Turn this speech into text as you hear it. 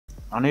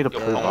I need a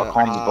proof. I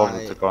can't be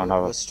bothered to go and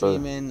have we're a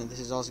streaming. This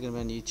is also going to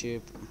be on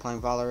YouTube. I'm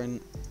playing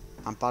Valorant.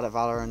 I'm bad at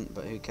Valorant,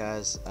 but who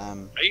cares? Are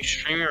you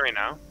streaming right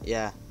now?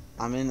 Yeah.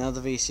 I'm in other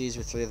VCs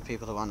with 3 other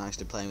people who aren't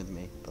actually playing with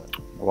me. But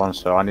One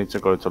sec, I need to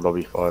go to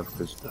lobby 5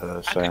 because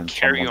saying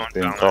carry someone's on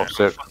being down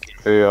toxic.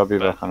 there. Yeah, I'll be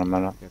back in a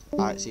minute.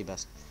 alright, see you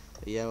best.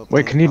 But yeah,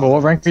 Wait, Knievel,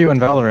 what rank are you in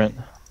Valorant?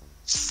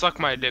 Suck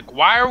my dick.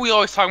 Why are we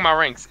always talking about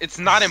ranks? It's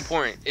not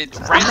important. It's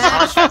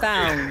ranks aren't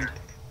Found.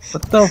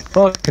 What the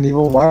fuck,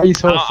 Knievel? Why are you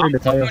so afraid to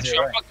tell I'm us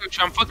your rank?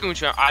 fucking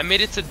with you. I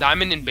made it to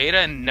Diamond in beta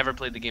and never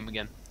played the game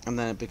again. And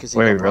then because he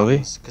Wait, got really?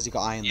 Because he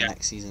got iron the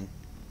next season.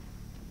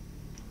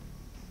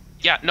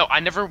 Yeah, no, I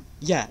never.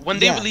 Yeah. When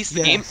they released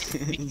the game,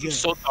 you yeah.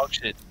 so dog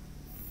shit.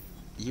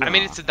 You I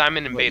made are. it to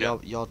Diamond in Wait, beta.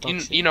 you're dog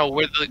shit. You know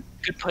where the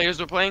good players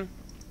were playing.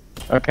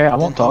 Okay, I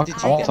won't talk. Did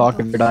I you won't get talk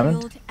if you're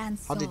Diamond.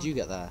 How did you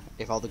get there?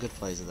 If all the good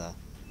players are there,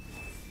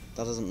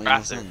 that doesn't make Raptor.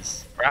 no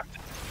sense.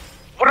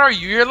 What are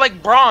you? You're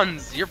like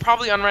bronze. You're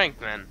probably unranked,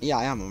 man. Yeah,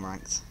 I am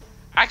unranked.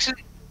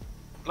 Actually,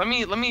 let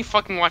me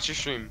fucking watch your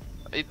stream.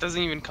 It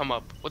doesn't even come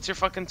up. What's your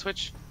fucking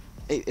Twitch?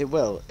 It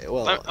will. It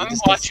will. I'm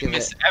watching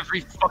this every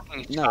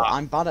fucking shot. No,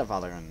 I'm bad at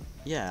Valorant.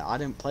 Yeah, I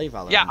didn't play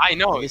Valorant. Yeah, I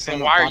know. You're saying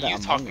Then I'm why are bad you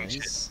at talking Among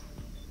shit? Us.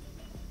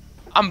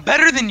 I'm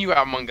better than you at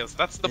Among Us.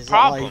 That's the Is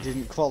problem. That why you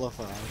didn't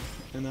qualify,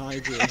 and I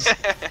did.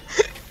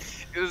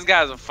 This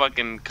guy's a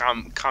fucking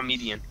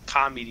comedian.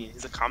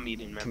 He's a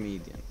comedian, man.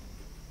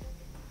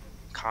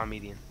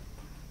 Comedian.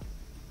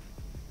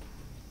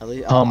 At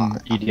least,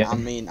 Idiot. I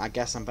mean, I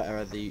guess I'm better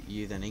at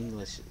you than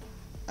English.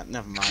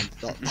 Never mind.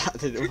 That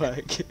didn't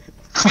work.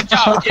 Good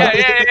job.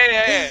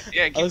 Yeah.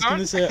 Keep I was going.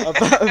 gonna say I'm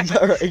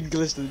better at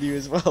English than you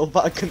as well,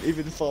 but I couldn't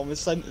even form a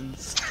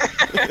sentence.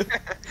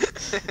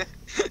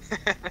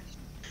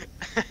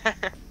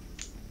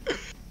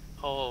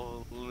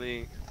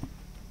 Holy.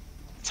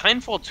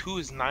 Titanfall 2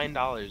 is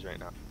 $9 right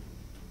now.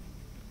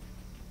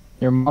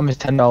 Your mom is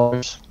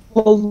 $10.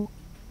 Lol.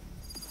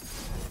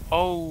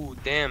 Oh,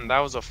 damn, that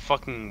was a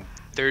fucking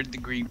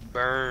 3rd-degree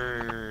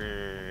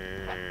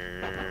burn.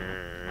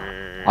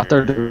 I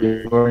thought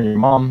you were your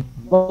mom.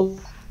 Lol.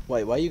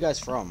 Wait, where are you guys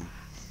from?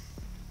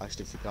 I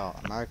actually forgot.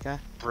 America?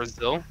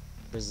 Brazil?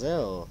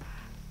 Brazil.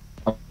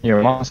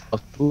 Your mom's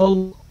house.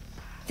 Lol.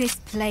 This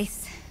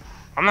place.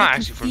 I'm not I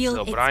actually from feel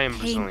Brazil, but its I am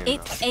pain. Brazilian.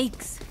 It though.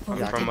 aches for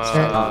Yeah, I From can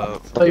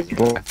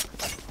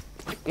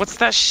what's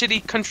that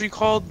shitty country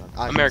called?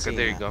 America.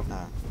 There you go.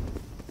 No.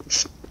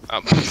 I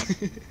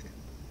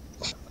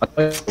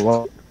tell you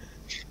what.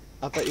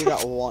 I bet you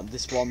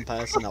this one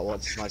person that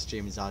watches my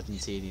stream is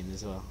Argentinian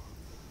as well.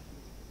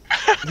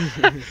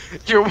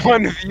 Your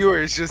one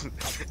viewer just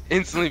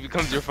instantly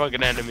becomes your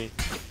fucking enemy.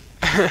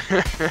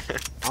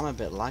 I'm a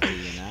bit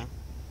laggy, you know.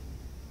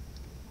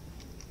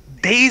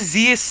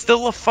 DayZ is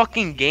still a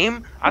fucking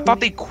game? I thought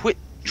they quit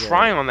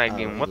trying on that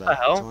game. What the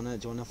hell? Do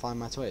you wanna find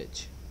my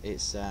Twitch?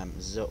 It's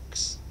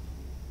Z2X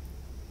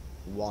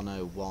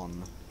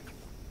 101.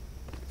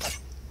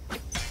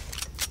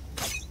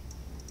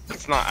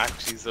 It's not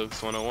actually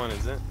Z2X 101,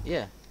 is it?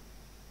 Yeah.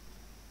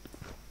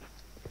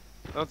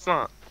 No, it's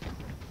not.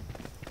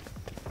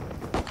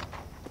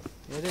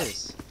 Yeah, it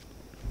is.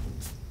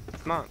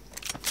 It's not.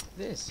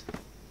 It is.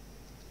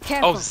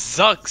 Careful. Oh,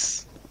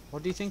 Z2X.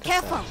 What do you think?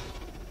 Careful.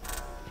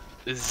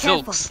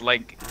 Z2X,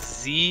 like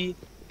Z-I-L-K-S.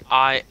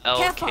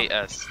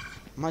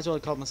 Might as well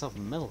have called myself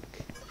Milk.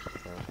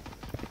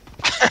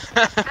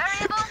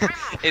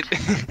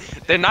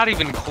 They're not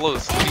even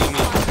close. What do you mean?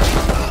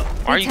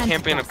 Why are you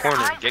camping in a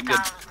corner? Get good.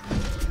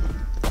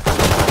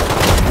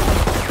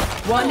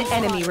 One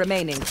enemy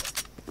remaining.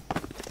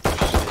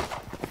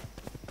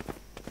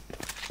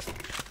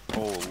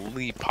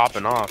 Holy,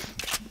 popping off.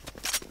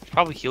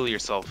 Probably heal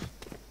yourself.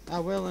 I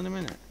will in a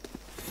minute.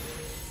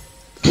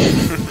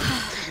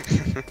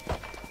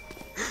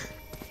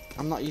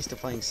 I'm not used to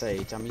playing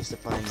Sage. I'm used to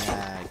playing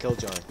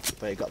Killjoy,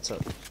 but it got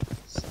took.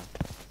 So.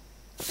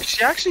 Is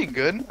she actually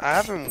good? I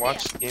haven't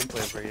watched the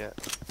gameplay of her yet.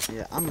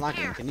 Yeah, I'm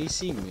lagging. Can you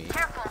see me?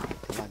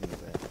 I'm lagging a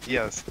bit.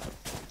 Yes.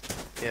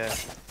 Yeah.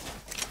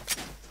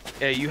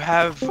 Yeah, you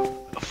have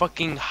a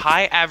fucking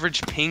high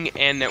average ping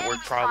and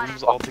network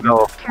problems altogether.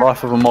 No,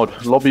 life of a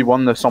mod. Lobby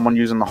 1, there's someone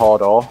using the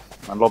hard R,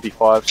 and lobby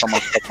 5,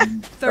 someone's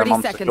fucking their 30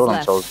 mums to seconds kill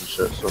left. themselves and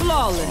shit. So,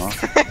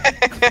 Flawless.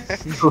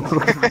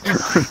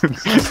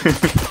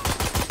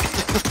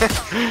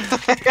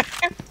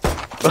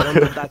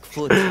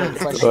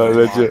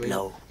 legit.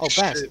 Oh,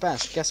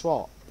 Best, guess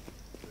what?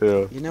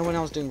 Yeah. You know when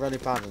I was doing really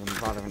bad in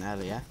Valorant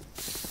earlier?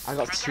 I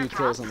got 2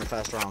 kills on the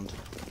first round.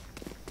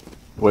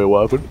 Wait,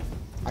 what happened?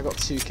 I got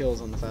 2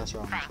 kills on the first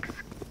round.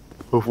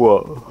 With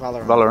what?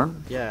 Valorant. Valorant?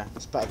 Yeah,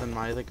 it's better than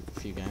my other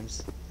few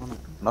games, wasn't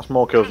it? That's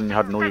more kills than you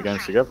had in all your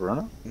games together,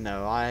 isn't it?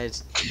 No, I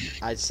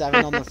had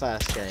 7 on the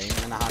first game,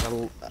 and I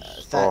had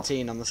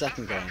 13 on the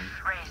second game.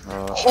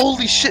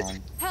 Holy shit!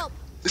 Help.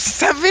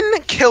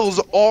 7 kills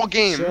all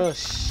game!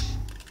 Shush.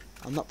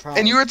 I'm not proud.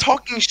 And you were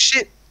talking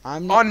shit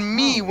I'm not on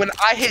me proud. when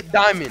I hit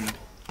diamond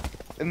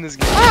in this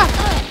game.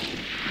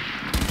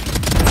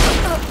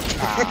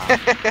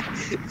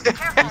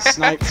 He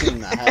sniped him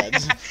in the head.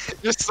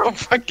 You're so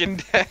fucking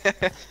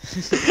dead.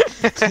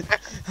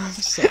 I'm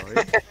sorry.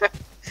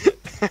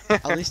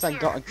 At least I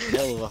got a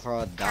kill before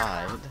I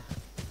died.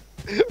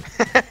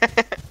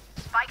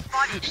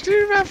 She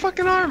didn't even have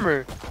fucking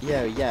armor.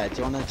 Yo, yeah, do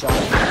you wanna join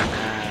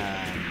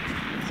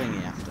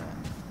thingy after?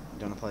 Do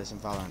you wanna play some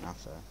Valorant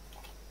after?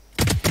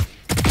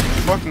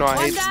 Fuck no, I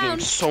One hate this down. game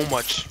so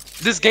much.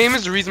 This game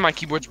is the reason my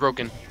keyboard's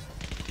broken. Do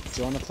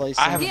you wanna play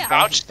some I have Yeah.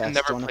 vouched Best, and do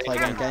never you wanna played play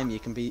it. one game? You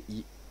can be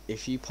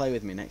if you play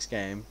with me next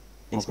game.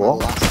 It's What?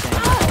 my last game.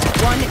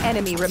 before One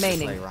enemy I play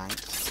remaining.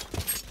 ranked.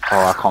 Oh,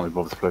 I can't be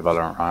bothered to play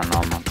Valorant right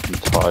now, man. I'm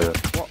tired.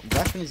 What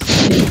weapon is he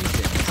using?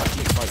 It's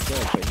actually quite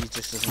good, but he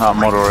just doesn't.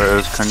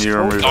 Moderators, can you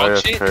remove Dog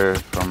AFK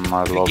from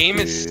my The lobby? game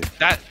is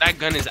that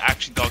gun is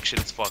actually dog shit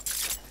as fuck.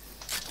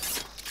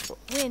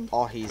 Wind.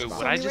 Oh, he's Wait, bad.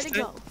 what I Show me just where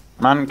to did?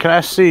 go. Man, can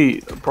I see?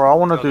 Bro, I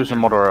want to do some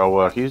moderator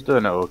work. He's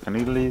doing it all. Can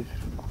he leave?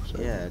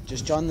 Yeah,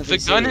 just join the The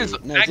VC. gun is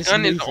No, that just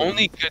gun is move him.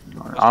 only good.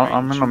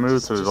 I'm in the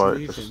mood to Just like.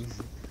 move him.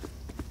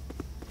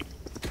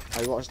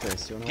 Hey, watch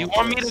this. Do you Do wanna you watch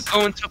want me this? to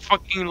go into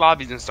fucking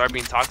lobbies and start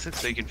being toxic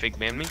so you can fake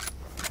ban me?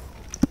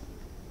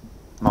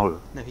 No,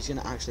 No, he's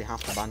gonna actually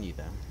have to ban you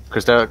though.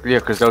 because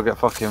they'll get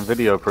fucking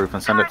video proof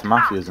and send it to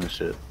mafias and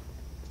shit.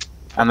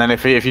 And then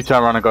if you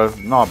turn around and go,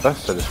 no, Beth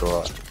said it's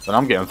alright, then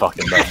I'm getting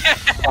fucking banned.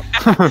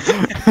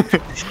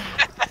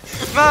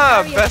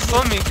 Nah, best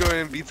let me go in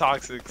and be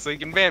toxic so you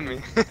can ban me.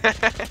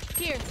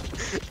 Here.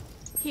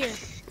 Here.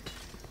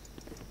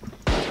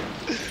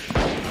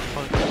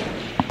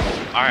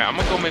 Alright, I'm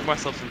gonna go make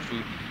myself some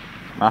food.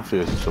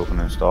 Mafias is talking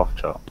in staff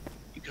chat.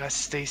 You guys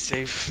stay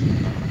safe.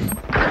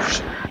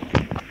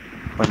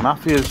 Wait,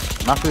 Mafia's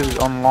is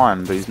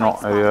online, but he's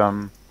not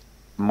a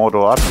mod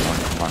or admin or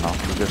anything right now.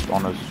 He's just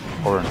on his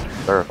orange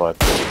verified.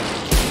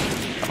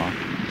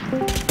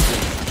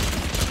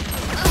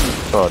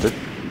 Sorry, dude.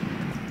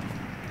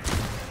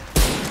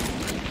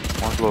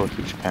 Why's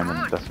Loyalty just came in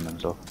and deafened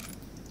himself?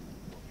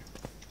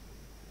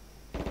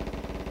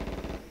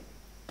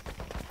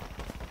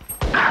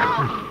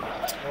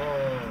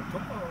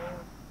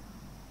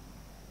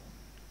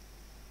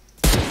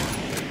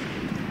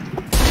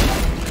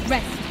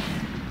 Rest.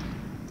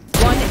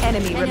 One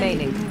enemy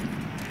remaining.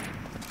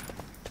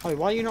 Oh,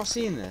 why are you not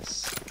seeing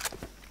this?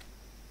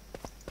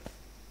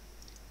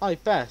 Oh,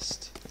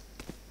 best.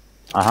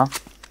 Uh huh.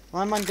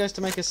 My man goes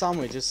to make a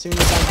sandwich as soon as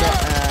I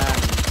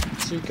get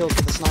 2 kills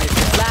with the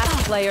sniper.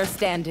 Last player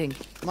standing.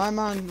 My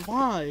man,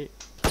 why?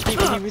 He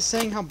was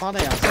saying how bad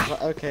I am. So I was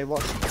like, okay,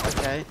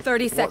 okay.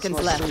 30 What's seconds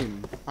my left.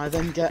 stream? I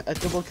then get a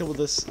double kill with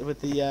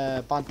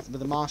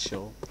the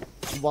marshal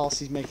whilst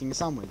he's making a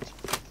sandwich.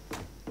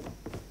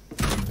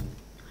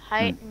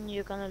 Height and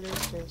you're gonna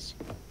lose this.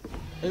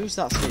 Who's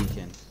that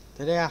speaking?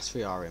 Did I ask for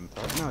your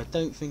input? No, I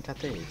don't think I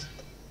did.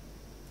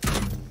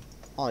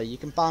 Oh, you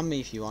can ban me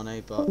if you want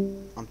to, but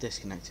I'm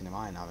disconnecting him.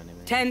 I ain't having him.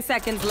 10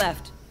 seconds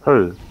left.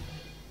 Who?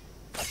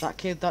 That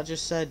kid that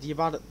just said you're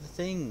bad at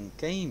the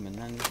game, and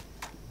then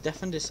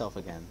deafened himself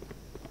again.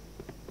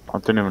 I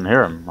didn't even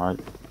hear him.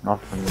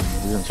 Nothing.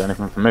 He didn't say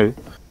anything for me.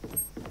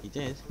 He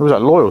did. Who was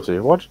that? Loyalty?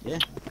 What? Yeah.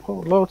 Oh,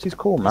 Loyalty's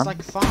cool, He's man.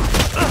 like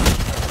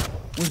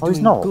 5. Oh, he's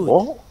not. Good.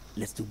 What?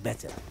 Let's do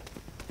better.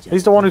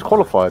 He's the one who's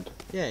qualified.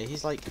 Yeah,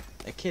 he's like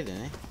a kid,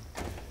 isn't he?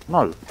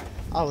 No.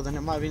 Oh, well, then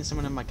it might have been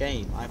someone in my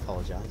game. I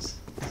apologise.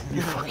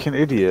 You fucking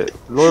idiot.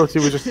 Loyalty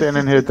was just sitting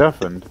in here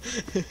deafened.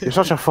 You're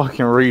such a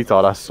fucking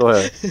retard, I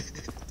swear.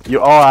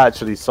 You are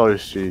actually so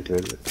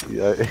stupid.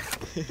 You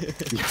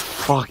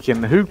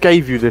fucking... Who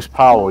gave you this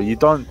power? You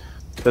don't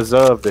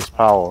deserve this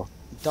power.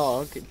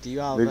 Dog, do you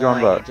have, Leave your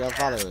hand back. do you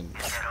have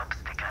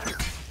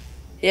Valorant?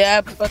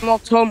 Yeah, but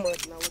not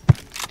homework now.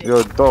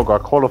 You're a dog. I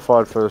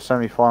qualified for the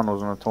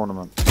semi-finals in a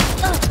tournament.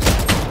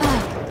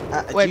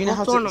 Wait, do you know what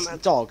how tournament?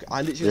 to... Dog,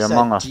 I literally The said,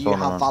 Among Us do you have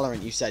tournament.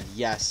 Valorant? You said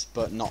yes,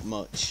 but not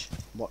much.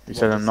 You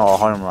said I'm not at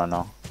home right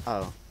now.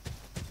 Oh.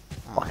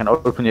 Fucking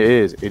open your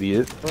ears,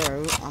 idiot.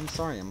 Bro, I'm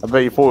sorry. I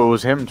bet you thought it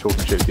was him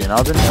talking shit to you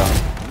now, didn't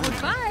you?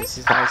 Goodbye. This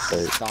is how Fuck's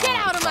sake. start. Get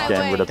out of my Getting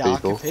way. rid of Darker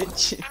people.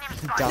 pitch.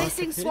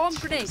 Placing swarm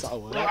grenade. Is that a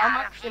word? Well, I'm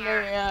actually,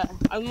 I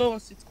don't know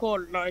what it's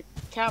called, like,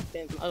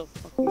 captain. I don't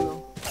fucking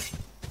know.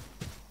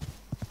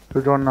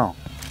 Who joined now?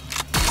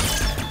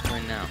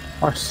 Right now.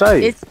 I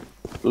say. It's,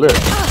 Look.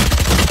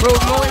 bro,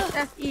 no, it's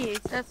SE,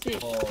 it's SE.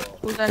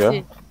 Who's SE?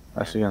 Yeah.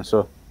 I see and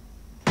so.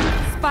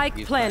 Spike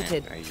You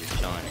planted. Are you just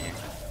chilling here?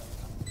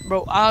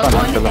 Bro, One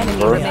Kill him, enemy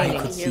bro. I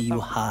remaining. could see you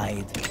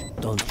hide.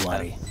 Don't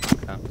worry.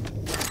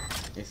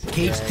 If your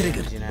Cage name,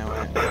 triggered. You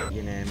know,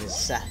 your name is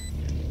Seth.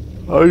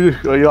 Oh, yeah,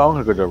 I'm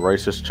gonna go do a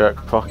racist check.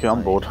 Fuck it,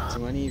 I'm bored.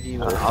 Do any of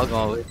you I'll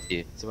go with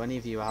you. Do any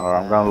of you have...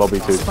 Alright, I'm going lobby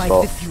 2 to Spike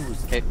start.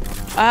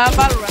 defused. I have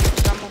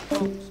Valorant, I'm a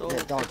pro, so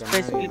Yeah, dog, I know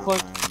basically you're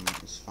point.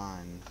 not, it's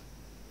fine.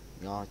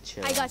 You're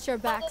chill. I got your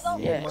back.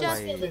 Yeah.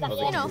 Just, Play you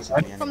other know, games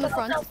with me from the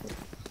anyway.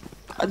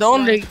 front. The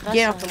only That's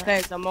game I right. can play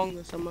is Among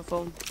Us on my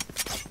phone.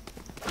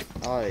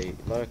 Oi,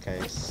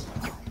 lowercase.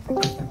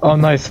 Oh,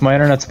 nice. My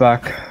internet's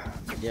back.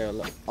 Yeah,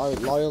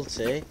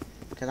 loyalty.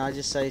 Can I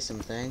just say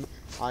something?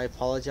 I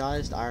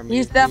apologised. I removed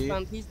He's you.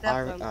 deafened, he's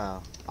I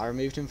deafened.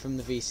 removed him from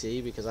the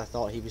VC because I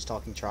thought he was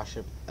talking trash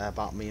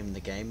about me in the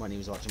game when he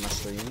was watching my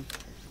stream.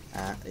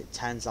 It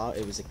turns out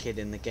it was a kid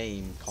in the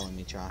game calling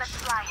me trash.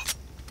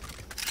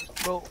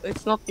 Bro,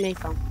 it's not me,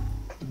 fam.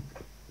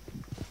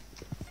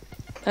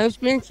 Can you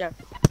screen share?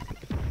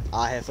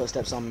 I hear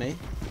footsteps on me.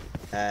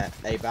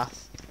 A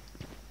bath.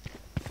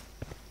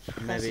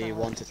 Maybe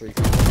 1 to 3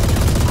 people.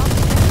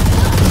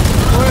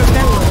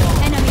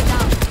 Enemy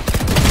down.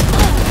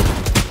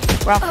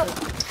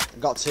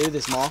 Got 2,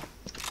 there's more.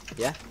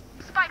 Yeah?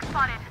 Spike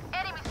spotted.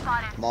 Enemy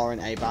spotted. More in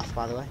A bath,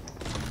 by the way.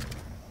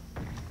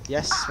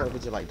 Yes, what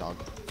would you like, dog?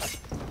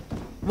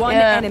 One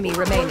enemy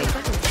remaining.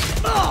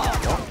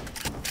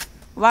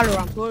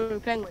 Valorant, who are you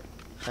playing with?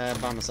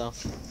 By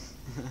myself.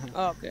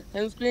 Oh, okay.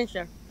 Can you screen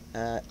share?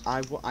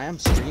 I am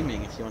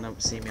streaming if you want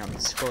to see me on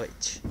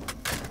Twitch.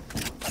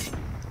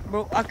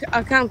 Bro,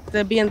 I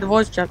can't be in the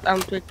voice chat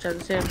and Twitch at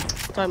the same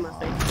time, I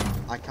think.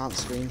 I can't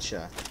screen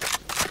share.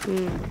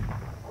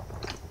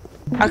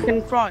 I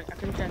can try, I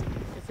can check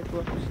if it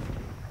works.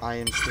 I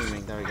am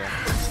streaming, there we go.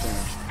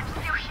 Streaming.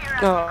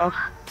 Oh,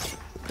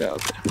 okay.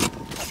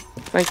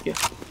 Thank you.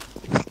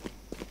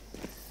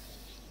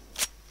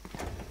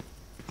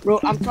 Bro,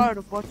 I'm tired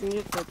of watching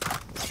YouTube.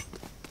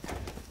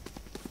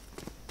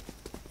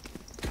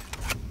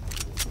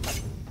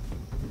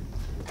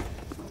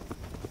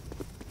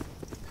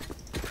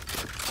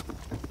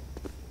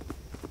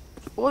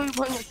 Why are you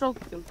putting a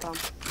shotgun, fam?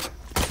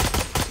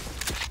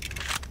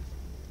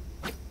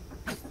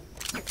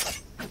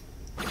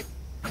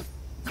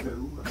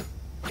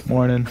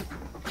 Morning.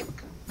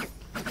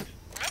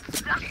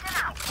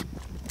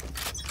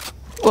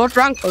 What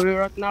rank are you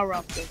right now,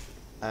 Raptor?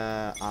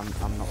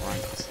 I'm not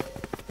ranked.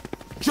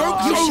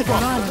 Joke's over.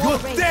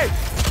 You're dead.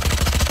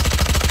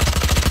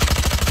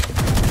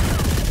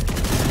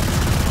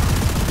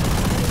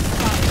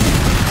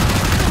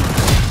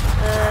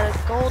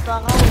 Gold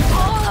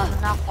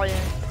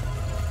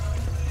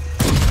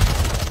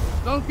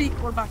Don't peek,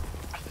 we're back.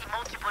 I see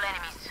multiple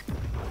enemies.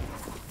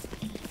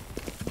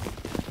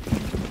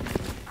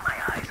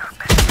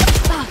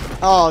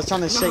 Oh, I was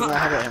trying to shake my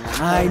head at him.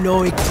 I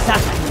know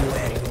exactly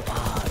where you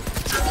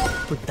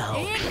are. Put down.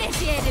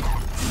 Initiated.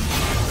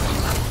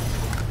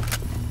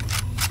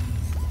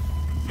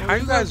 How are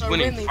you guys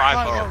winning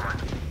 5-0?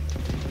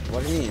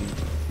 What do you mean?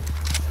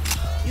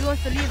 You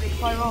guys are leaving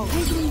 5-0.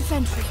 Placing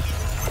sentry.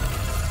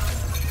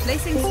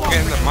 Placing swarm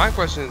Okay, grenade. my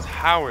question is,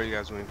 how are you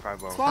guys winning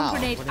 5-0? Swarm How?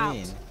 grenade What do you out.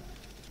 mean?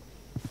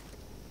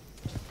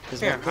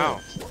 'Cause Yeah, we're how?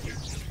 good.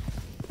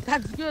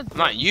 That's good.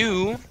 Not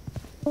you.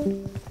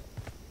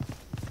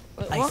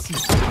 I What? see.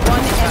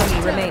 One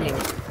enemy remaining.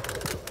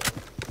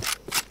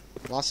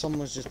 Last one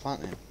was just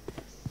planting.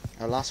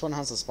 Our last one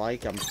has a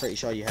spike. I'm pretty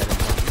sure you had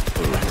it.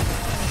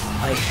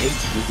 I hate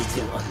the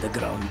little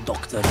underground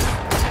doctors.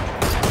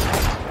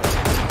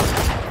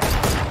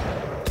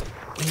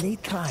 Will they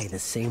try the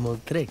same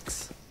old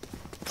tricks?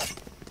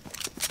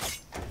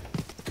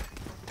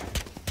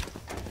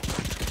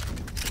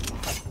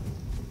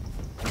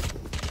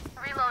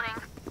 Reloading.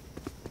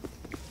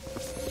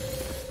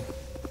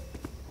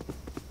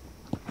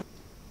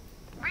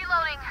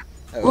 Reloading.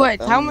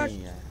 Wait, how much-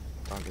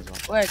 Dog as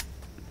well. Wait,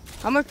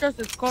 how much does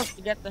it cost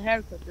to get the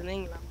haircut in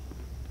England?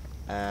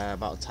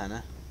 About a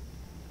tenner.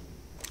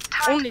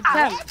 Only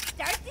 10.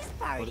 Start this What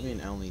party. do you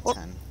mean only Oh.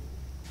 10?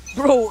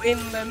 Bro,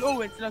 in the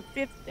low it's like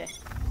 50.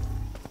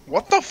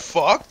 What the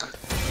fuck?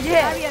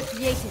 Yeah, Area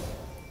created.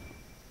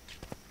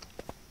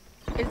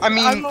 it's, I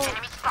mean- know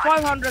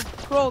 500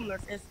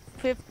 kroners is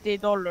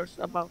 $50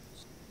 about.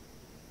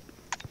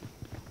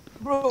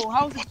 Bro,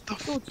 how's it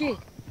so cheap?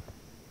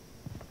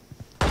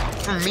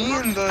 For me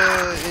in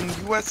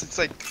US it's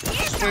like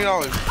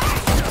 $20.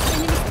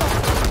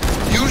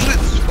 Usually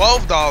it's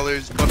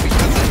 $12, but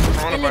because of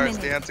coronavirus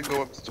they had to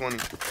go up to 20.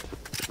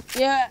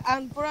 Yeah,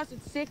 and for us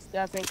it's 60,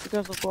 I think,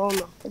 because of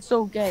Corona. It's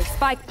so gay.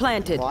 Spike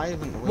planted. Why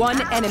haven't we?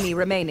 One enemy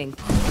remaining.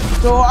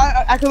 So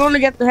I can only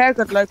get the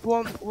haircut like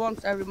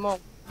once every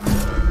month.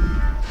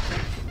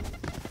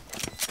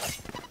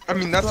 I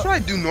mean, that's what I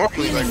do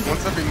normally. Like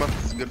once every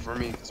month is good for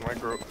me because my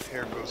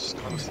hair grows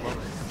kind of slow.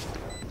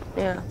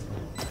 Yeah.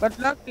 But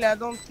luckily I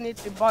don't need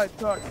to buy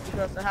curls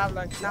because I have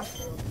like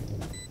natural.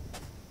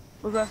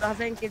 Because I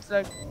think it's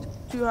like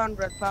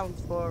 200 pounds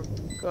for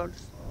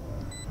curls.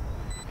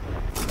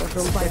 Or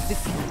something.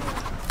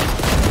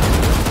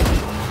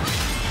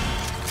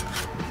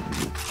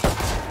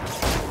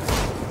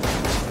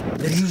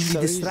 They're usually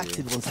so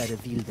distracted once I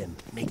reveal them.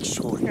 Make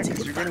sure it's a Because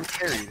good you're getting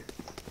carried.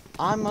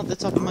 I'm at the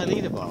top of my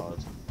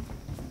leaderboard.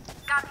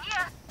 Got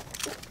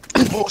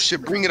here.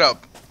 Bullshit, bring it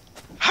up.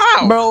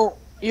 How? Bro,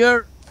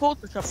 you're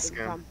photoshopping,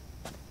 Scam. fam.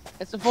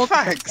 It's a Photoshop.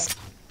 Facts.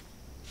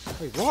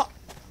 Wait, what?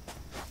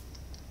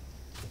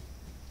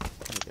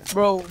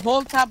 Bro,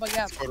 hold tab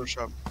again.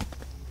 Photoshop.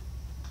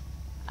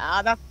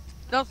 Ah, that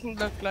doesn't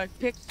look like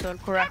pixel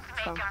correct,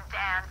 Let's fam. make them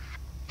dance.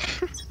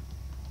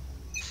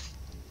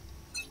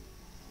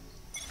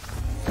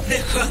 The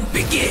hunt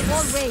begins.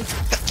 Wall raised.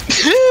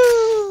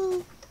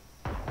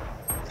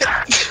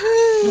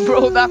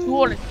 Bro, that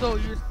wall is so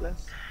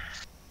useless.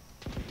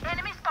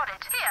 Enemy spotted.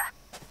 Here.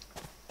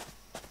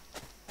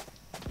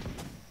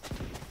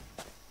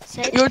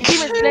 Your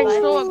team is playing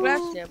so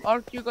aggressive.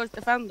 Aren't you guys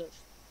defenders?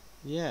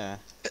 Yeah.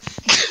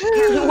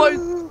 Why are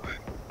you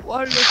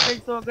guys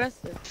playing so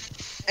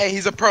aggressive? Hey,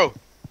 he's a pro.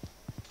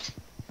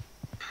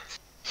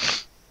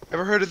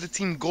 Ever heard of the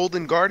team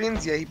Golden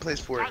Guardians? Yeah, he plays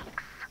for it.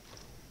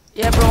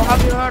 Yeah, bro,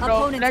 have you heard of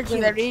Opponent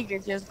Legendary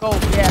Eagles? Just go.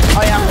 Yeah,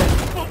 I am it.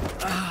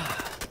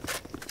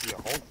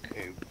 Yeah,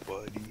 okay,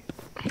 buddy.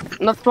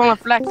 Not from a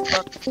flex,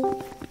 but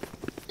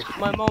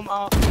my mom.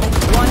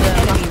 One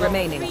enemy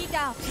remaining.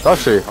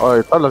 Does she?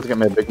 Oh, I'd love to get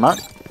me a Big Mac.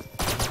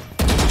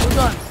 Who's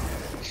on?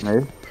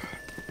 Me?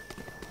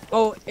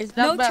 Oh, is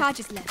that No best?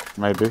 charges left.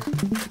 Maybe.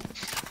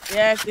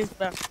 Yeah, it is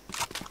best.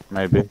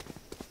 Maybe.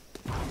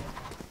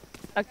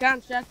 I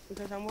can't check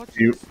because I'm watching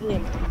You- the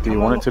stream. Do you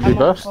I'm want on- it to be I'm on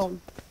the best? phone.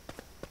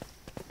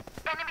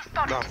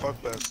 Nah,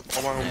 fuck best.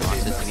 I want They him to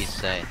want be it to be best.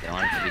 safe. They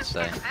want it to be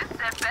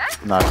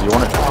safe. Nah, do you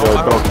want it? You're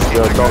a dog.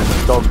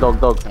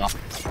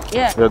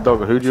 Yeah. You're a dog.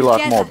 Who do you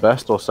like more, Together.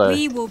 best or say?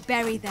 We will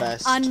bury them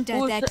Best. under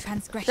Who's their the-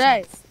 transgressions.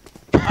 Say.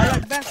 I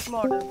like best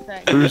more than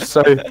say. Who's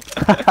say?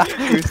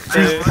 Who's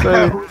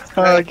say?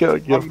 I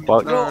give a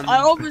fuck. Bro, I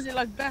obviously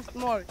like best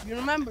more. You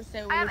remember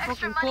say when you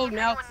fucking called me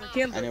out for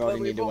killing Anybody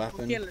when we need a both were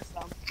weapon? killers,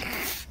 Sam.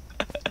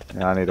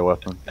 Yeah, I need a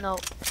weapon. No.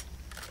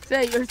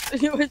 Say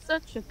you were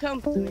such a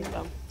cunt to me,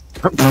 Sam.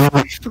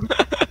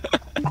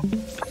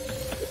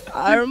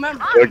 I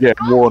remember. You're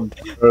getting warned.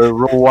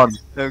 Rule 1.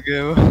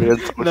 Okay. Being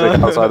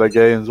toxic outside the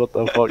games. What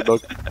the fuck,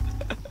 dog?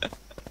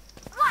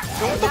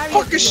 What the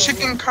fuck is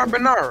chicken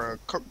carbonara?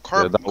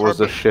 Yeah, that was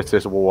the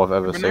shittest wall I've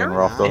ever seen.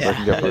 Rafter, I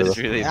can get through it's this.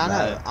 really Yeah, I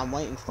know. bad. I'm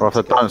waiting for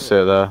Rafter, them to go don't through.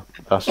 sit there.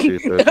 That's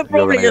stupid. They're You're probably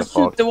gonna get just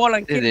shoot fucked. the wall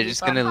and kill Dude, they're you, just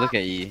Sam. gonna look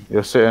at you.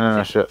 You're sitting in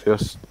a shit. You're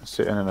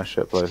sitting in a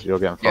shit place. You're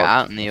getting fucked. You're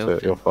out in the That's it.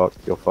 open. You're fucked.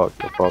 You're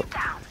fucked. You're fucked.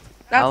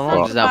 That's How long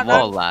not does that bad.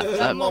 wall last? Is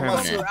that I'm not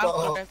permanent? sure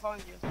after they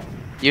found you.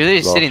 You're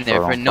literally Lost sitting there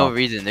for a for long no time.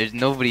 reason. There's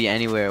nobody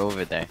anywhere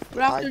over there. But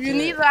after you did.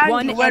 need an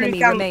One angle where you enemy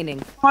can remaining.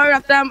 fire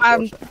at them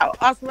and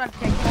as well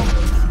take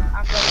focus and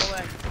run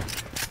away.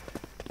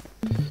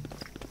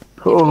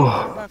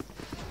 Oh.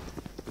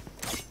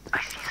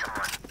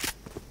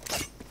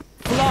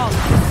 Vlog.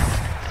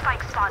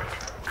 Spike spotted.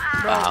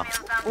 Wow.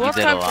 You What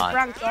did a type of lot.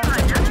 pranks are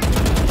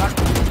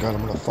they? God,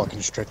 I'm gonna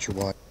fucking stretch you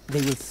wide. They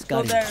will So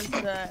scurry, there's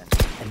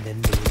and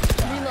then they will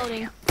die.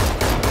 Reloading.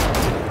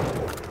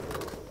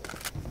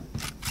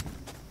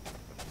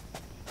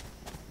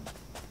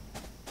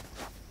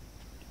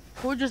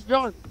 who just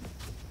joined?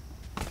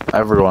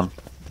 Everyone.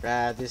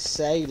 This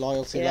say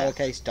loyalty, Yeah.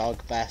 lowercase dog,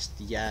 best,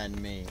 yeah, and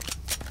me.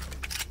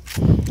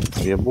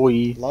 Yeah,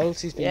 boy.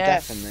 Loyalty's been Yeah.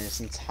 deafened this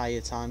entire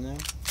time now.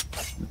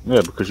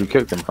 Yeah, because you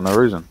kicked him for no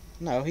reason.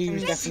 No, he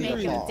was deafened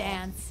before.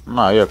 Dance.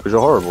 Nah, yeah, because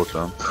you're horrible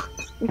to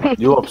him.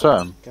 You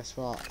upset him. Guess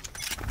what?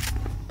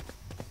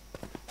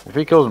 If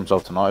he kills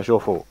himself tonight, it's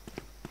your fault.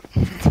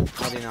 How do you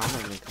know I'm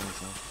not gonna come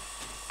to?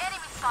 Enemy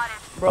spotted.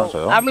 Bro, Don't say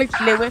that. I'm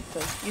literally with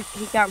him.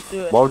 He can't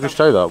do it. Why would you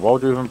say that? Why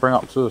would you even bring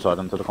up suicide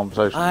into the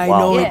conversation? I Wow.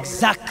 know Yeah.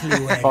 exactly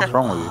where What's you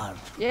wrong with you? are.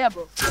 Yeah,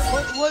 bro.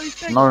 What are you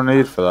saying? No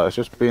need for that. It's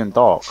just being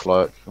dark.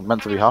 Like, you're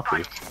meant to be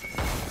happy.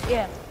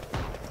 Yeah.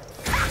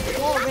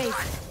 Wall raised.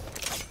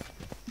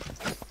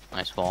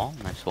 Nice wall.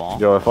 Nice wall.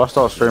 Yo, if I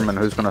start streaming,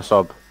 who's gonna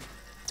sub?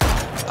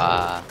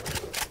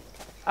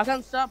 I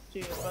can sub to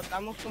you, but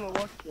I'm not gonna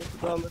watch this.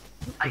 Promise.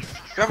 You have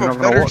You're a not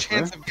gonna better watch,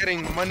 chance of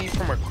getting money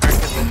from a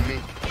cracker than me.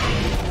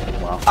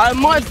 I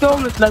might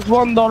donate like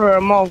 $1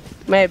 a month,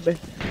 maybe.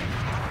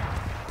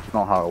 It's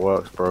not how it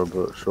works, bro,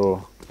 but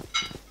sure.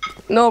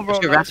 No, bro.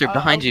 There's your raptor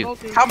behind you.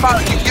 How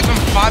about you give him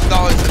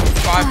 $5 in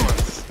 5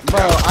 months? Bro,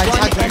 I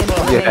tagged him enemy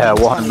for remaining. Yeah,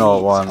 why 120,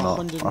 not? Why it's not?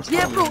 120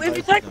 Yeah, bro.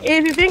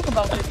 If you think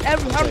about it,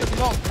 every 100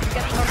 months you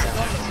get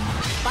 $100.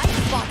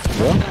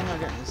 I'm not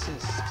getting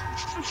assist.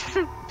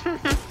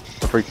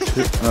 Every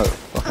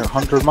fucking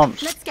 100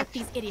 months. Let's get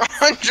these idiots.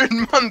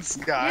 100 months,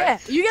 guy. Yeah,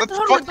 you get That's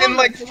 $100 fucking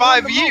like in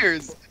 5 100 months.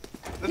 years.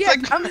 That's Yeah,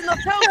 like I'm not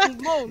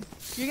telling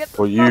months. You get.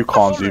 Well, you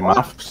can't do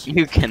maths.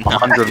 You cannot.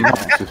 100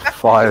 months is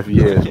 5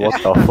 years.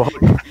 What the fuck?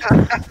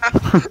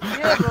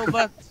 Yeah, bro,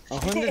 but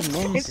 100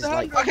 months It's is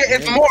like. 100. Okay,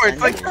 it's nearly more, 10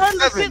 it's like years.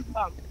 100 7. shit,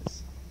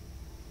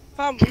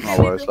 fam. Fam,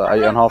 No way, it's like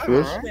 8.5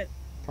 years?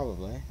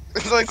 Probably.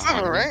 It's like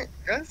 7, right?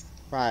 Yes?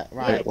 Right, Wait,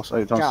 right. what's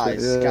 8 times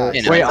Guys, 6? guys.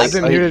 You know, Wait, like I've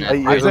been eight- muted. 8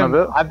 years and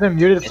a bit? I've been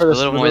muted It's for a this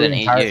little for more the than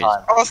 8 entire years.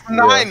 time. Oh,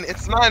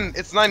 it's 9.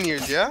 It's 9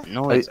 years, yeah?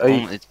 No, it's Eight-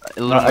 only, it's a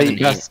little more than 8.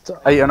 That's,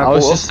 8 and a I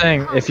was quarter? just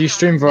saying, if you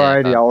stream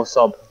variety, I will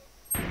sub.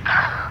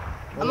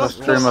 Let's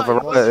stream a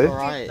variety.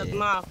 Variety.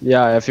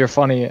 Yeah, if you're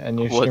funny and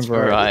you stream What's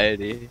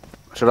variety. variety?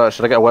 Should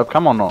I get a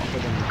webcam or not?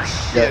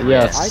 Yeah,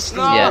 yes. I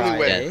stream No.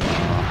 Variety.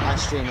 I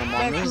stream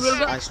Among Yeah, Us. you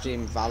will I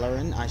stream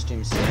Valorant. I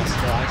stream CS:GO.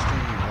 I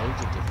stream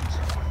loads of different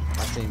stuff.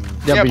 I stream.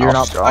 Yeah, but you're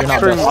not. I'll You're not.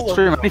 stream, best. I'll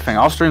stream anything.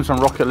 I'll stream some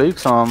Rocket League,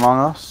 some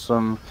Among Us,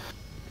 some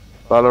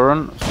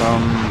Valorant,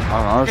 some, I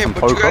don't know, Okay, some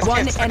but you poker. guys One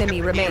can't suck enemy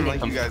at the game remaining.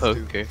 like you guys do.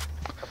 Okay.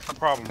 That's the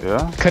problem.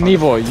 Yeah?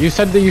 Knievel, you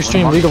said that you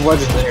stream League of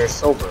Legends and you're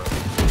sober.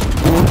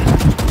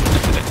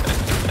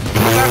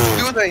 It's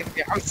have to do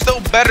anything. I'm still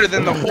better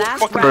than the whole Last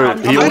fucking. Bro,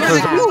 round. he I'm also, better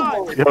than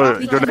you. yo,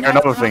 do you know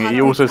another thing?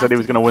 He also said he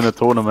was gonna win the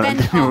tournament and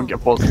didn't even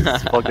get past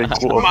the fucking I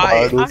can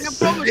quarterfinals.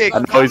 promise Dick. you,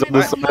 And now he's on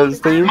the science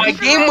team. My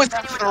game was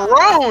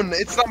thrown.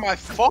 It's not my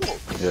fault.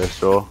 Yeah,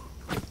 sure.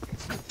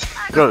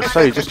 Yo,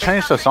 say, just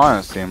change the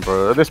science team,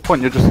 bro. At this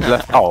point, you're just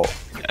left out.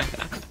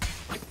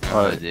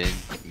 Oh, Right. dude.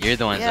 You're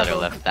the ones that are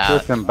left out.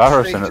 It's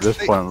embarrassing at this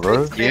point,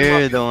 bro.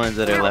 You're the ones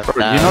that are left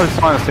Bro, out. you know the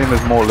science team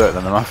is more lit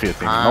than the Mafia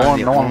team.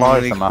 No one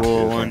lies to Mafia. cool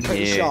team. one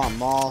Pretty here. sure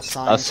more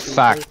science That's people-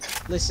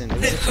 fact. Listen,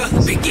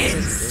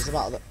 there's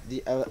about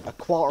a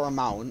quarter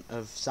amount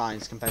of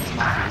signs compared to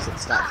Matthews at the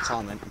start of the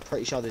tournament. I'm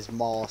pretty sure there's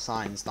more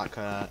signs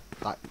that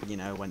you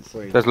know went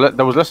through.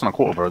 There was less than a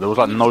quarter, bro. There was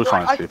like no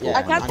science people. Yeah,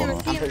 I can't in the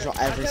even tournament. see I'm pretty sure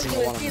every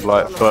single one of them.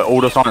 Like, but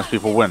all the science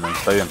people win and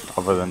stay in,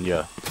 other than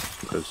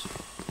because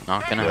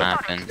Not gonna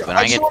happen. When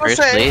I I just get wanna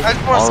first say- place, I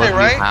just wanna all say, of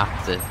right? you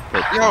have to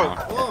put Yo,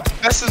 on.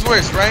 best is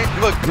worst, right?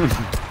 Look,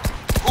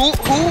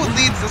 who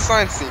leads the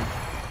science team?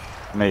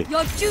 me.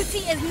 Your duty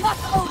is not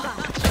over.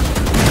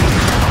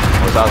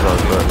 What's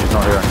Azaz, but he's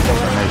not here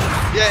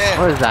anymore. Yeah,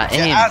 What is that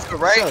aim? yeah, Asper,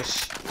 right?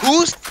 Shush.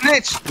 Who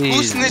snitched? Who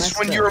Please. snitched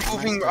when you were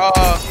moving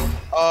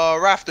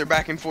Rafter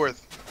back and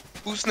forth?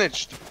 Who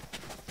snitched?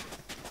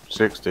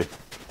 60.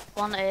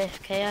 One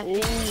AFK, I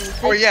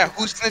think. Or yeah,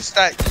 who snitched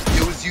that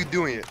it was you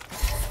doing it?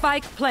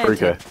 Spike planted.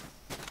 3K.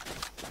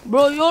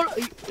 Bro, you're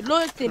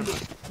loyalty.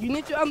 You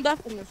need to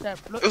undeafen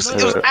yourself. It was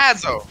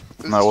Azo.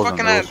 It was No, it wasn't.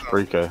 fucking It was Azo.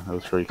 3K. It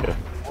was 3K.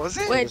 Was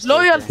it? Wait,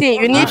 loyalty.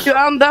 You need to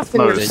undeafen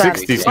No, yourself.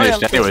 60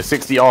 snitched. Anyway,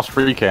 60 asked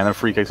 3K and then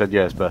 3K said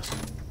yeah, it's best.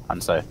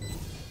 And say.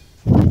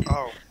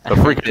 Oh, But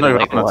 3K Did no it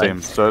like on the what?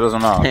 team, so it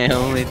doesn't matter. I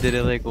only did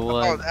it like oh,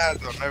 once.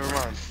 Azo. Never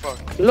mind.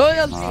 Fuck.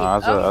 Loyalty.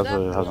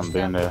 Azza hasn't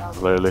been there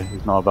lately.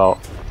 He's not about.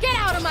 Get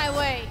out of my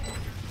way.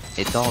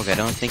 Hey dog, I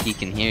don't think he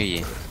can hear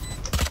you.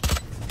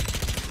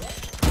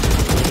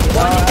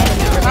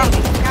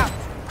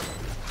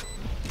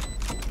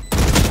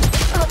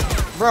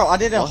 Bro, I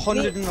did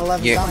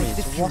 111 Yeah.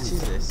 damage. What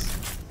is this?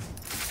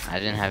 I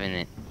didn't have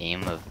an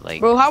aim of like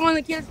Bro, how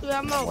many kills do you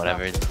have now?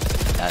 whatever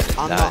that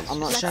I'm that not- is I'm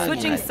not just- showing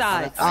Switching I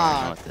sides. don't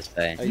know what to say.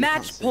 Oh, you can't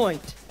Match see.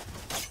 point.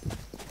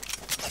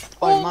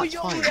 Oh, match you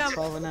point. only have-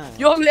 12 and 0.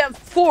 You only have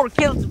 4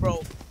 kills,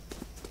 bro.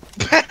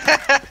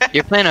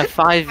 You're playing a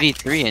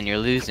 5v3 and you're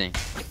losing.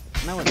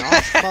 No, we're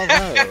not.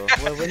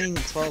 12-0. We're winning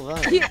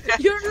 12-0.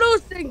 You're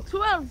losing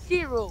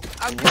 12-0.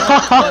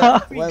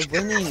 We're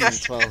winning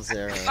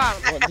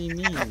 12-0. What do you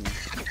mean?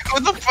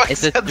 What the fuck?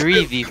 It's a said that?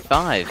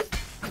 3v5.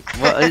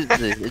 What is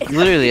this? It's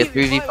literally a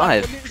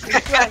 3v5.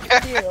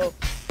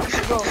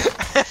 Bro.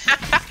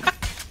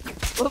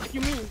 What do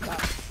you mean, pal?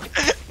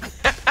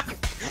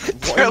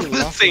 What You're are you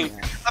laughing losing.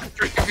 at? A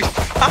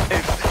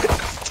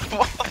 3v5.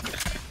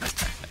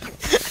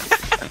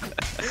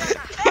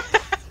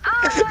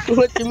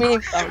 What do you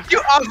mean, pal?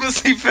 You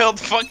obviously failed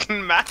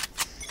fucking math.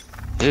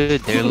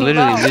 Dude, they're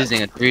literally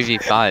losing a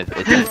 3v5.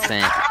 It's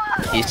insane.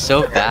 He's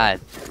so bad.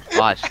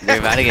 Watch, they're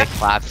about to get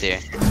clapped here.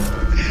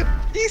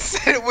 He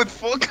said it with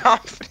full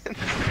confidence.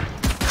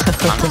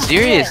 I'm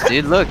serious,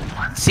 dude. Look.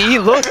 See,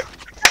 look.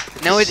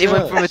 No, it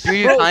went from a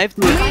 3v5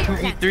 to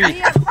a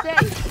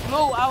 2v3.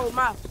 No, our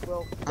maps,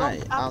 bro.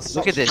 Alright, I'll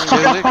Look at this.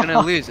 They're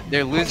gonna lose.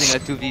 They're losing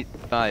a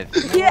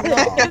 2v5. Yeah.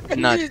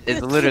 Nuts.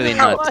 It's literally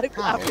nuts.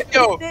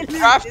 Yo,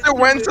 Rafter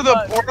went to the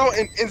portal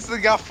and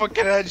instantly got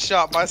fucking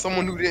headshot by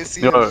someone who didn't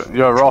see him.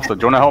 Yo, Rafter,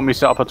 do you want to help me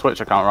set up a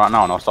Twitch account right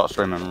now and I'll start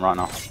streaming right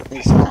now?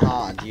 It's not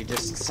hard. You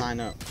just sign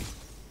up.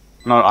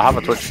 No, I have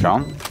a Twitch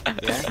account.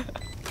 Yeah?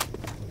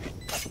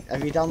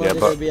 Have you downloaded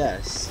but-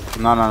 OBS?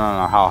 No.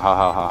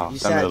 How? You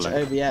Send me the search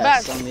link. OBS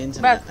Back, on the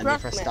internet and you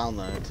trust press me.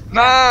 download.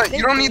 Nah,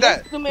 you don't need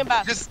that. Listen to me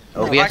back. Just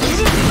OBS?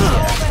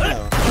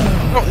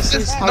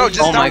 no,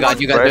 just Oh my download-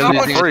 god, you guys Bro, it's are not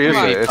losing a free, is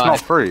it? It's not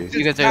 3v5. free.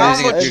 You guys are Download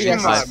losing a OBS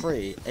Streamlabs. is 3v5.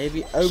 free. Save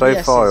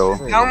OBS file. is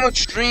free. Download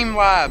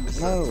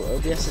Streamlabs. No,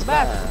 OBS is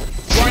Bad. better.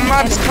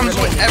 Streamlabs comes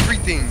with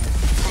everything.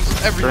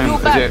 Comes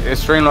with everything. Is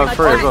Streamlabs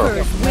free as well?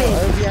 Attackers win.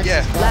 OBS Yeah.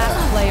 is better.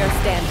 Last player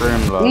standing.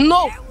 Streamlabs.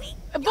 No.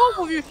 Both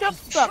of you shut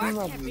up.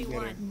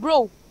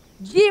 Bro,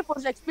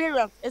 GeForce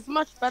experience is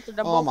much better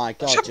than Oh both. my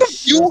god, Shut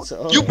just the shut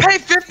up. you pay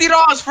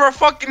 $50 for a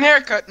fucking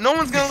haircut. No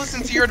one's gonna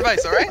listen to your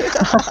advice, alright?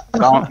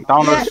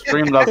 Download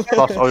Streamlabs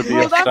plus Bro, OBS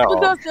that's setup.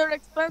 because they're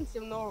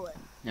expensive in Norway.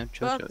 No,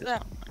 But, Jojo is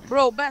not mine.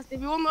 bro, best, if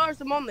you want to earn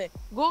some money,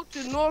 go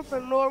to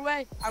northern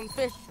Norway and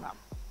fish them.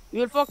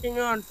 You'll fucking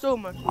earn so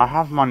much. I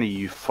have money,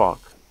 you fuck.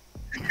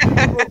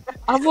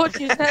 I thought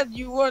you said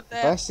you weren't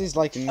Best is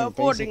like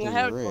affording basically a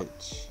haircut.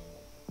 rich.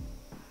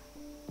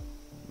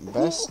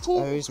 Best who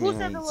owes me said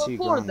they like were 2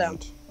 poor grand. then?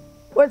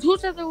 Wait, who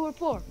said they were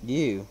poor?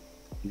 You.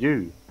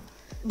 You.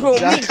 Bro, me.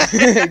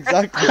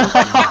 Exactly.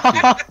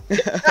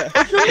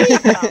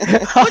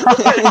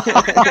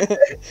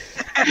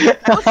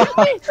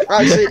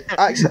 actually,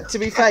 to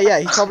be fair, yeah,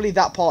 he's probably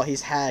that part.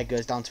 His hair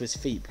goes down to his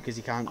feet because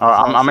he can't.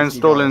 Alright, I'm afford $50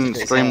 installing to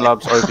get his hair.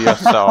 Streamlabs OBS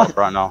setup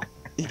right now.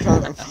 He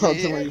can't afford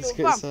the Yeah. money to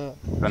get his hair.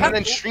 And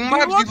then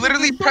Streamlabs, you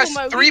literally press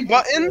 3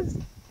 buttons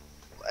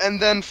and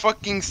then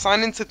fucking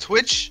sign into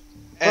Twitch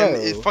and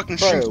it fucking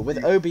streams. Bro,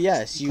 with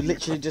OBS, you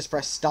literally just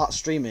press start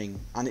streaming,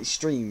 and it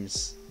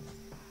streams.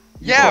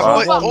 Yeah, Wow.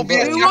 but One OBS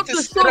button. you have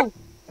to set up.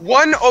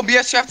 One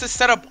OBS you have to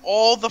set up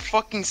all the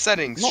fucking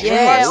settings. Not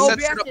Yeah, Streamlabs OBS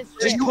sets it up is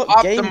just Just to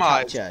put game optimize.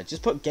 capture.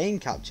 Just put game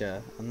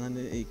capture, and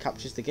then it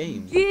captures the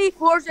game.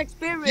 GeForce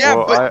Experience. Yeah,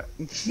 Well, but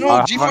no,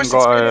 I GeForce haven't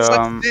got Experience a,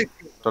 lets dick.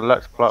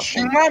 select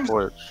platform. Streamlabs,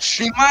 Twitch.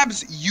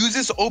 Streamlabs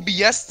uses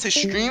OBS to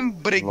stream,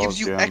 but it gives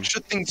you Login. extra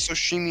things so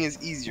streaming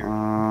is easier.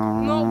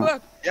 No,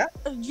 but Yeah?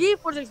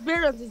 GeForce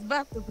Experience is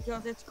better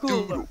because it's Dude,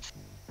 cooler.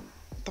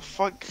 what the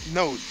fuck?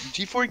 No,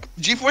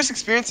 GeForce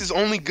Experience is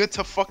only good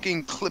to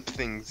fucking clip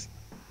things.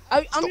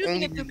 I'm the using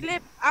only it to reason.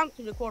 clip and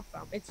to record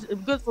from. It's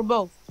good for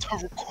both. To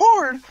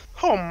record?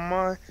 Oh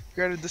my,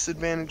 you're at a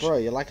disadvantage. Bro,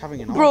 you're like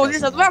having an Bro,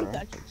 orgasm now,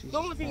 disadvantage. bro. Jesus The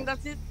only thing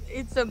Christ.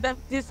 it's a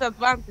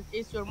disadvantage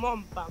is your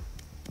mom fam.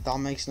 That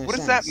makes no What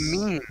does sense. that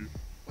mean?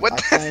 What I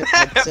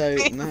does don't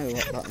that know mean?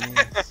 what that means.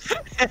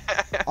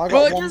 I got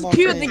Bro, one just more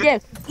cue thing. the game.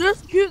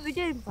 Just cue the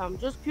game, fam.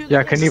 Just cue the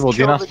Yeah, game. Knievel, do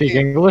you not speak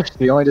English?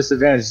 The only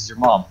disadvantage is your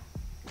mom.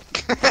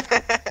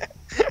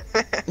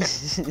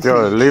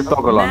 Yo, leave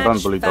dog alone. Don't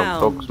Match bully dog.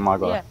 found. Dog's my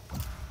guy. Yeah.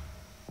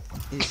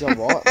 He's your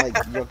what? Like,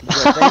 you're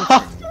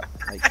dating?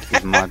 Like,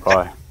 He's my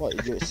guy.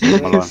 what? You're,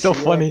 It's so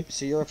funny.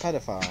 So you're a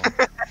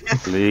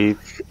pedophile? Leave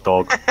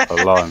dog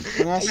alone.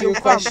 Can I ask Hey, you a yo,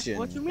 fam, question?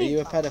 what you Are mean, you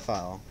a fam?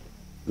 pedophile?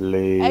 Hey,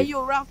 Leave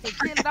yo, Ralph,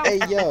 chill down. Hey,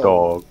 fam. yo.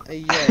 dog Hey,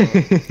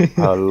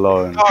 yo.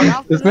 alone.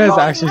 Ralph, This man's Ralph,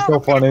 actually so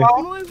Ralph, funny.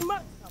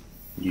 Ralph,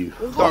 You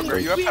we're Dog, going are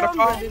you a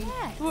 340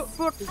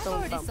 I've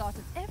already fam.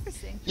 sorted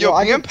everything. Yo,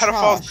 I being did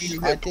pedophiles trash. do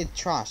I hip. did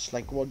trash.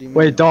 Like, what do you mean?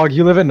 Wait, dog,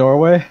 you live in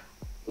Norway?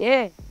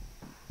 Yeah.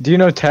 Do you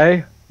know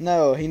Tay?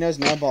 No, he knows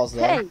Nailballs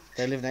though. Hey.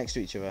 They live next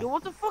to each other. Yo,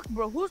 what the fuck,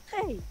 bro? Who's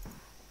Tay?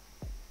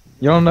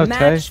 You don't know Tay?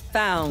 Match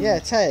found. Yeah,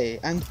 Tay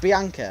and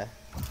Bianca.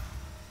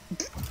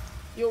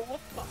 Yo, what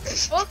the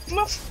fuck?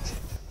 No.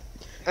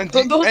 And,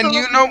 Those are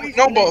you the know reasons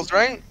no they- balls,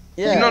 right?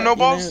 Yeah. know No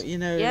Balls? You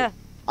know. Yeah.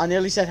 I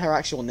nearly said her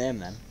actual name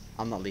then.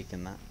 I'm not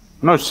leaking that.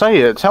 No, say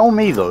it. Tell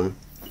me though.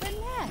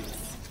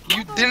 Relax.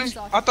 You didn't.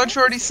 I thought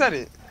you already said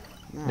it.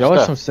 No. Y'all are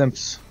Steph. some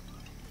simps.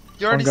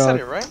 You already Oh, said God.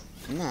 it, right?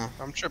 Nah.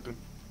 I'm tripping.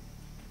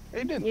 Yeah,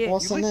 you did. Yeah.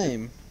 What's you the licked it.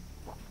 name?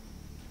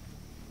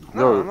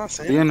 No, Yo, I'm not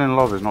saying. being in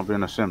love is not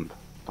being a simp.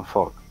 The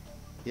fuck.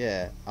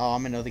 Yeah. Oh,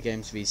 I'm in other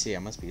games VC. I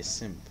must be a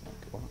simp.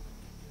 Like, what?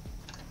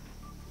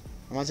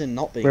 Imagine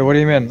not being. Wait, what do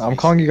you in mean? games I'm VC.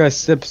 calling you guys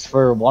sips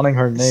for wanting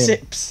her name.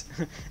 Sips.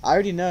 I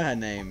already know her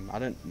name. I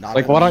don't.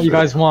 Like, why don't you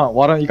guys want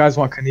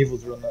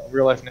Knievel's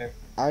real life name?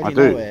 I already I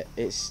do. know it.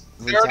 It's.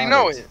 They already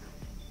know retarded. it.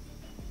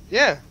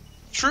 Yeah,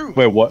 true.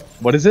 Wait, what?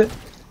 What is it?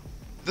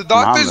 The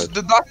Mohammed.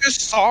 doctors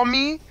saw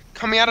me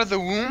coming out of the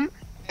womb,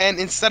 and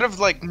instead of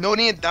like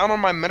noting it down on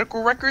my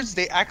medical records,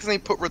 they accidentally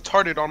put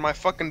retarded on my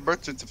fucking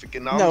birth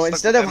certificate. Now I'm No, stuck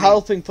instead with of that name.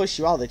 helping push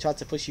you out, they tried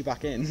to push you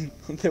back in.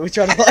 They were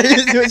trying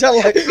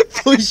to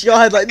push you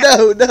out. Like,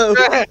 no, no.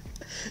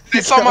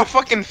 They saw my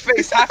fucking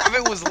face. Half of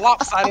it was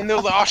lopsided, and they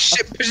were like, "Oh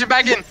shit, push it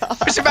back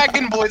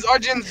in, boys.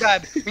 Arjun's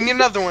bad. We need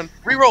another one.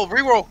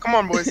 Reroll. Come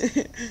on, boys."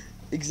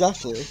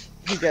 Exactly.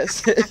 He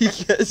gets it. He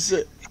gets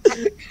it.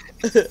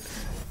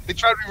 They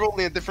tried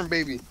re-rolling a different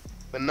baby,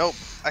 but nope.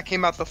 I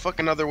came out the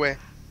fucking other way.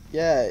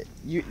 Yeah,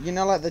 you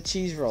know like the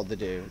cheese roll they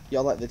do.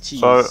 You're like the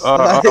cheese. So,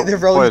 Like, the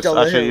roll boys, down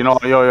the actually, hill. you know,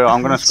 yo,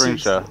 I'm gonna screen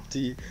Cheese share. do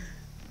you-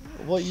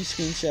 What are you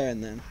screen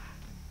sharing then?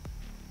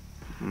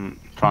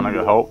 Trying to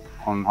get help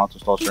on how to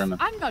start streaming.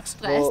 I'm not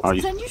stressed. Well- Oh,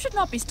 you- Then you should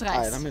not be stressed.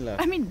 Alright, let me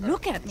look. I mean,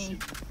 look at me.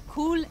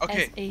 Cool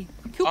Okay, as a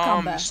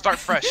cucumber. Start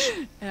fresh.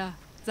 Yeah,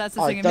 that's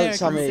the Oh, thing don't Americans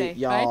tell me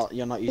say, right?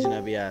 you're not using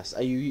OBS.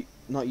 Are you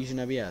not using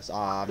OBS?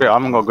 Ah, Yeah, I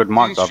haven't got a good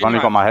mic. I've only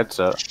got my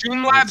headset.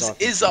 Streamlabs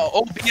is a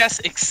OBS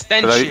Should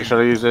extension.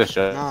 I use this?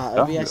 Yeah. Nah,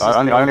 Yeah? OBS is I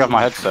only the have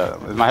my OG.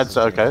 headset. Is my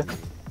headset okay?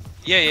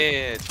 Yeah,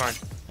 it's fine.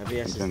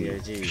 OBS is the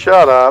OG.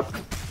 Shut up.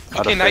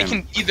 Okay, now you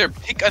can either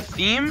pick a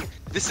theme.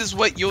 This is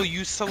what you'll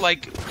use to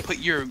like put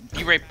your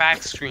be right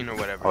back screen or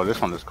whatever. Oh, this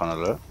one is kind of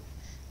lit.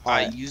 I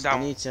Alright, use that I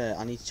one. need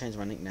to change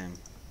my nickname.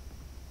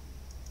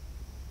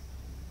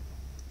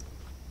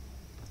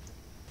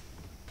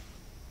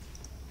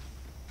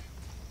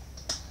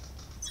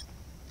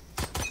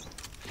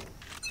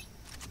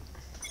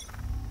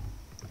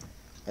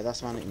 Oh,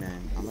 that's my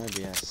nickname. I'm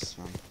OBS,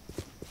 man.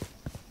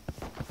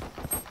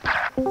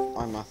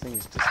 Oh, my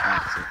thing's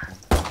disconnected.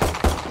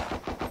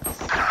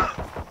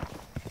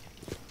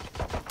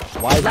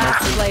 Why is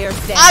Last my thing... player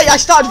standing. I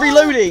started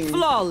reloading!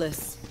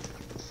 Flawless.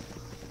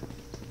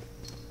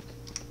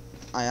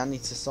 I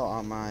need to sort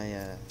out my,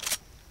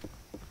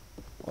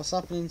 What's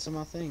happening to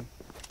my thing?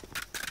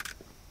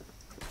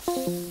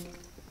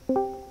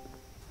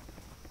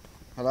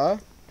 Hello?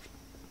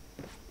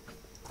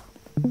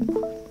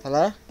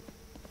 Hello?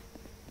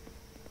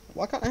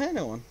 Why can't I hear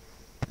no one?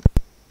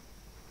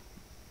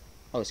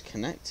 Oh, it's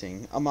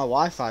connecting. Oh, my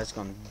Wi-Fi's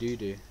gone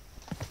doo-doo.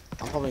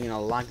 I'm probably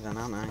gonna lag then,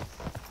 aren't I?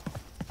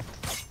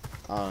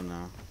 Oh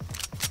no.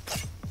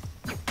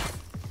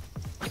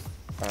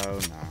 Oh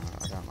no,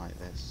 I don't like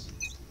this.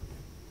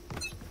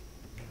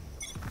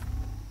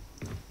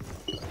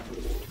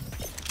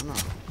 Come on.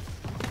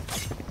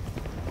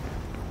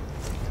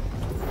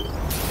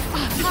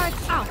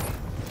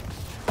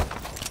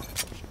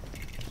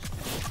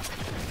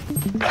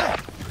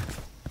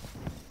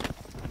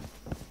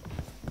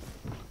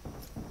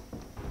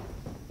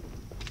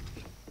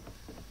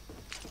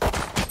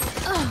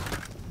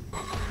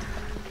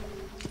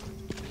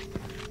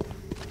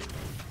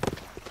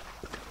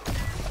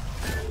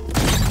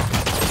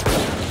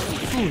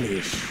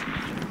 Foolish.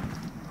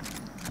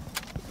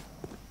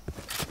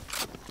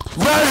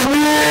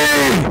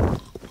 Leslie!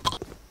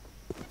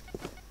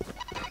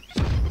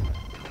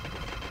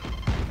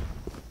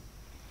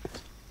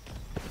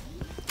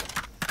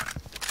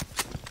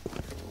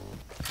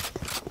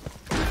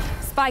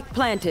 Spike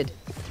planted.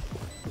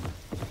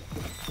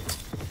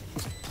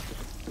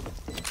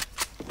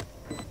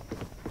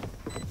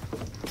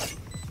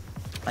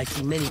 I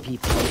see many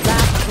people.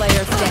 Last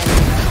player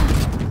standing.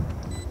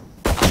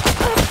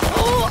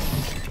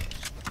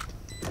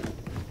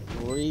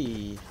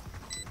 Oi.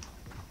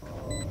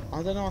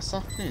 I don't know what's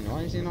happening.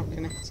 Why is he not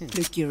connecting?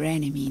 Look your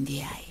enemy in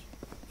the eye.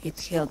 It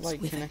helps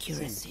like with connecting.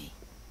 accuracy.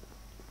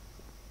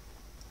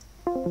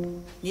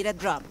 Need a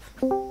drop.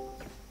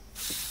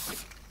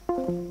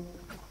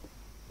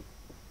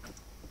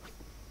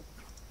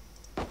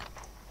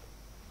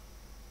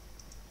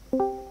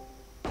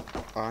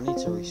 Oh, I need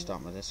to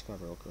restart my Discord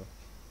real quick.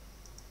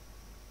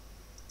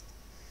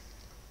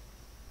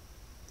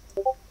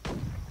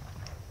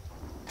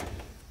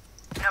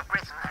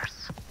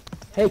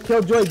 Hey,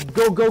 Killjoy,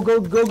 go.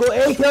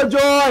 Hey,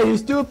 Killjoy, you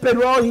stupid,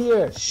 we're all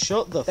here.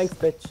 Shut the Thanks,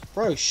 bitch.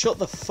 Bro, shut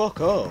the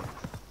fuck up.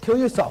 Kill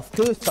yourself.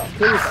 No,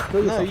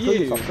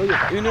 you.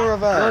 Uno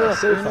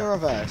reverse. Uno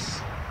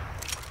reverse.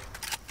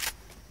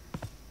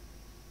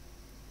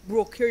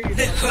 Bro, kill yourself.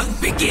 The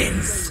hunt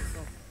begins.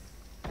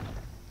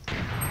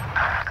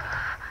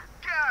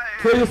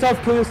 Kill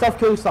yourself. Wait,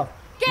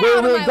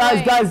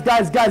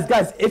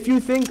 guys. If you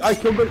think our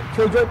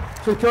Killjoy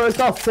should kill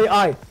herself, say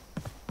I.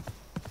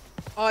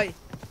 Oi.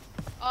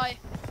 Oi.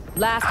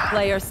 Last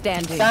player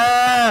standing.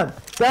 Damn,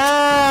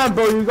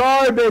 bro, you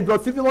garbage, bro.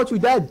 50 want you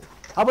dead.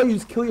 How about you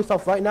just kill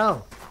yourself right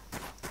now?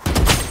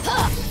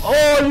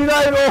 Oh, you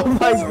died. Oh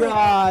my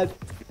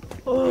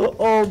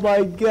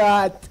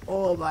god.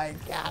 Oh my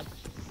god.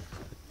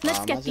 Let's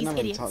get imagine these having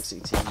idiots.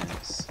 toxic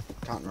teammates.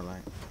 Can't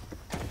relate.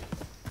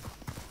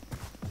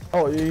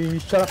 Oh, you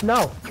shut up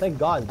now. Thank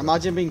God.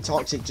 Imagine being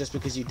toxic just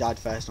because you died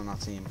first on that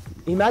team.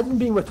 Imagine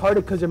being retarded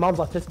because your mom's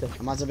autistic.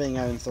 Imagine being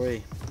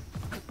 0-3.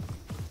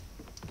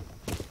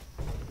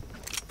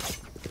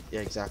 Yeah,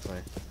 exactly.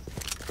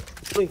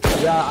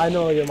 Yeah, I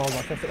know your mom's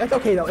autistic. It's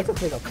okay though. Like,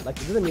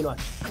 it doesn't mean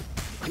much.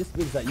 It just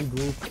means that you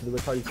grew to the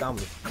retarded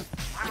family.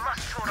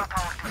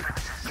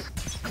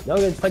 Now you're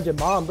gonna defend your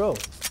mom, bro.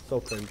 So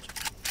cringe.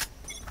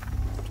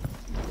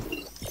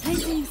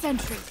 Placing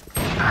sentry.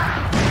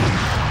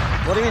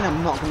 What do you mean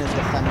I'm not going to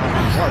defend my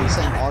mom? What, are you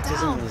saying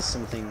autism is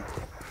something,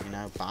 you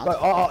know, bad? But,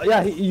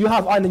 yeah, you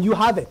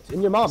have it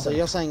in your mom. So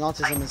you're saying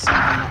autism is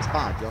something that's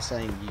bad? You're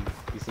saying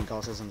you think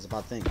autism is a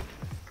bad thing?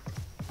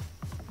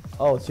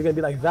 Oh, so you're gonna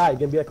be like that?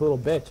 You're gonna be like a little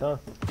bitch, huh?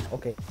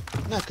 Okay.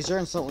 No, because you're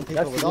insulting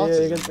people with Yeah, autism.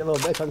 you're gonna be a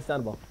little bitch,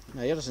 understandable.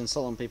 No, you're just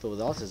insulting people with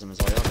autism is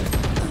all you're doing.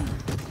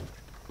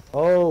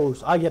 Oh,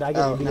 so I get it. Oh, You're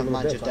never being a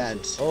mind, little you're dead.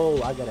 bitch, huh?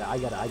 Oh, I get it. Oh, I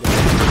get it.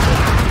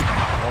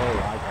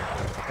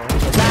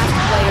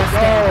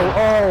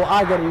 Oh,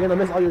 I get it. You're gonna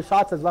miss all your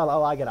shots as well.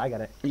 Oh, I get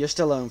it. You're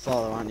still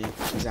 0-4, aren't you?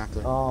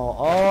 Exactly. Oh,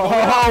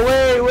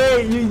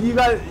 wait. You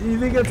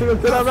think it's a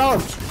good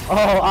round?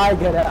 Oh, I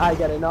get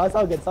it. No, it's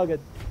all good.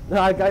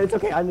 No, it's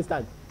okay. I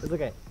understand. It's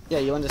okay. Yeah,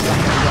 you understand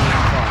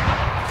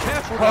that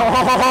you're 0-4.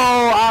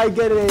 Oh, I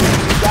get it. Your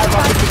dad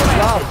autistic as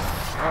well.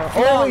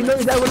 Oh, wait, no,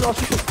 your dad wasn't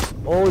autistic.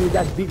 Oh, your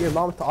dad beat your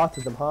mom to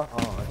autism, huh?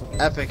 Oh, okay.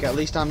 Epic. At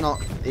least I'm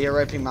not ear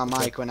raping my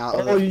mic when out.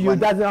 Oh, your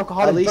dad's an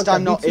alcoholic. At least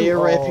I'm not ear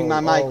raping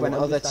my mic when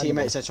other understandable.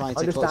 teammates are trying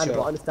to clutch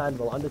up.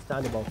 Understandable.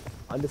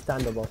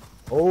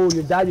 Oh,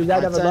 your dad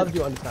never loved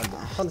you.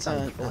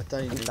 Understandable. I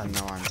don't even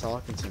know I'm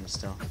talking to him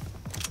still.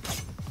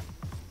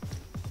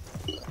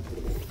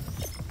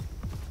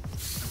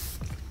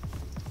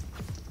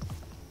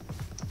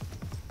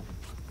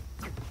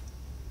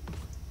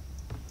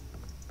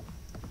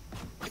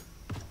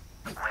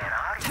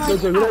 So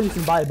you realize you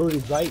can buy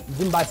abilities, right? You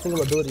didn't buy a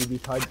single ability,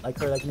 retard. Like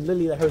her, like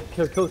literally, like her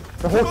whole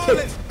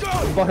kit.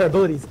 You bought her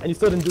abilities, and you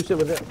still didn't do shit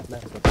with it.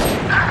 Nice.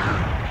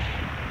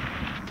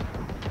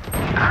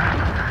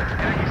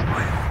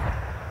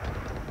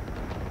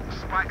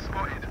 Spike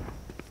spotted.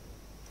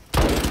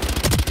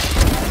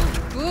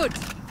 Good.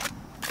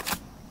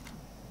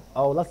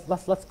 Oh, let's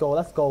go.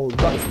 Do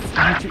you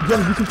have a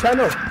YouTube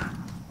channel?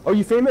 Are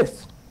you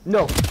famous?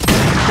 No.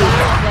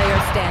 Player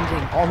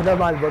standing. Oh, never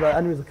mind, bro. The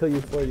enemies will kill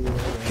you for you.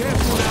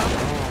 Careful now.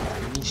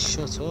 Oh,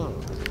 shut up.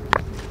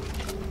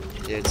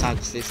 Yeah, tag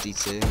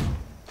 52.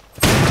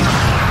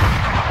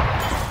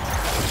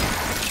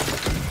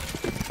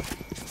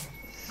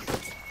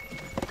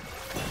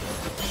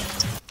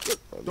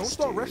 Don't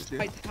start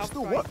resting.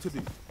 Still work to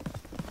do.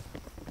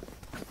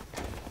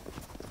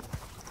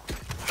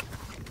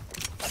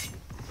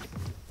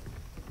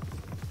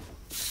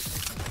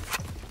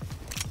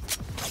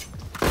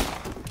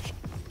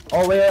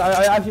 Oh wait,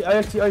 are you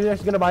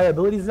actually gonna buy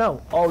abilities now?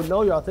 Oh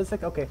no, you're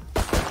autistic? Okay.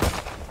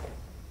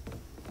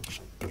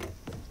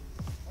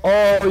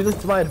 Oh, you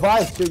listen to my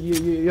advice.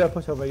 You're a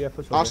pushover. You're a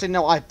pushover. Actually,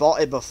 no, I bought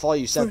it before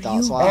you said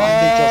that, so Oh,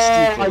 I think you're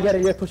stupid. I get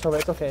it. You're a pushover.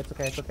 It's okay. It's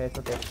okay. It's okay. It's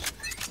okay.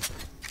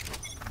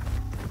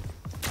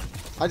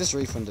 I just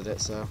refunded it,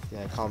 so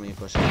yeah, call me a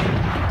pushover.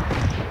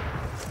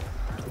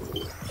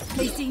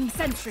 Placing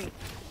sentry.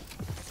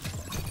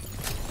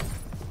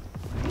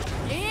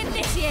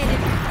 Initiated.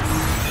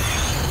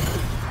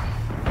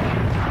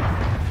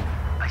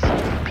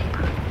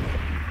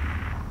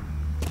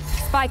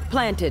 Spike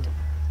planted.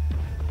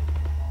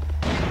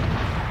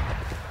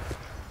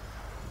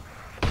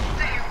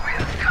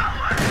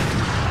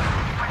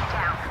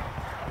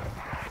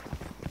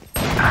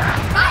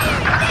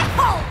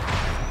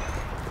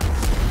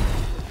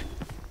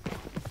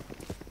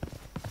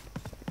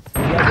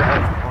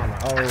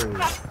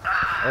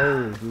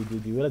 Oh,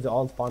 dude, you realize they're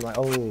all spawn right?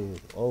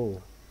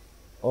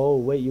 Oh,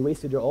 wait, you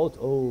wasted your ult?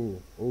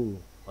 Oh,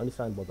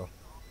 understandable though.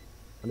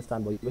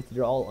 Understandable, you wasted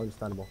your ult,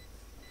 understandable.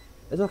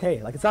 It's okay,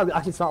 like it's not,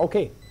 actually it's not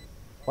okay.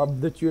 Well,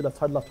 the you left,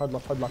 hard left.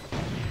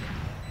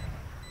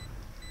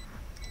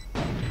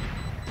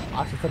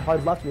 Actually said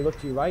hard left and you look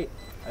to your right.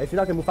 If you're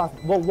not gonna move fast,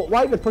 well,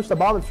 why even push the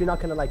bomb if you're not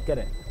gonna like get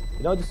it?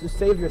 You know, just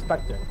save your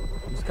Spectre.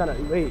 Just kinda,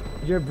 wait,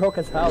 you're broke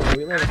as hell,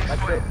 we don't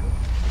respect it.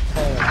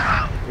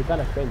 You're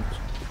kinda cringe.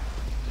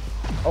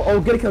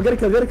 Oh, get a kill.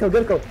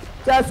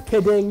 Just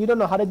kidding, you don't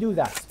know how to do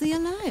that. Stay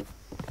alive.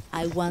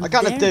 I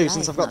kinda do,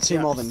 since I've got 2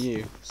 more than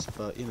you,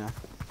 but you know.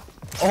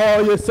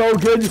 Oh, you're so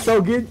good,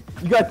 You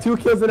got 2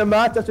 kills in a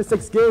match after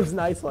 6 games,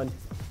 nice one.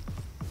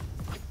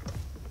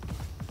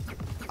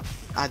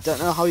 I don't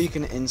know how you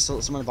can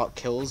insult someone about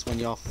kills when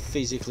you're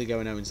physically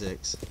going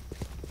 0-6.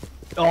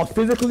 Oh,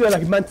 physically or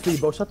like mentally,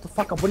 bro? Shut the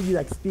fuck up, what are you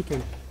like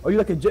speaking? Are you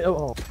like a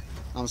oh.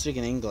 I'm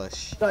speaking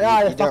English. No,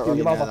 yeah, you don't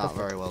really know that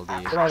very well, do you?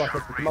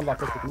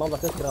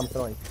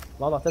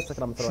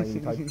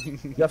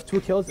 You have 2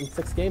 kills in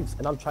 6 games,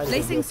 and I'm trying to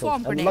get kills.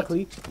 And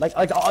luckily, like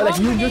you're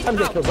trying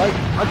to get kills, right?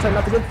 I'm trying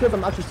not to get kills,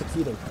 I'm actually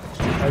succeeding.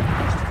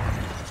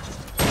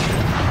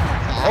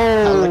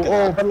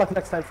 Oh, better luck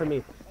next time for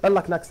me. Better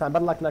luck next time.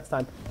 Then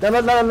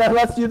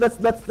let's see you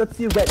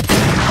get.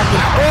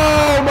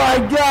 Oh my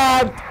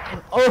god!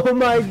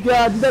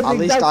 That's at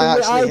least exactly I what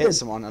actually hit did.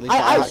 someone. At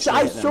least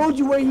I showed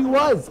you where he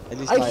was.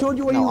 I showed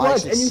you where he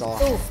was, and you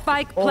still.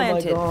 Spike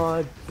planted. Oh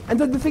my god! And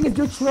the thing is,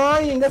 you're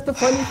trying. That's the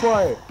funny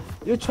part.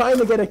 You're trying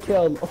to get a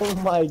kill. Oh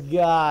my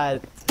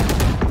god.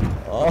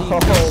 Oh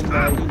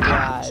my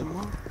god.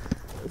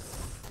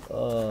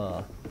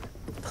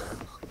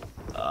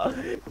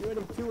 You're at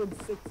a 2 and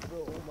 6,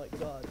 bro. Oh my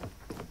god.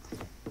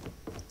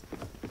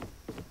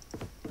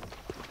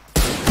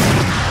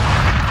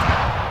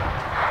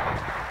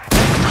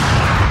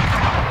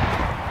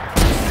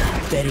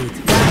 Buried.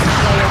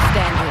 Player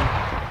standing.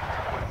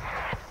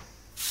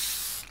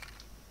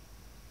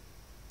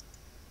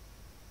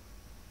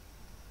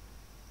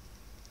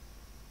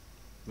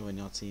 When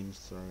your team's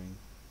throwing.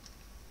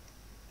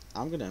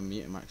 I'm gonna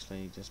mute him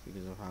actually, just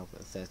because of how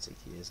pathetic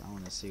he is. I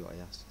want to see what he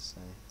has to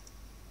say.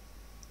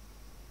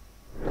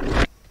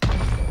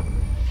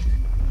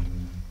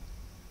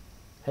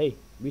 Hey,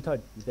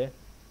 retard, you there?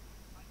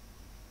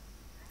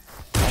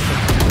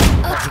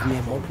 Give me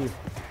a moment.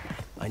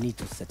 I need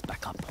to set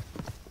back up.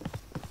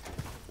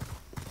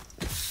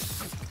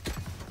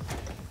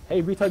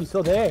 Hey, retard, you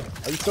still there?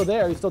 Are you still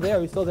there?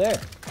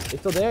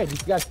 Did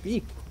you guys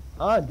speak?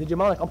 Did your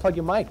mic unplug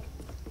your mic?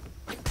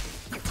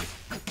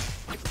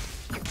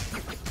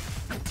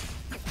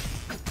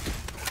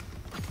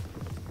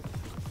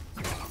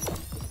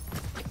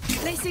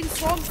 Placing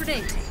swarm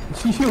grenade.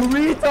 You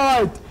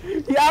retard!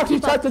 He actually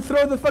tried to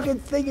throw the fucking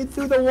thing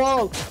into the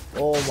wall!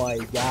 Oh my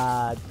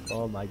god.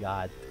 Alarm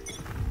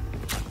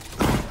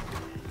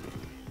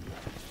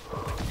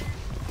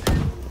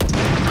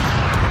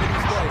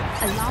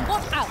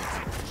bot out.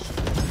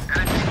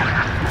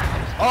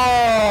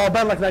 Oh,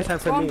 bad luck next time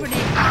for me.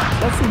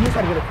 Let's see who's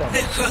gonna get a kill.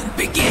 The hunt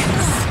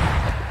begins!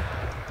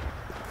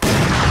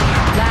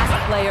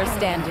 Last player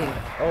standing.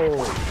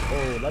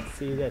 Oh, let's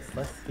see this.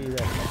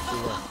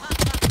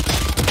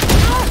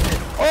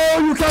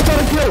 Oh, you camped on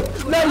a kill!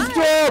 Nice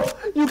job!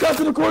 You camped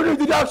in the corner!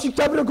 Did you actually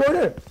camp in the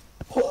corner?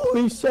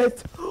 Holy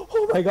shit!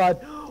 Oh my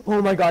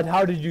god,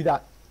 how did you do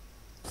that?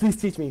 Please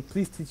teach me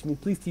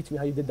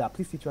how you did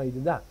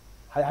that.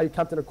 How you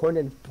camped in a corner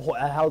and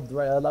held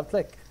left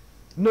click.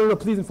 No,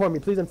 please inform me.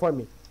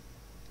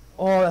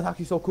 Oh, that's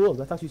actually so cool.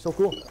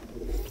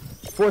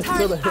 4th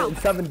kill in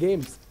 7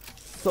 games.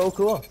 So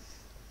cool.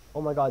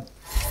 Oh my god.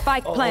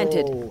 Spike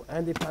planted. Oh,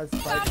 and they planted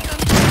spike.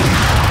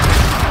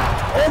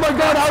 Oh my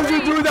god, how did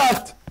you do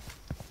that?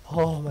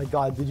 Oh my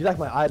god, dude, you like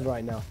my idol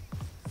right now.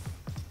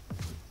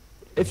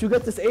 If you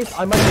get this ace,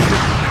 I might get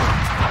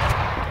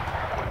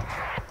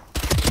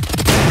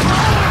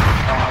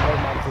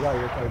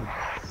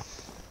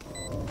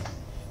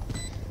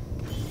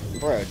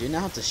this. Bro, do you know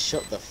how to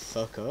shut the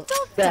fuck up?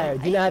 Yeah,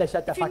 do you know how to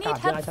shut the fuck up?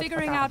 If you need help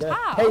figuring out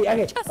how,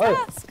 Hey, just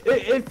ask.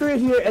 If you're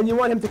here and you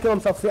want him to kill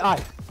himself, say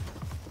aye.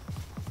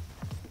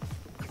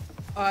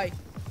 Aye.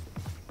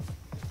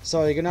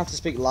 Sorry, you're gonna have to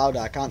speak louder.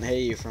 I can't hear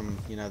you from,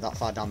 that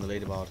far down the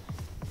leaderboard.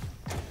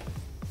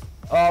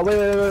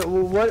 Wait,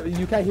 what?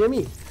 You can't hear me?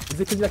 Is it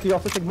because like your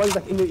autistic mother's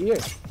like in your ear?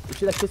 Is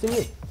she like kissing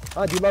you?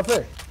 Do you love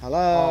her? Hello,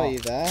 are you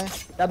there?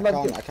 I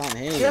can't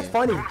hear you. That's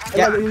funny.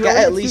 Get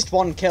at least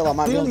one kill, I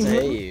might be able to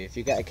hear you. If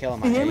you get a kill, I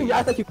might hear you. You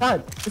act like you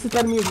can. This is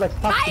telling me it's like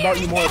talks about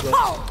you more, bro.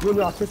 You and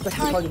your autistic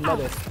retarded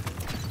mother.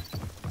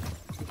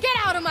 Get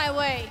out of my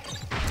way!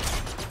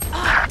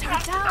 Oh, turn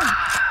it down!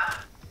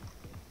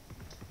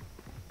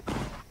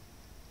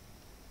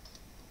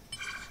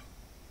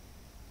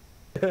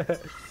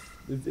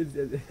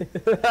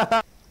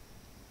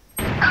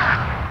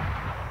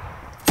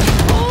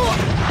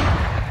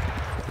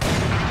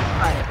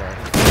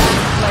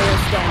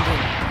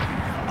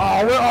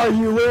 Oh, where are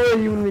you? Where are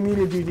you when we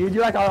needed you, dude?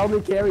 You're like our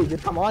only carry,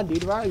 dude. Come on,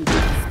 dude. Where are you?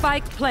 Dude?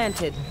 Spike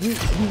planted. You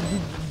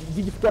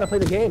just gotta play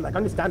the game. Like,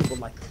 understandable,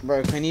 like.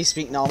 Bro, can you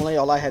speak normally?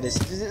 All I heard is.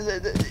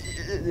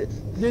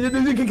 Can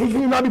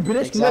you not be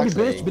British? Can you not be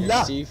British?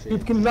 Billah.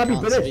 Can you not be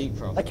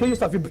British? Like, kill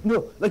yourself.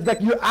 No,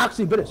 like you're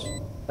actually British.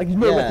 Like, you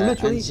know, like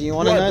literally. And so you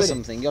want to know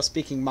something? You're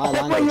speaking my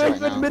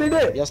language right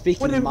now. You're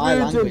speaking my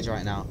language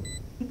right now.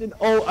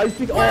 Oh, I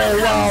speak. Oh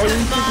wow, you're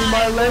speaking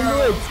my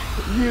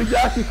language. You're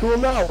actually cool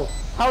now.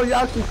 How are you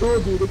actually cool,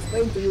 dude?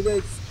 Explain to me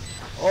this.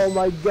 Oh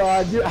my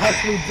god, you're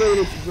actually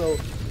British, bro.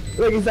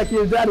 Like, it's like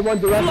your dad in one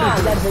direction,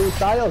 your dad hates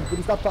styles, but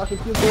he stopped talking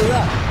to you for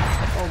that.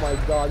 Oh my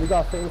god, you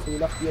got famous and you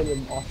left you and your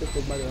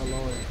autistic mother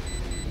alone.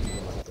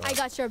 I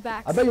got your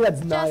back. I bet you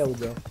that's Niall,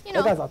 bro. You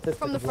know, that guy's autistic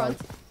from the front.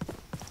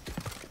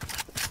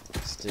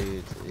 This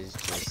dude is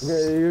just...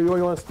 You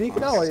want to speak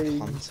now, or you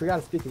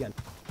gotta speak again?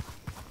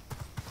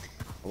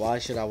 Why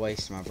should I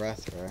waste my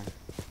breath, bro?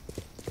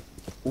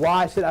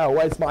 Why should I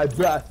waste my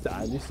breath,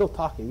 Dad? You're still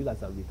talking, you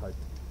guys are retarded.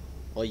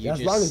 Well, you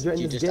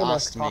just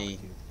asked me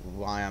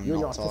why I'm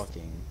not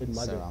talking,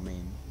 so I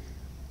mean...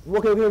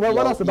 Okay,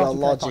 what else about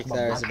your logic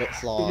there is a bit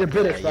flawed. You're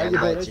British, right? Your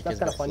You're British, logic that's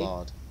is a kind of bit funny.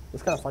 flawed.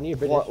 It's kind of funny, you're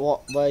British.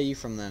 Where are you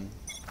from then?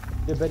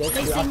 You're British,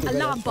 you're actually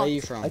British. Where are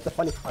you from? That's the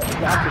funny part.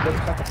 You're actually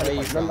British, that's the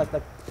funny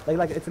part.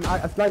 Like, it's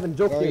not even a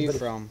joke. Where are you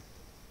from?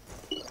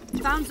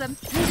 Found them.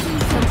 Placing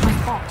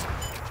some bot.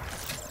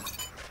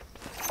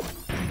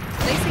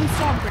 Placing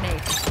storm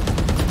grenade.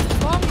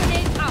 Storm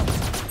grenade out.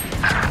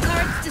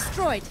 Turret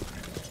destroyed.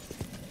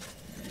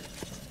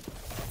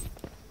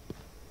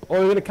 Oh,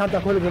 you're gonna count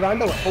that corner of the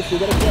random? Hopefully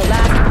you get a kill.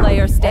 Last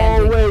player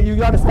standing. Oh wait, you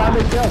gotta stand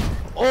and kill.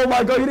 Oh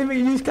my god,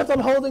 you just kept on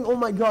holding. Oh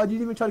my god, you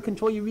didn't even try to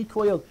control your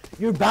recoil.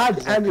 You're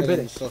bad and you're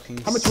British. How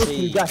much worse can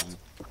you get?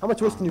 How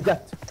much worse can you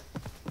get?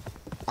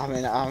 I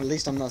mean, at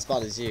least I'm not as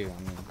bad as you.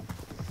 I mean.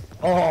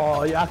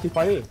 Oh, you're actually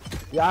funny.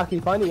 You're actually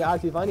funny. You're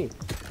actually funny.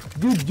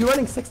 Dude, you're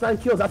running 6-9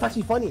 kills. That's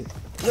actually funny.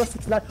 You're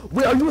 6-9.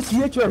 Wait, are you a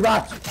snitch or a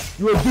rat?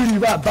 You're a dirty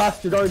rat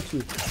bastard, aren't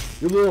you?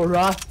 You little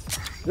rat.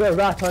 You're a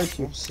rat, aren't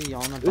you? What's he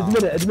on about?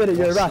 Admit it,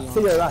 you're a rat.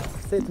 Say you're a rat.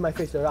 Say it to my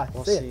face, you're a rat.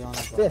 What's Say he it. on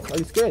about? Say it. Are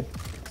you scared?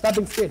 Stop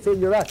being scared. Say it,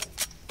 you're a rat.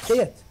 Say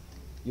it.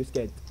 You're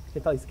scared. I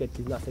can tell he's scared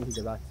because he's not saying he's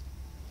a rat.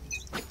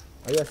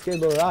 Are you a scared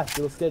little rat?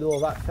 You little scared little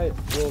rat face.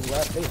 Little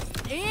rat face.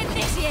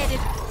 Initiated.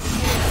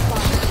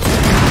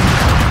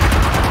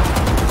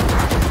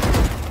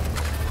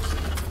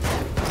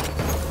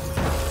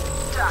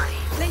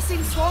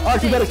 Placing swarm Oh,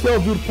 you better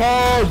kill, dude.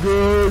 Oh,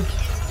 good.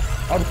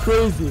 I'm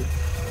crazy.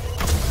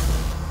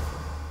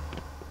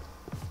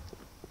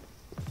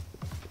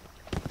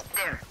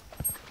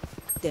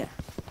 There.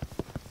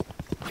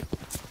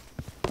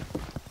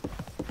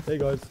 Hey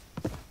guys.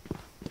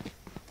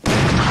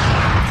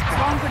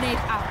 Swarm grenade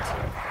out.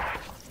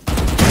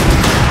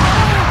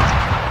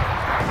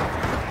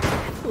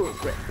 Poor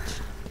British.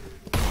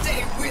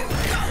 They will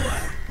cover.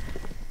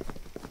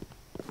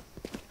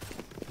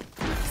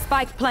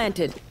 Spike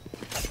planted.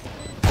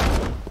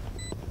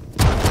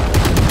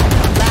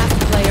 Last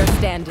player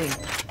standing.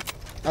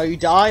 Oh, you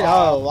died?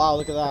 Oh, wow,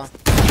 look at that.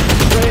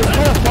 Wait, it's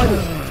kind of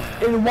funny.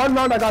 In one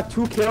round, I got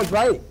 2 kills,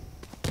 right?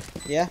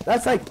 Yeah.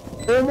 That's like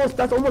almost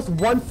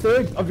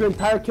 1/3 of your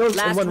entire kills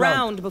Last in one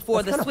round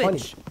before the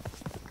switch.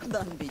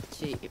 Don't be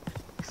cheap.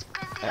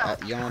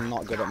 You're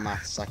not good at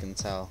maths, I can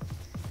tell.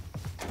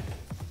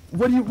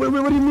 What do you mean?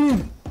 What do you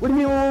mean?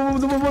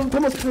 How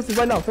much percentage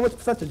right now? How much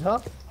percentage, huh?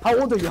 How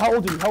old are you? How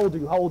old are you? How old are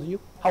you? How old are you?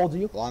 How old are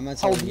you? Well, I'm not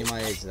telling you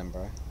my age then,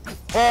 bro.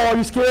 Oh,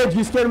 you scared?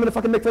 You scared I'm gonna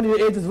fucking make fun of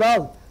your age as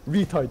well?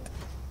 Retard.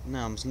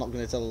 No, I'm just not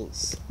gonna tell.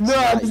 No,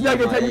 I'm just not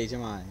gonna my tell age,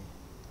 am I?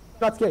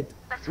 Not scared.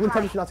 You wouldn't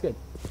tell me if you're not scared.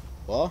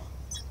 What?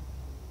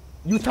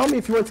 You tell me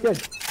if you weren't scared.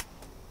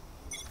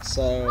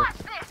 So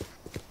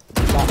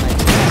that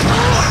makes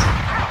sense.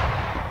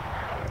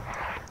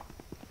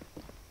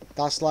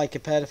 That's like a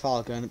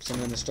pedophile going up to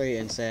someone in the street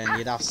and saying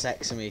you'd have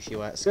sex with me if you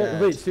weren't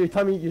scared. Wait, so you're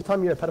telling me you're a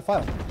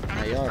pedophile?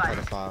 No, you're a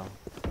pedophile.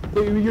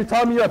 You're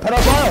telling me you're a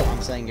pedophile?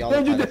 I'm saying you're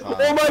a pedophile.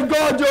 Oh my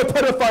god, you're a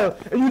pedophile!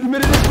 And you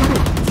admitted it to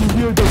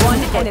me! You're the One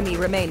enemy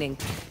remaining.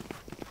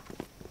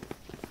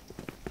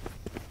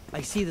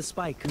 I see the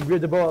spike. You're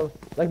the ball.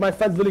 Like, my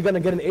friend's literally gonna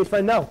get an ace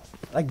right now.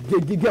 Like, you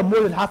get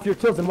more than half your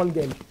kills in one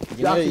game.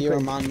 You know you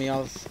remind me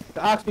of...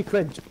 You actually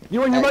cringe.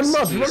 You remind me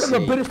of... You look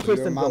like a British person,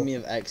 You remind me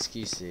of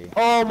XQC.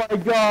 Oh my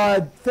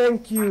god,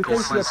 thank you. Thank you, I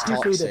he's appreciate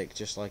toxic, it.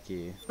 just like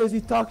you. Is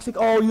he toxic?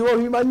 Oh, you know what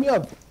he remind me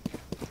of?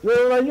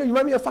 You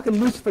remind me of fucking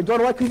Lucifer. Don't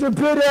know why? Because you're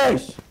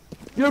British.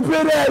 You're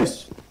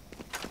British.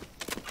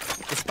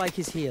 The spike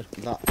is here.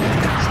 That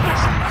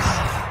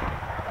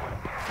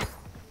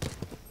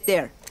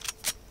There.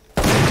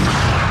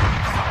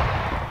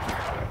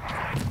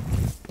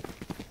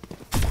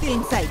 Still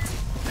in sight.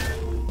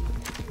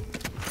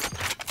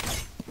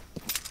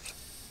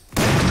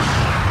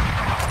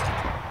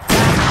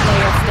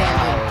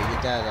 Oh,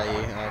 you're dead, are you?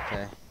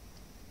 Okay.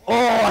 Oh, I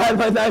had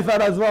my knife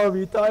out as well,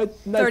 retard.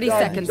 30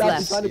 seconds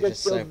left. You're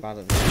just so bad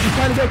at this. You're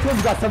trying to get kills,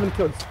 you got 7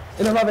 kills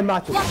in 11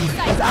 matches.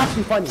 That's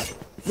actually funny.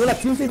 No,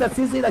 like seriously, that's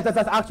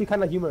actually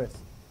kind of humorous.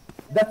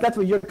 That's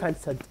what your kind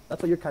said.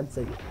 That's what your kind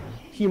said.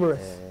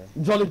 Humorous.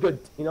 Jolly good,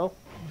 you know?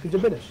 Because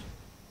you're British.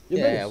 You're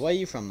Yeah, British. where are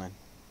you from then?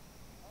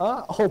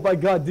 Oh my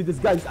god, dude, this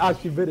guy's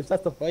actually British.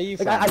 That's the. Where are you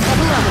like, from?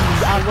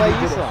 Where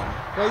are you from?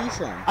 Where are you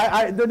from?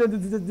 No,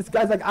 this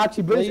guy's like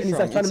actually British and he's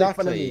like trying to make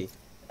fun of me.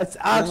 It's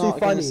actually You're not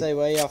funny. Gonna say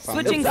where you're from.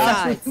 Switching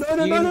sides. No.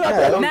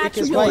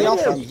 Because where you're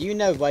from, you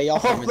know where you're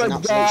from is an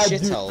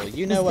absolute shithole.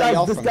 You know where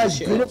you're from is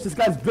a shithole. This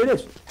guy's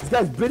British. This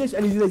guy's British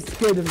and he's like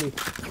scared of me.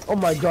 Oh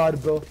my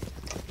god, bro.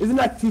 Isn't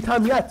that tea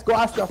time yet? Go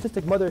ask your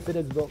autistic mother if it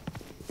is, bro.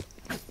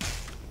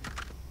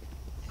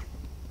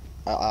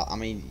 I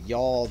mean,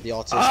 you're the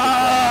autistic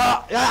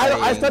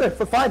I started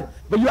for fun,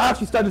 but you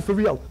actually started for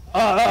real.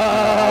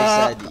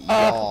 I said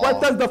what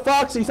does the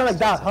fuck? So you sound like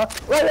that, huh?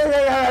 Wait.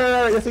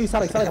 That's what you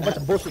sound like. You sound like a bunch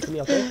of bullshit to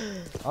me, okay?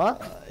 Huh?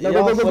 You're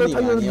funny,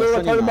 man.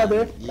 You're funny, man.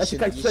 You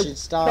should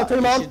start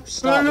being a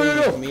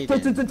comedian.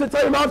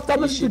 Tell your mom, stop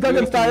listening to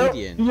Gangnam Style.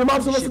 Your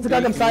mom should listen to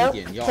Gangnam Style.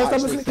 Stop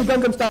listening to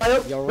Gangnam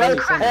Style. You're really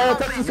funny.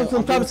 Stop listening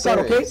to Travis Scott,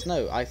 okay?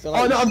 No, I feel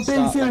like oh no, I'm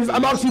being serious.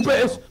 I'm actually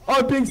British.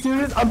 I'm being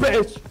serious. I'm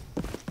British.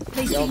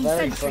 You're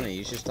very funny.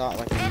 You should start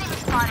like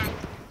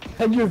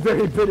a And you're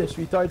very British,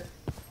 retard.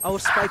 Our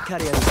spike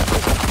carrier.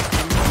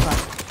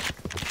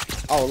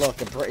 Oh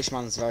look, a British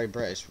man's very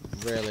British.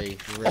 Really,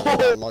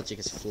 that logic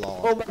is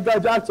flawed. Oh my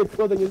god, you're actually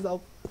clothing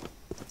yourself.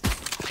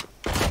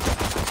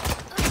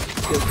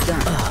 Good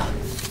down.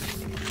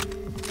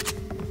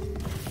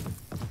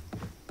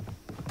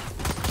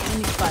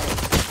 Enemy spotted.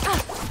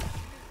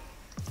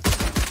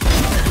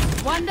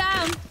 One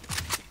down.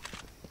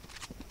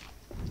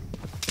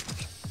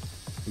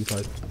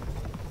 Retard.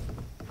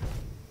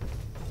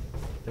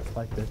 Get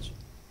spike, bitch.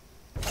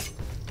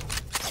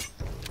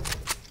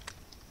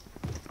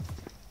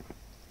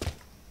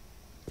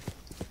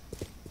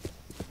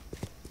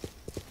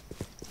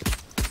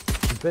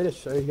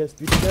 British, are you guys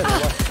beat dead or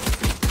what?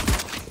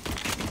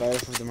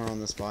 Both of them are on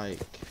the spike.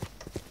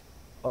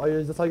 Oh,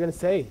 that's all you're gonna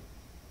say?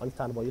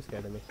 Understandable, you're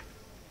scared of me.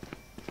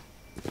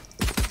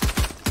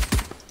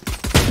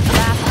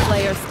 Last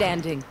player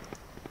standing.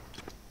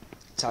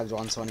 Tagged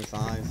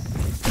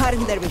 125.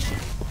 Cutting their vision.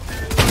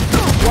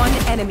 One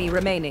enemy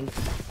remaining.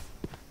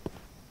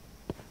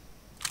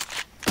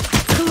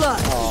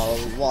 Oh,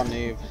 one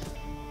noob.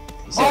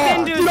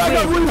 Oh, dude, I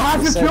got really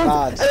hard to kill.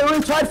 I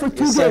only tried for 2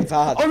 games. So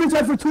bad. Only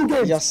tried for 2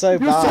 games. You're so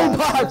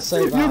bad. You're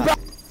so bad.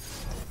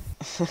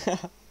 You're so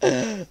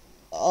bad.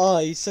 Oh,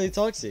 he's so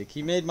toxic.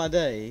 He made my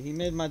day. He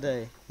made my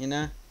day. You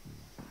know?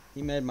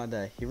 He made my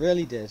day. He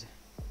really did.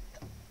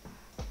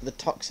 The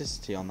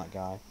toxicity on that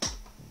guy.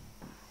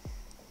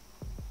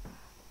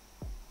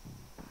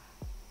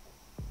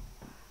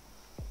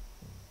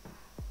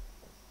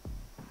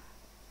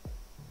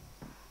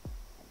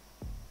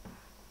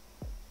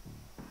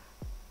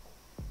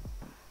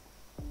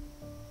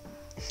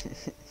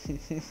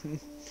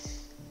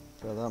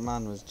 Bro, that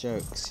man was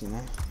jokes, you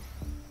know?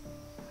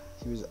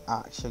 He was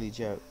actually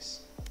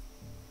jokes.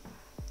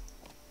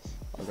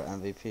 I got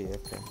MVP,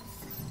 okay.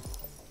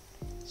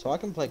 So I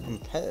can play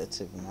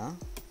competitive now.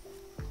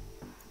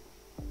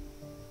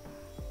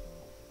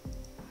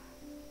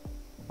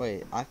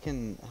 Wait, I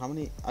can... How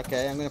many...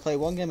 Okay, I'm gonna play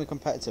 1 game of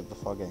competitive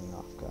before getting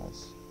off,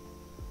 guys.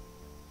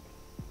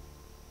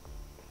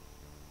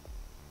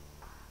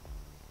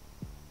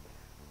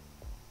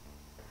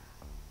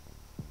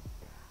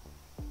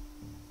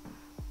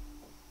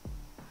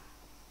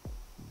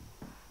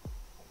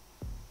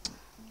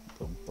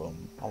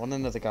 I want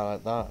another guy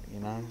like that, you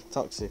know?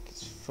 Toxic,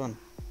 it's fun.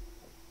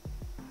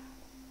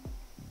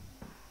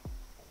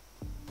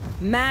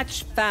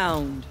 Match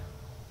found.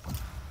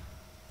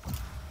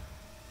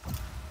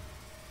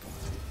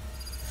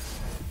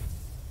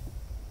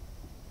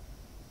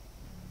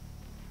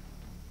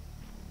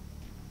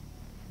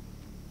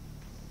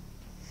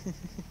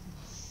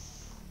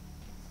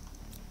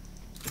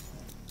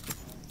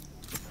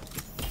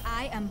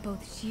 I am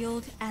both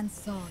shield and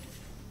sword.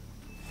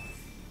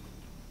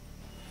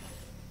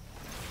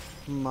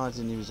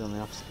 Imagine he was on the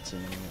opposite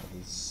team, that'd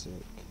be sick.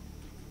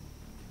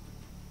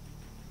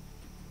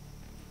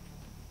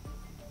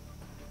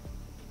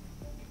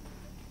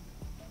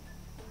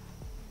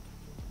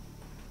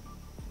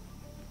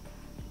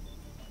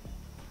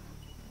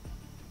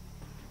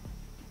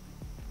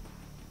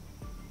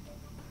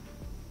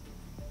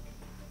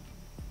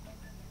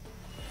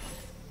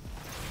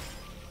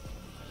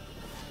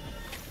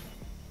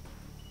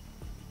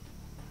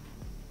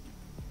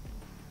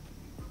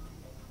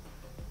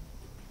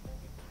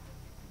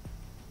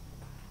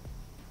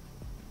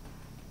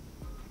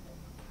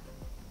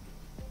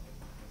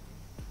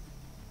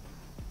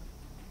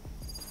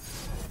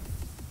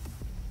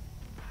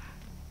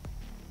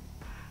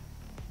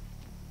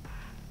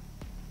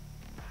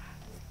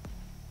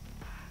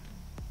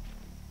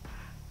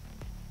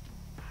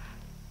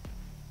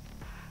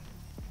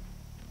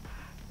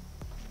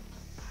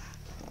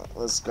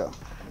 Let's go.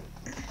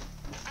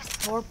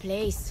 Poor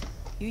place.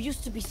 You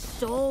used to be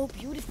so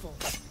beautiful.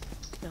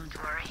 Don't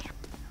worry.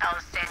 I'll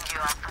send you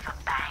off with a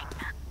bang.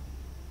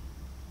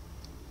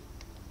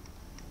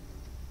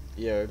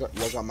 Yeah, you got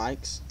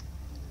mics?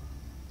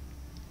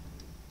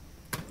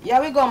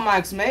 Yeah, we got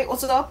mics, mate.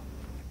 What's up?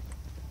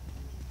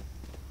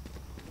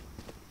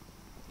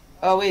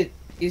 Oh, wait.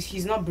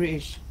 He's not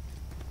British.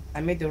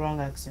 I made the wrong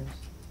accent.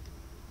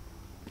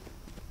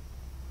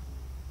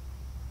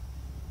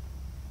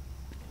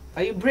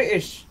 Are you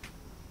British?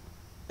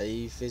 Are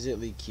you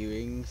physically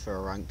queuing for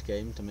a ranked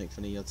game to make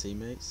fun of your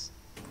teammates?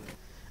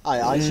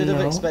 I should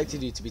have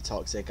expected you to be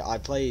toxic. I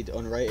played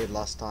unrated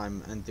last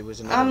time and there was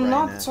another I'm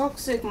not Reyna.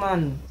 toxic,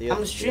 man.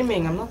 I'm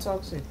streaming. I'm not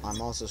toxic. I'm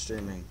also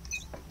streaming.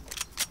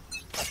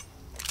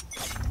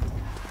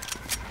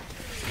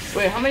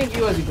 Wait, how many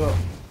viewers you got?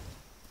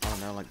 I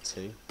don't know, like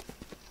 2.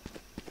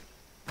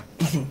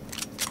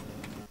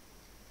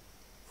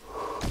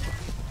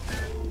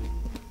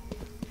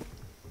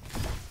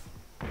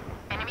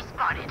 Enemy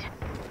spotted.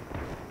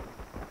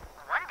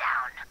 One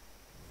down.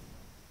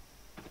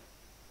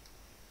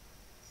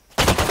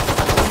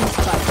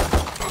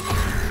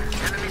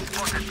 Enemy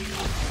spotted.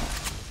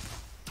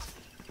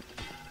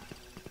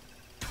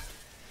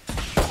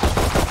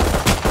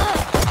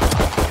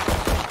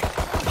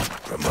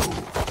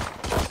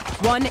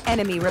 One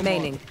enemy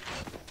remaining.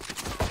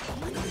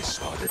 Enemy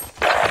spotted.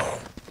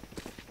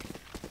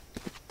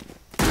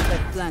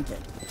 Planted.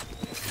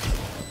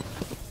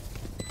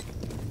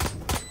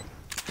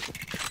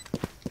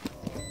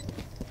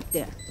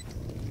 There.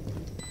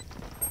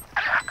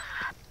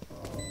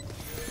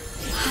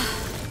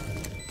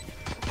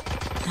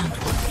 Don't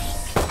worry.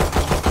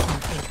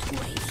 Don't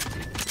waste.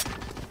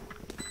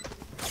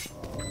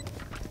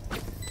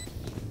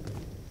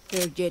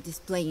 Their jet is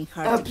playing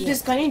hard to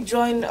Please, get. can you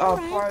join our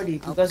party?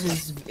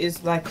 Because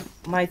it's like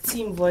my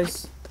team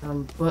voice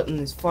button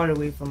is far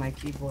away from my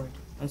keyboard.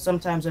 And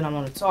sometimes when I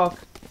want to talk,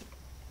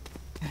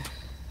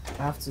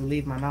 I have to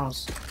leave my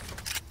mouse.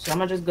 So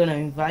I'm just gonna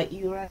invite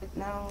you right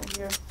now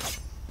here.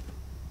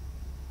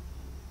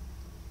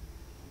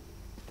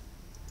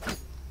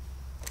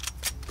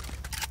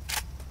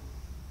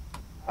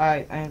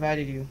 Alright, I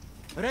invited you.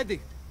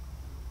 Ready.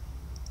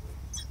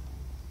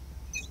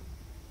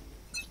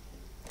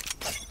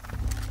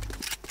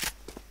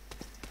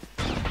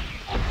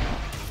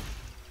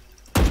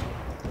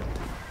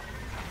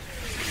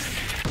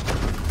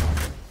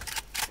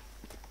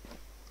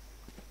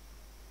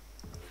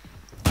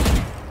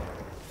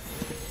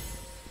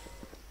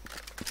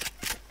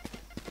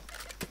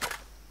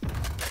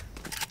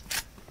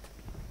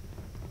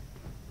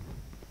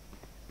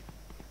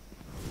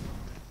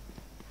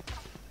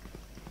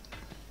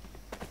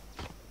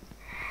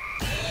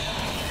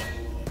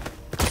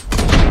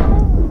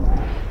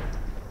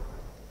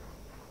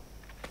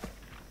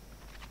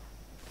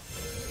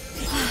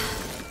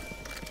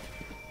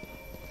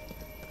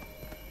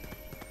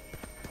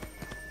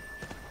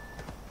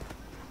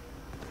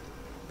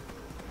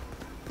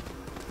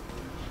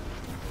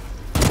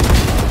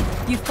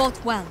 You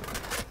fought well.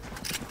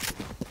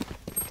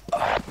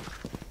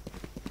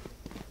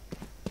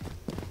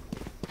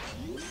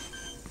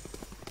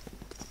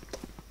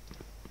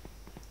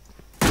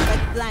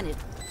 Planet.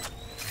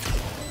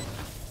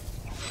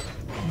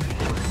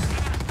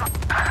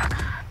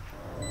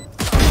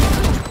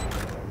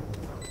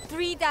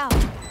 Three down.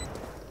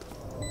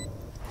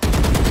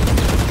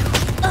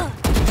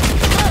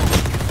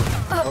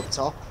 Up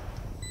top.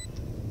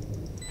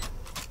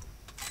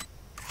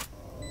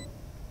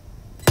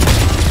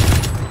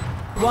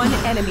 One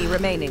enemy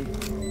remaining.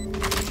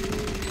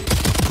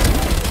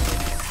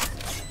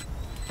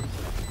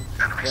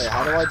 Wait,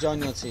 how do I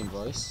join your team,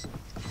 boys?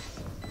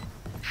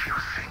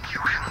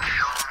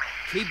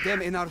 Keep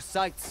them in our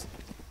sights.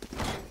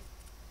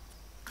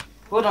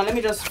 Hold on, let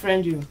me just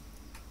friend you.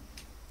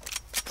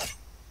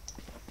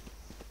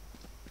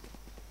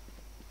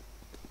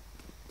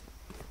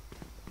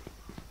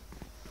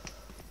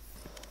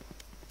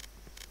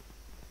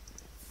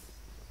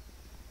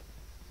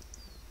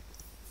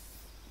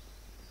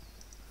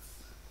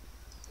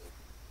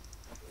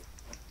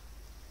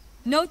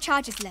 No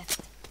charges left.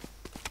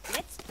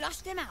 Let's flush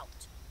them out.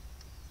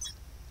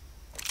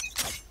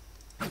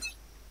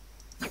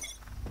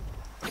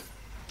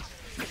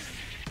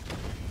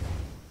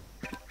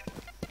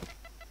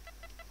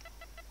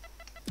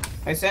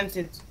 I sent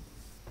it.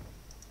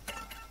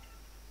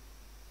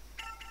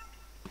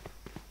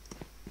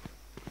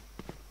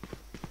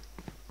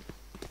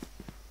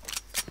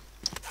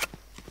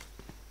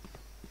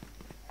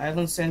 I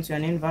haven't sent you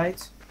an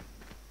invite.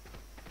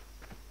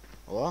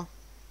 What?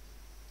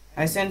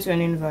 I sent you an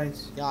invite.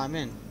 Yeah, I'm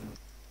in.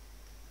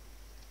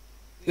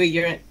 Wait,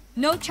 you're in.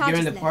 No charges You're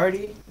in the left.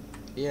 party?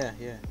 Yeah,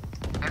 yeah.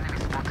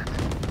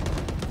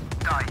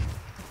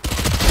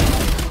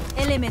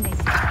 Eliminated.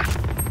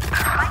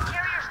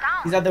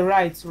 He's at the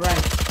right.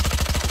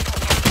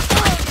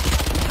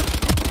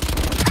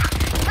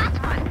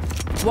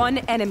 One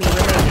enemy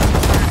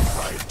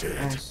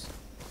remaining. Nice.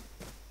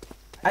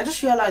 I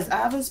just realized I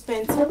haven't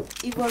spent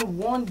even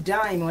one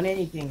dime on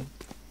anything.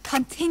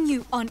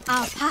 continue on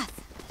our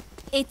path.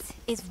 It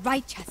is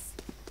righteous.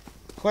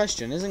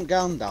 Question, isn't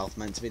Gandalf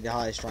meant to be the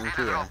highest rank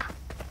here?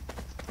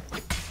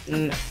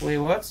 Wait,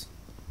 what?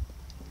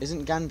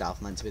 Isn't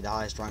Gandalf meant to be the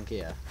highest rank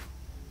here?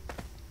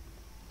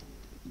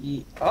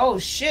 Oh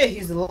shit,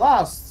 he's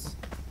lost.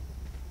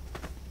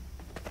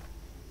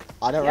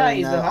 I don't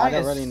really know. I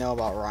don't really know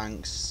about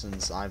ranks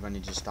since I've only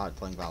just started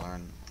playing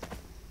Valorant.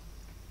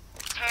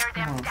 Tear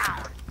them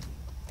down.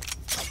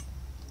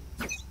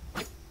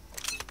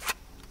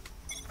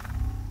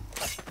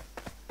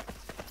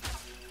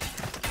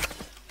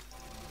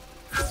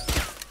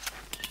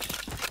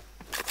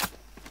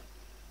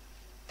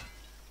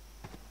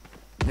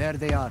 There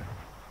they are.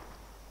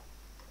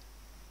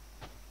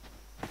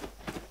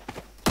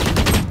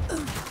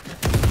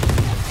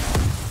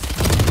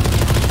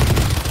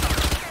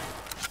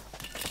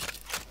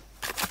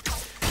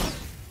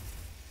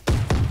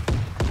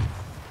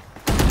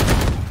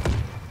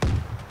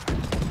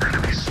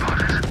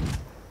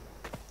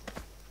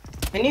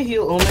 Can you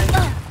heal Omen?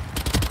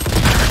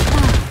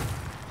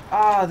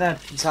 Ah,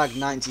 that tag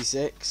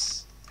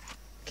 96.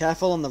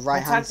 Careful on the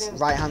right hand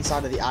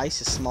side of the ice,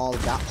 a small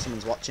gap.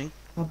 Someone's watching.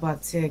 How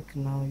about take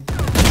now?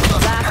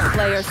 Last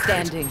player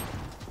standing.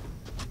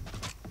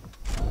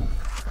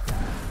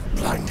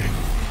 Blinding.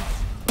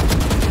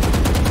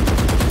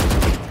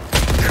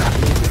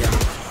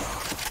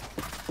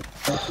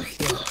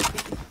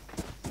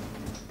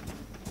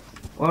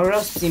 Well,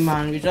 Rusty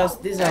man, this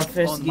is our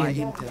first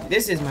game.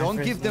 This is my Don't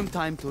first give game. them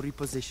time to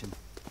reposition.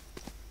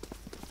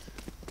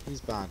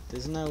 He's bad.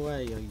 There's no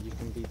way you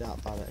can be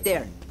that bad at a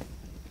There. game.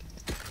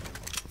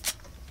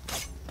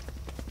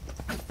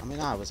 I mean,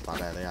 I was bad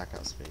earlier, I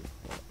can't speak.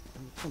 But,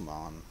 come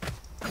on.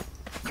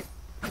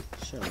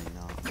 Surely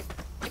not.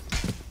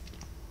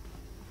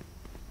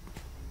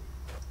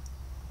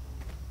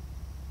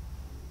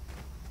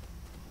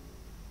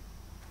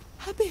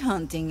 Happy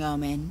hunting,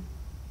 Omen.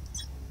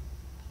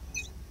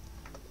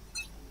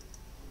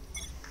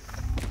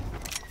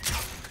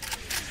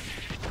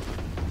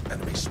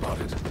 Enemy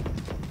spotted.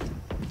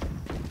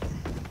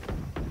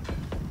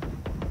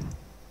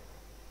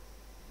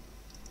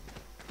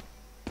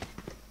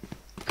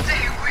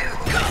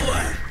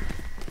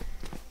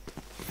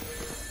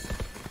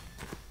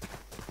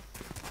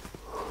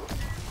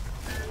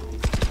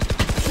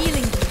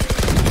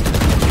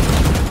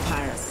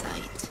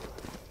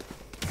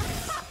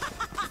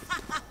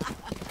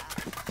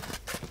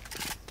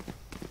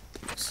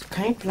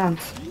 Can you plant?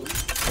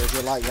 Did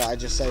you like that? I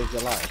just saved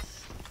your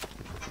life.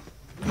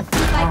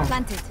 Spike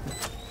planted.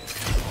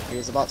 He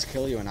was about to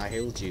kill you and I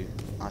healed you.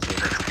 As you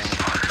were about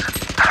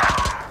to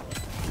die.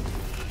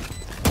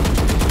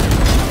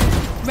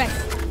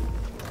 Rest.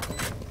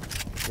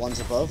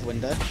 One's above,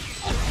 window.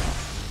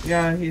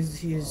 Yeah, he's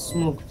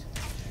smoked.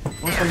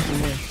 One comes to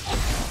me.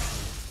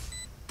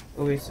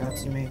 Oh wait,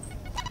 that's me.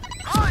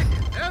 I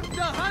am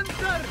the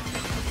hunter.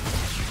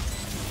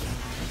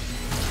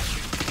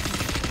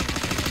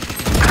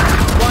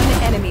 One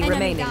enemy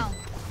remaining. Down.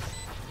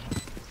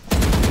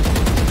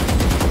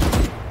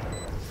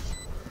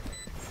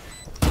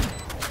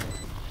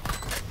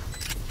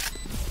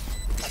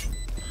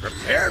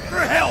 Prepare for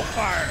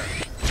hellfire.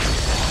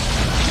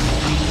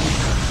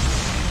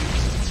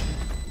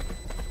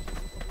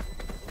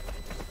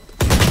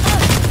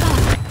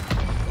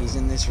 He's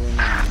in this room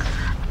now.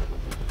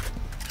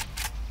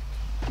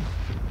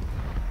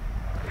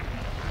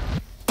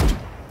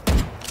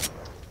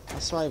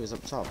 That's why he was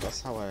up top.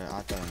 That's how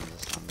I don't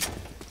understand it.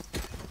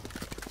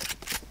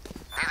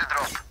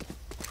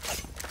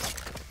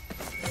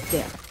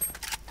 There.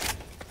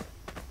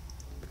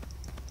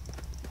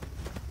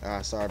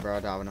 Sorry bro, I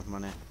don't have enough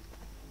money.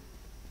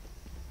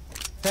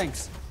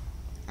 Thanks.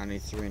 I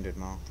need 300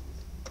 more.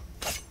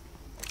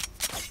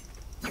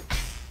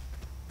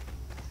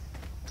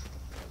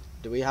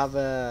 Do we have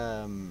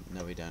no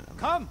we don't.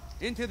 Come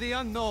into the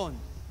unknown.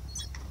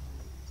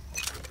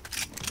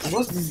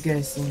 What's this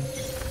guy saying?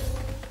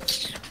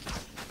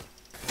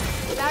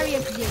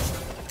 Barrier created.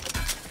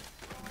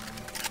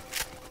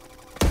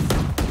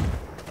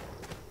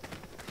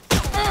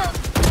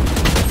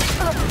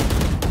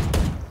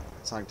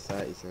 Tagged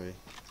 33.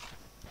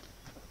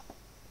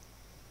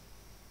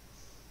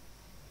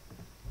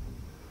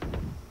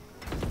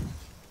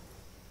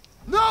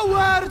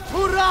 Nowhere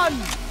to run.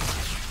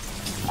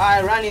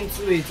 I ran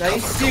into it. Are you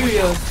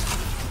serious?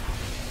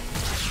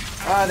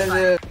 Ah, there's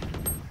a.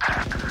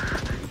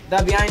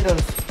 They're behind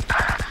us.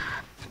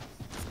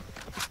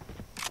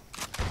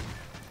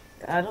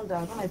 I don't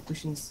like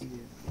pushing serious.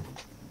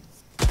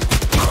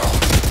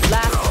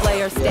 Last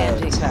player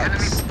standing.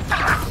 Tex.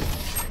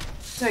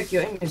 Check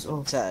your aim is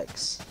off.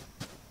 Tex.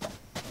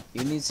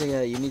 You need to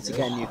get a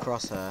new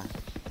crosshair.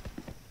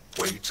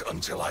 Wait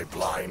until I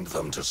blind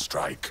them to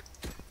strike.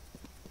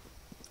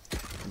 Do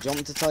you want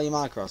me to tell you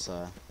my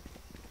crosshair?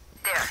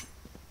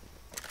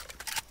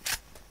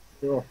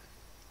 Sure.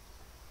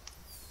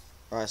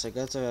 Alright, so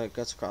go to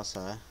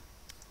crosshair.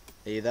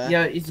 Are you there?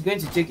 Yeah, it's going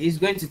to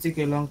take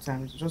a long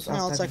time. It's just No,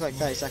 I'll after take like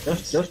this 30 one.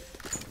 seconds. Just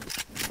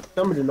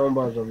tell me the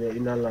numbers of your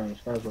inner lines,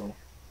 that's all.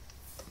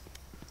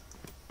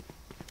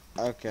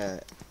 Okay.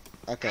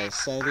 Okay,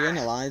 so the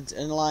inner line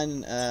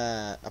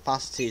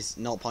opacity is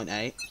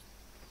 0.8.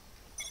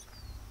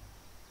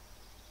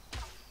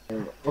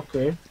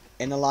 Okay.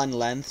 Inner line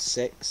length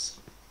 6.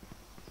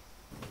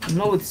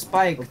 No, it's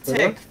Spike.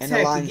 Okay.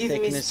 Inner line give me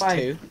thickness Spike.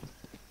 2.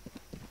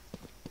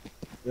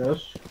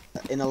 Yes.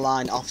 Inner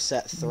line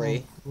offset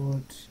 3.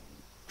 Oh,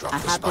 I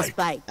have the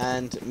spike.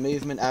 And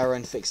movement error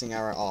and fixing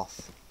error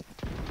off.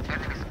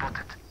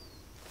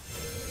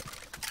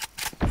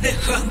 The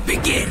hunt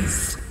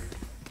begins.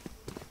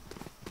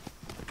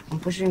 I'm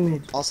pushing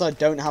mid. Also,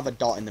 don't have a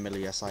dot in the middle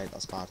of your site.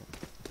 That's bad.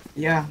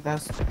 Yeah,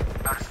 that's.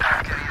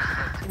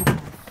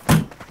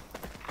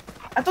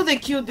 I thought they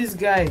killed this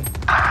guy.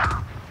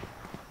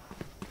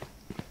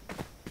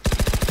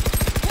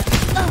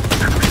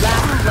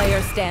 Last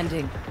player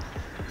standing.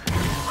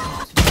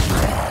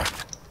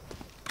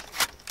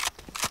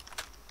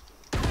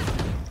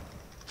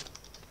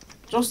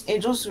 Just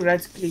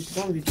right click.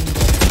 Don't be doing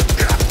that.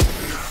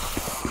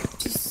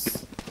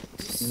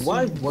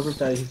 Why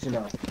wasn't I hitting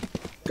out?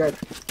 Guys.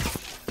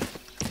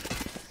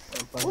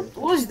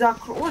 What's that?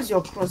 What's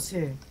your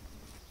crosshair?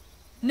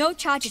 No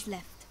charges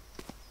left.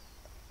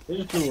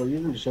 Basically, we're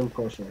using the same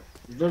crosshair.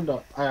 It's just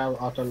that I have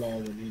outer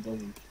line and he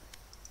doesn't.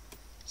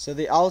 So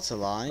the outer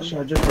line, So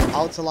I just-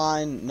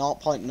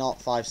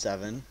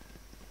 0.057.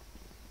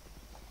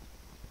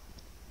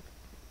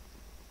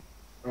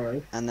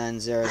 Alright. And then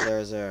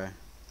 000.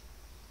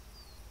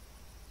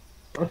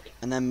 Okay.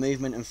 And then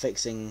movement and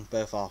fixing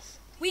both off.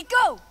 We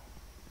go!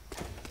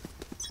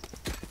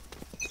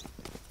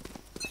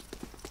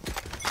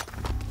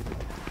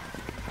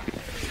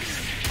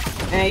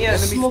 Yeah,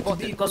 smoke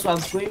B because I'm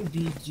going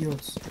B,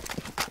 idiots.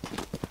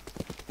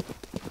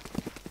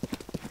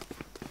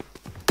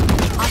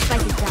 Our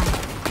spike is down.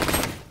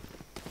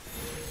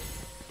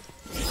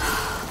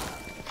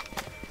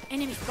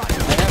 Enemy spotted.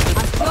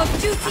 Your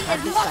duty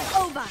is not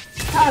over.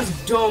 That's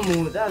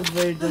dumb. That's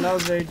very dumb. That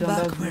was very dumb.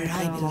 That was very Back where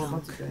I dumb. I'm belong.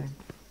 about to die.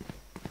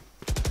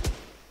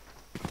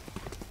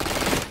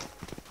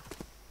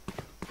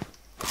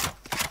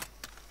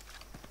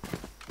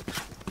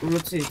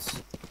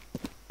 Rotate.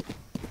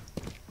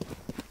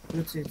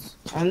 Rotate.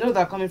 I know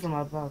they're coming from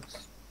our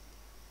backs.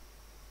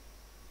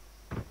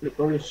 Look,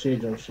 only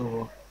Sage and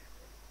so.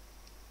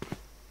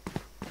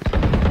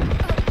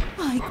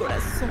 Ay,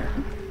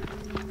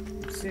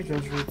 corazón. Sage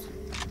was rotate.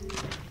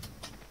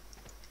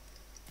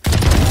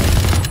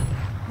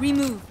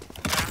 Remove.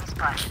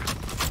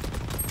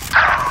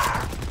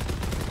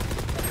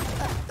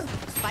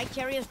 Spike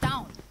carriers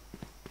down.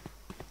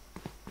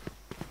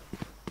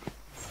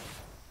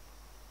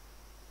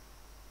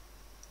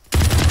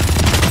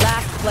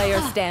 Last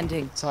player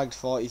standing. Tagged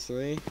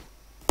 43.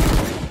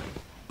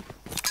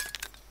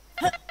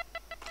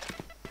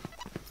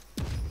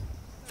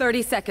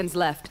 Thirty seconds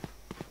left.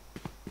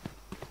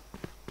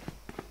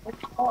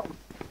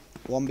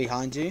 One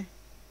behind you.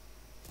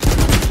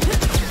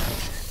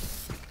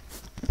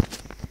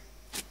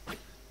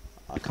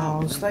 I can't. I'll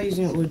remember. start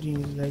using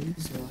Odin like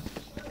this one.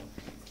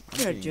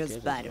 They're Being just good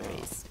as well.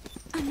 batteries.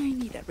 And I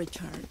need a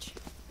recharge.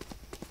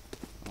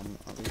 I'm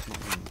at least not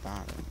being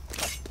bad.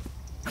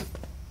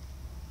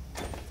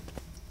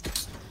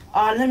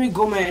 Let me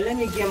go, man. Let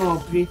me get my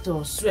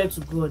operator. Swear to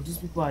God, these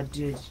people are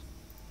dead.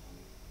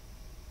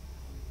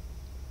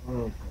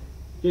 Oh.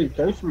 Dude,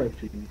 can you see my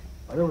team?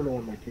 I don't know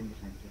what my team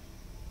is like.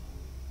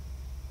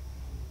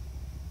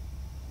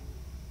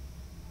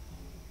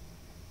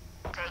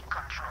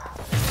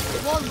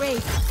 Wall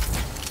raised.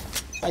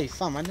 Hey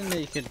fam, I didn't know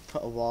you could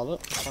put a wall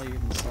up before you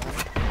even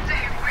started.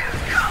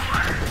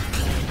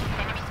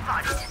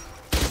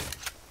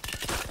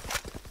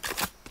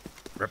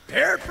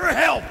 Prepare for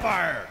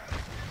hellfire!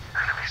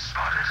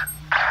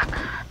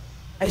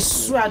 I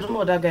swear I don't know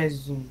what that guy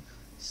is doing.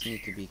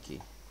 Sneaky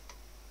beaky.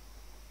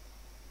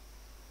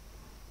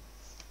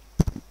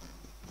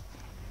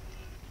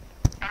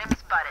 Enemy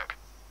spotted.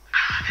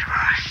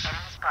 Enemy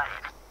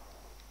spotted.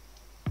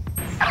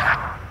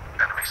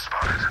 Enemy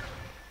spotted.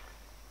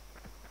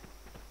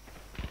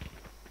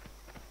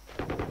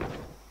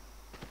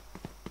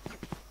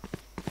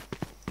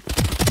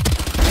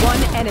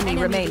 One enemy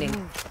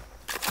remaining.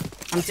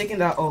 I'm taking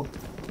that up.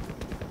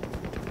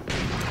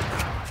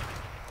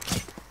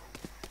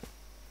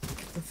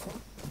 The fuck?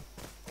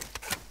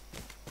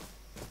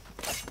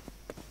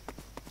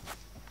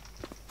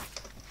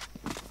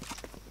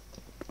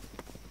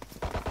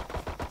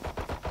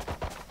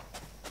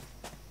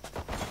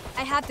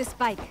 I have the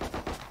spike.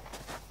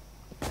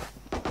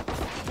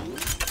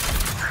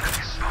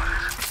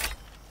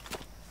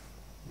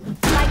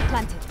 Spike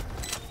planted.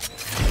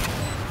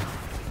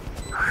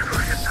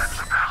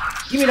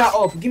 Give me that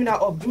up. Give me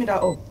that up. Give me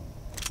that up.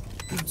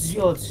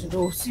 Idiot.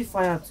 They'll see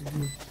fire to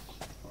do.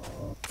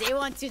 They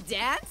want to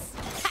dance?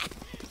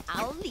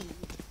 I'll lead.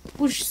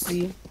 Push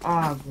C.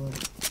 Ah, God.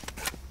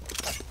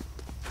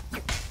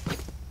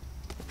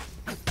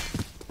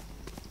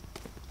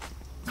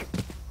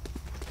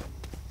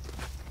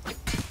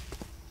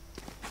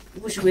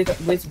 People should wait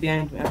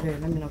behind me. Okay,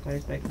 let me not carry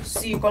spike.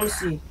 C, come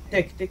C.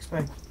 Take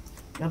spike.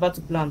 I'm about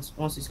to plant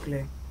once it's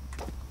clear.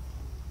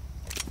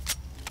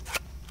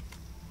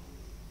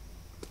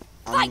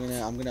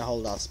 I'm gonna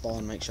hold our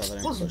spawn, make sure they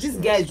don't What's push this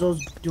through guy us. is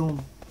just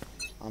dumb.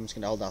 I'm just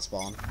gonna hold our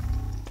spawn.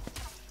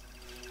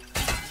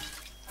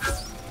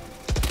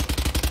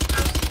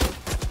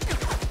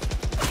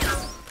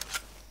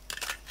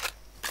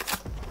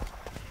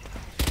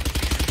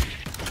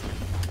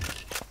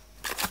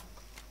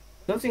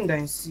 Nothing that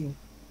I see.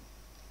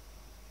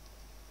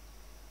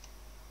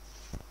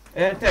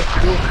 Tech, go.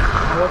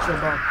 Watch your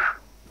back.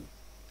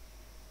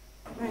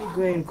 Where are you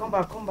going? Come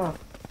back, come back.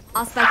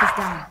 Our spike is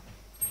down.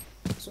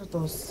 That's what I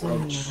was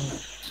saying.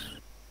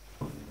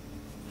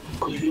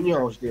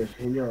 Genius there.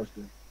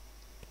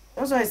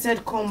 That's why I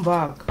said come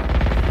back.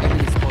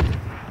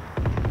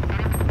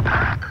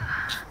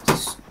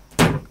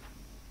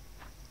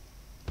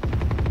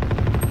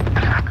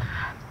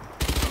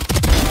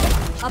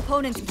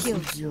 Opponent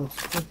killed. Idiot,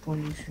 stop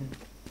punishing.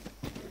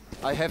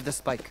 I have the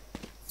spike.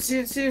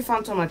 See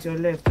Phantom at your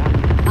left.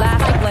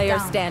 Last player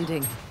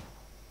standing.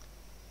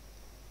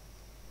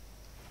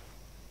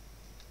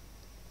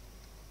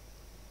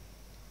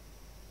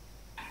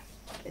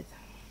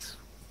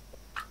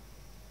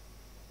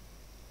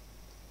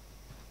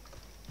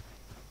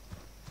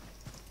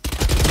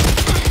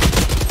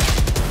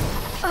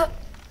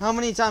 How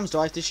many times do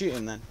I have to shoot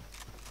him then?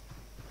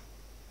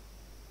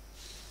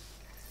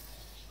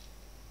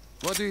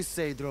 What do you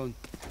say, drone?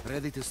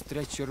 Ready to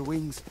stretch your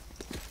wings?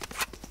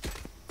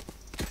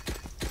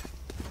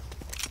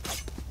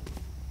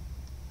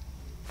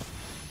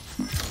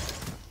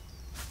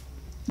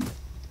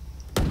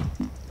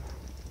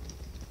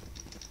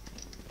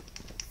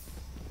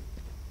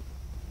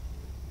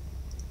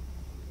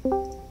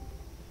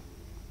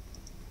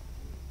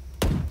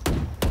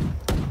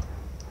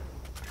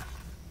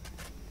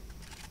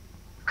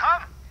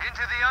 Come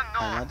into the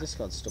unknown. My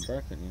Discord's still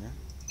broken, you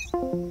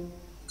know?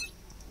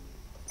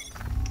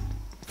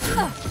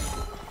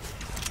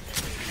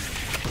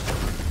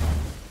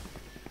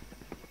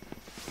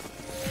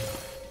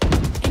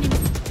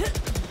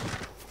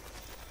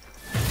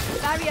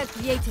 Barrier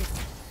created.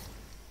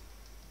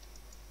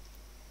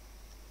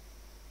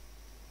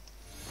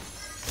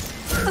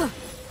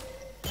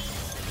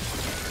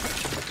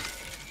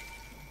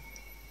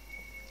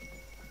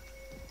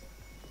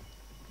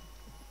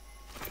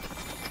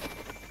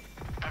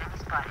 Enemy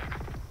spotted.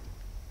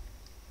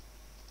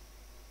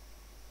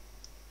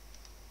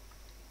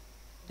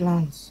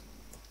 Plants.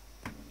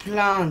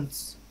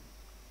 Plants.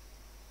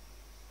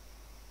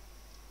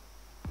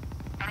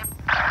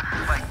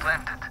 Spike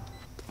planted.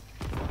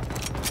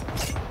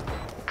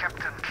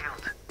 Captain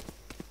killed.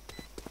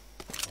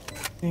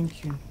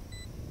 Thank you.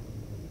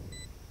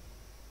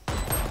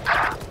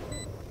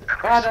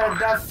 Ah,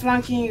 they're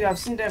flanking you. I've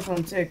seen them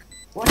from tech.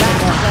 What is that?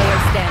 Player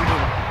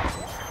standing.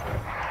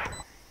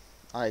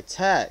 Alright,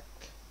 Tech.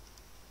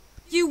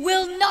 You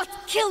will not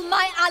kill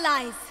my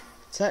allies.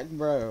 Tech,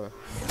 bro.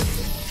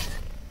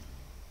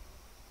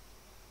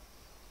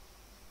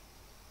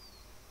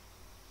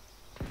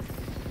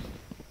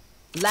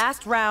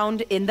 Last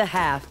round in the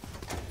half.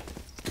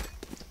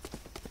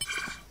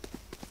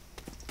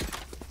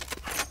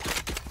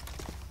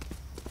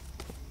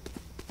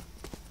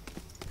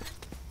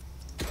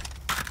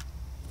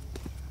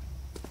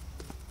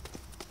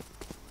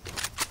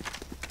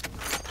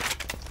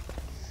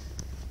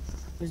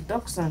 Is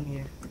Doxan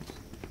here?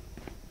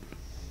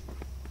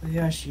 Oh,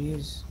 yeah, she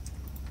is.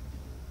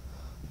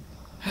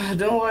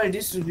 Don't worry,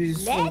 this will be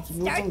Let's it won't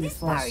start be this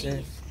fast, party.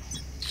 eh?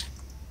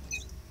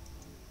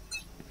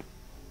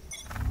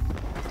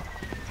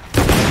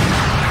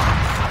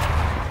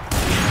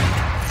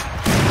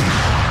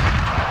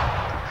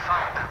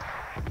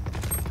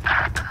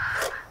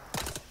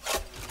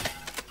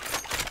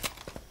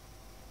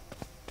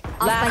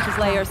 Last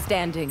player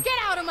standing. Get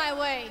out of my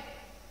way!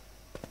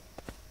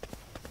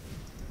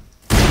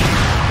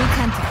 We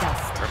turn to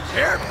dust.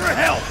 Prepare for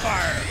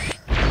hellfire!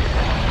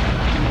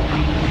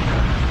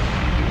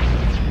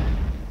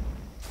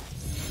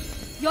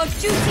 Your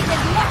duty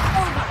is not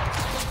over.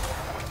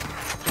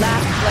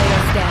 Last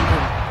player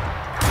standing.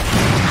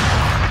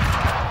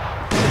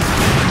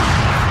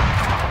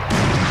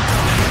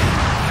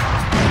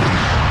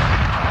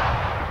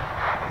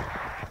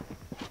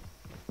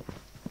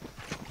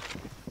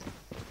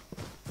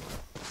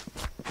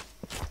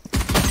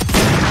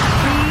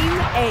 Team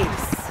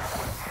Ace.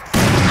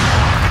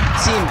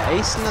 Team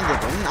Ace,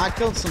 another win. I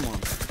killed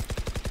someone.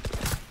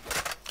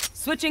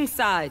 Switching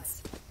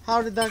sides.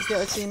 How did that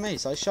get a Team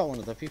Ace? I shot one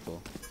of the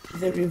people.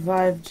 They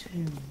revived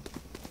him.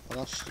 Well,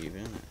 that's stupid,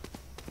 isn't it?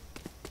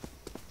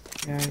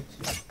 Yeah, it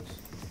is.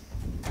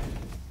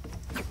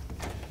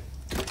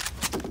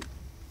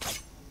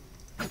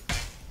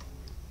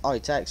 Oh,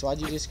 Tex,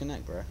 why'd you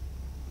disconnect, bro?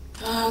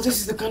 This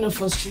is the kind of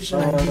frustration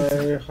I I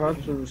get.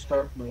 had to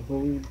restart my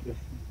whole.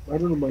 I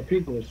don't know, my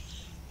ping was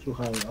too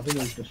high. I think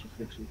I just to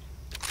fix it.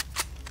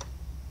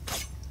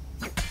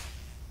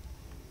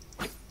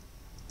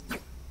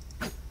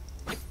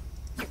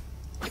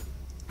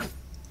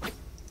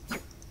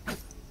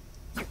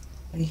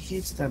 I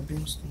hate that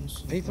brimstone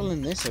so People much.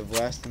 in this are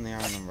worse than they are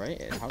in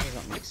unrated. How does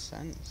that make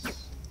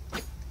sense?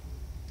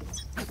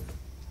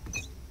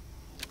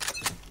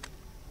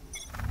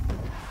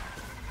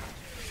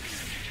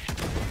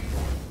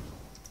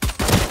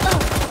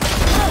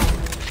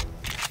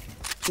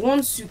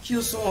 Once you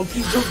kill someone,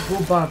 please just go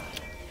back.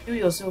 Kill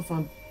yourself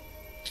and.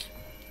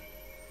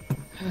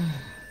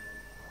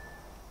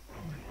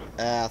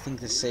 I think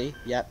the C.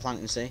 Yeah,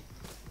 planting C.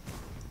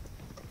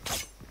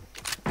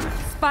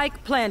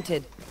 Spike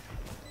planted.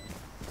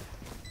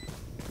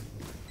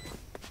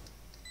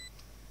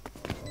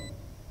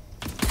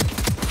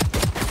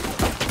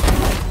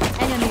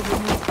 Enemy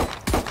removed.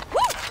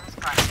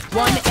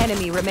 One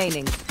enemy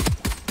remaining.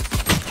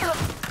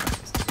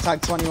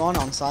 Tag 21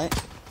 on site.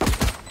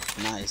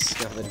 Nice.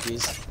 Go for the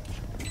defuse.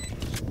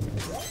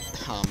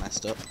 Oh,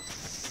 messed up.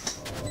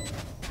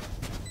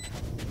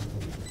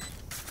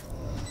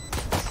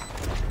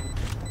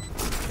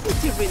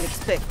 Did you really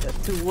expect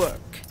that to work?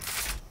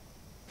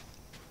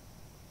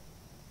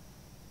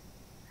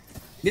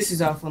 This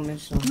is our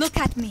formation. Look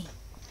at me.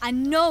 I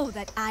know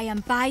that I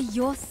am by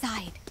your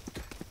side.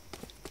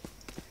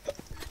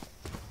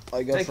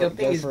 Oh, go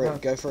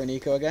for an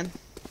eco again.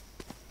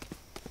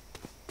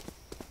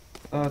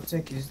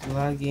 Tech is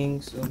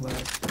lagging so bad. I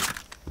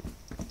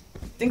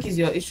think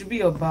it should be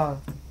your bar.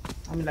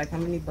 I mean, like, how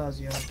many bars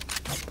you have?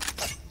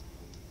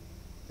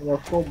 I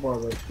got 4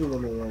 bars, I still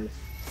don't know why.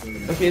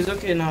 Okay, it's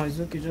okay now, it's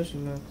okay, just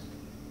relax.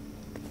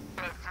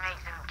 Let's make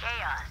some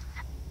chaos.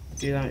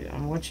 Okay,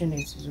 I'm watching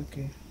it, it's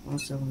okay.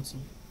 170.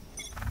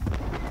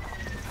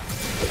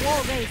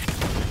 Wall raised.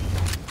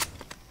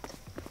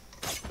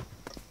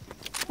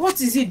 What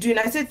is he doing?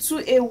 I said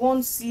 2A,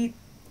 1C.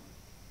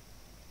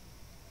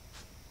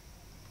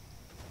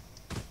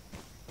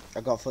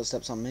 I got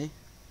footsteps on me.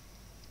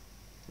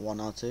 1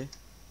 or 2.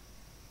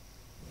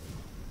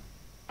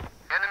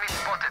 Enemy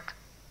spotted.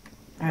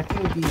 I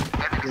think B.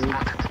 Enemy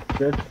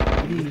spotted.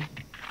 B.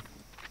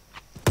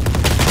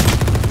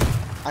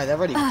 Hey, they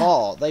already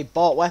bought. They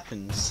bought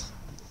weapons.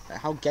 Like,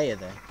 how gay are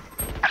they?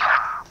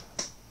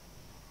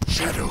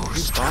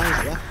 Shadows. Who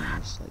buys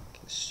weapons? Like,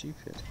 it's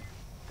stupid.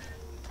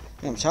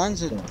 Yeah, I'm trying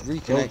to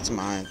reconnect to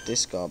my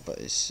Discord, but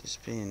it's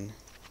being...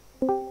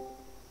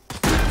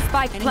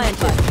 Spike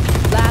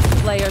planted. Last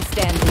player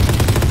standing.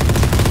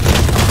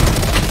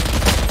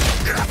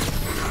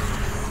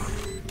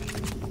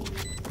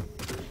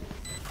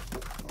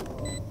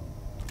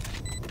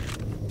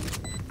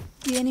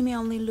 The enemy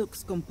only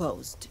looks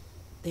composed.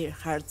 Their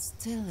hearts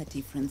tell a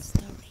different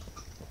story.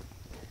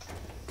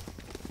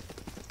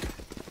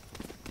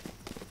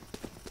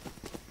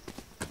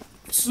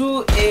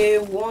 Two A,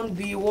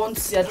 1B,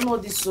 1C. I don't know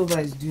what this server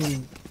is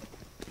doing.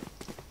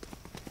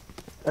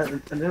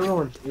 And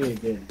everyone's A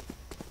again.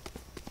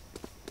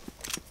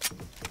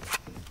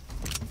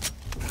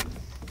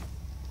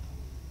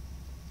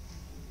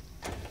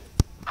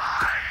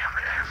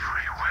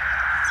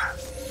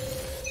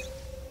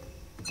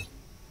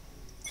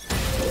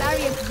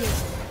 Barrier here.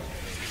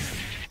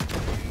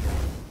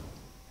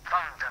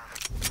 Found them.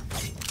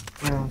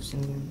 Yeah, I've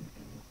seen them.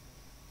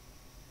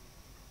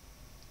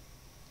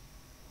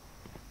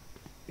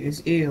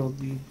 It's A or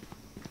B.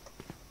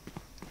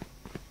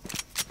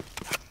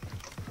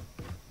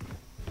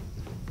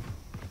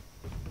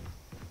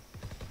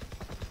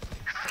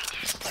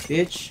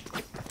 Bitch.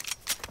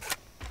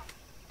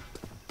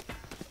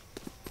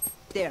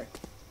 There.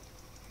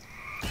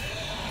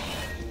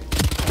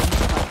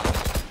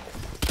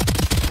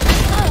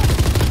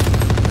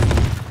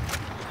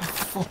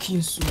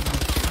 Fucking so.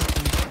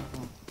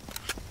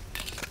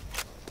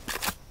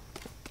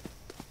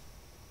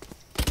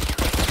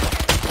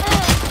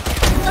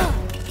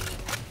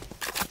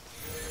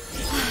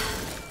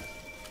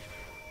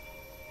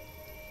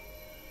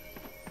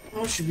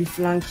 I should be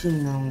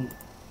flanking now.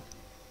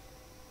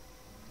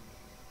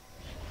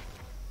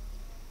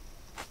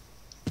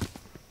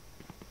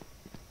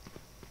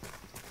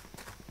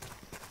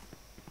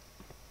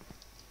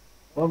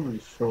 Probably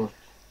short.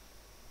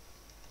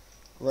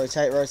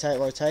 Rotate, rotate,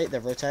 rotate.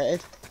 They've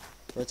rotated.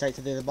 Rotate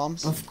to the other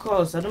bombs. Of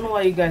course, I don't know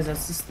why you guys are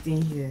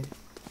assisting here.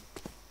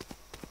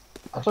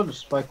 I thought the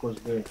spike was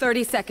there.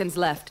 30 seconds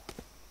left.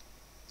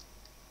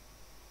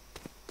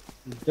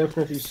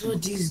 Definitely. So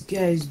these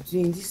guys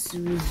doing this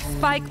series.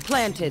 Spike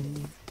planted.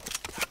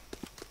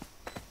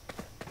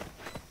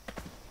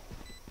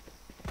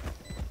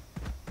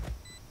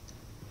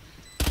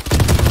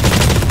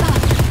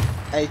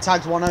 Hey,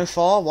 tagged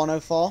 104,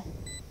 104.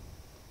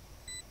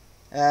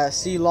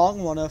 C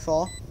long,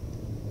 104.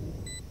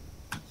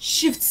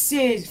 Shift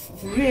says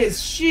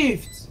raise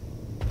shift.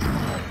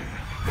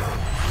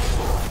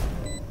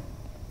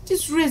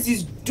 This raise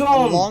is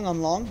dumb.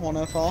 I'm long,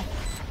 104.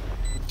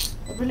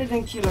 I really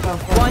didn't kill her.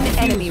 One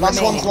enemy Last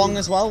remaining. one's long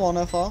as well,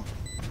 104.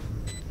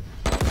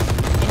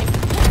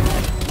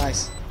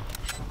 Nice.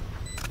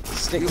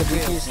 Stick the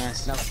defuse,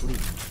 nice. Now sleep.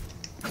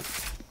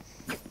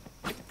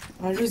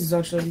 My raise is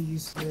actually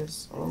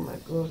useless. Oh my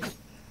god.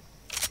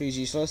 Who's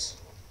useless?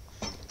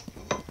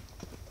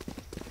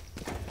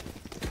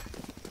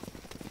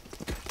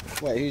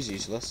 Wait, who's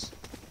useless?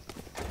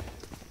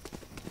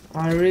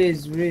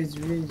 Raise.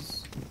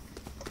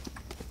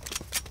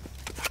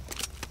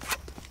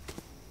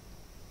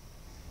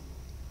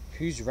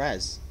 Who's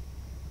Res?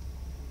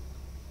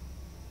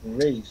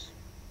 Raise.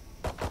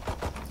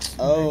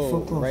 Oh,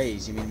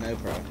 Raise, you mean no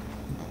pro.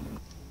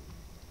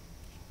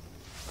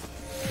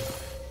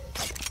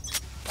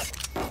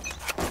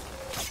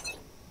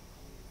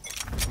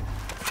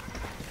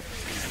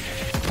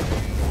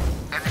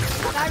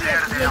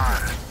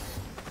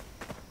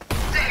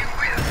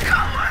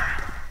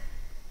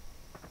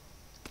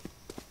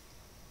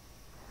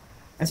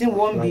 I think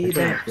one B, Like,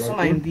 then like some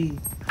are in B.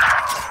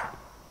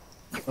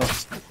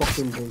 That's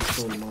fucking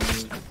bullshit, man.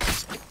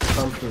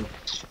 Something.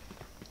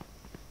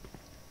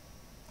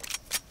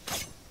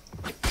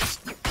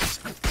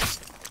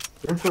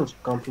 Entrance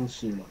camping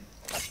C, man.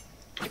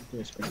 What do you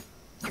expect?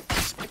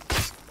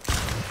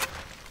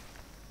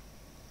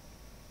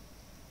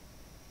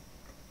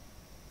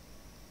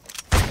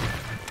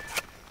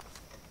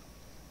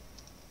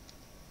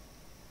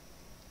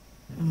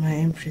 My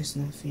Empress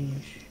not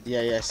finished.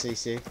 Yeah, yeah,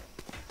 CC.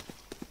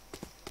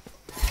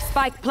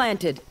 Spike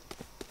planted.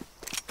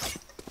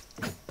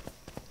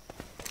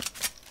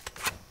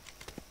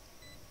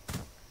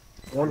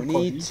 We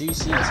need 2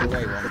 C's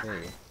away, 1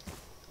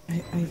 B.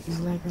 It's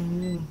like I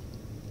knew.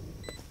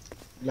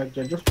 Like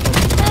they're just.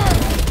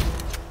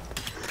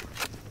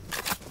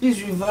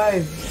 Please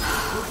revive.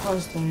 Go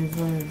fast and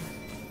revive.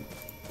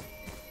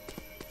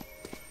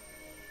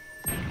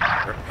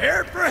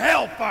 Prepare for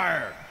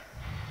hellfire!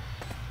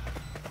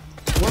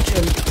 Watch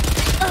him.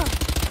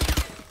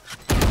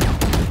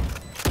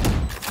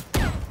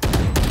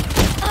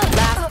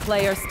 Last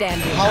player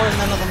standing. How are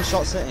none of them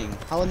shots hitting?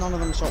 How are none of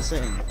them shots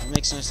hitting? It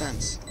makes no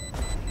sense.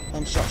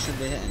 Them shots should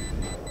be hitting.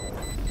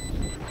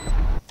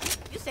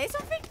 You say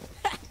something?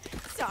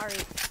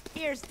 Sorry,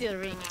 ears still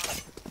ringing.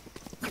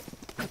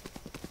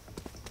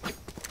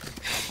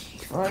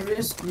 If our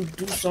race could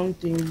do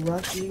something, we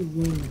actually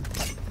win.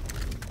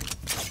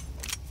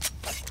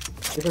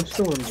 You can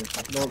still win this.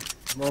 No,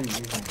 no, no.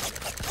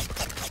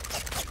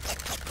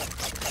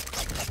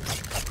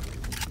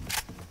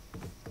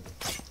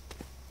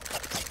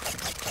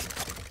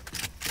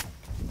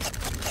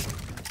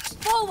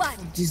 Forward!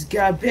 This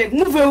guy big,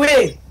 move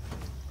away!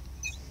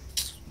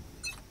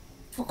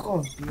 Fuck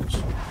off, bitch.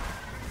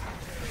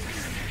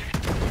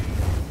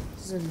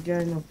 This is the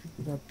guy of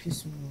people that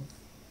piss me off.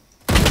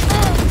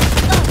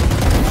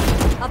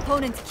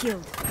 Opponent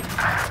killed.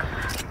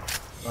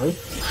 Right?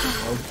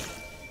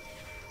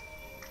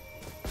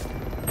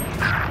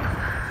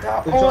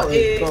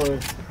 Sorry.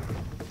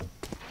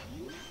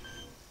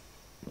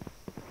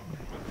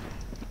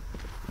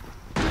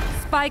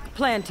 Spike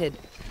planted.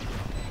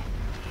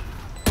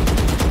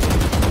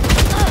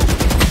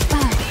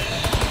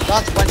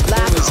 That went through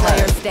Last his player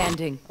head.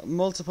 standing.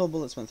 Multiple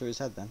bullets went through his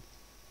head then.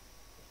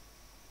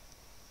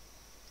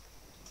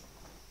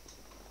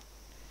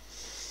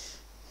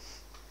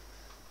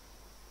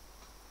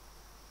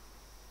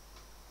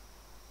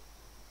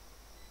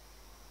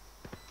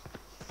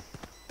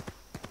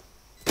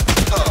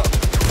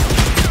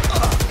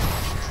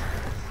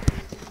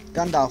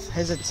 Gandalf,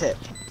 here's a tip.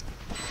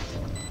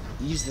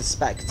 Use the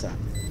Spectre.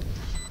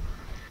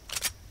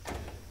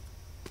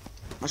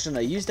 Actually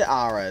no, use the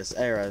Ares,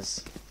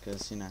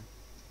 because, you know,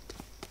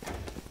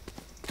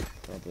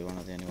 probably one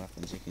of the only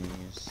weapons you can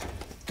use.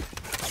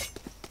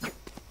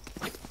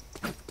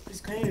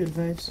 Please, can you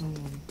revive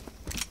someone?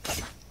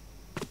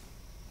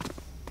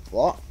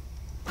 What?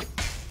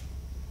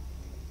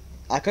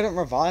 I couldn't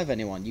revive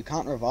anyone. You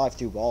can't revive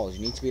through walls.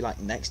 You need to be like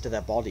next to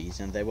their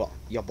bodies, and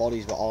your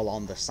bodies were all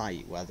on the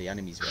site where the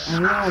enemies were. I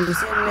know, they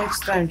said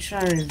next time try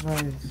and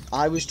revive.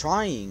 I was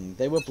trying.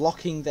 They were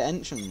blocking the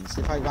entrance.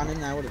 If I ran in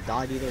there, I would have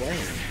died either way.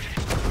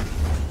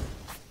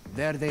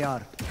 There they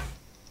are.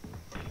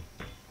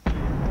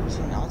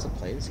 So now to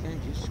play this game,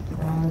 Jesus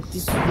Christ.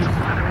 This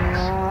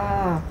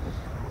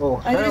Oh,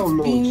 hell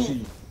no,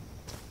 G.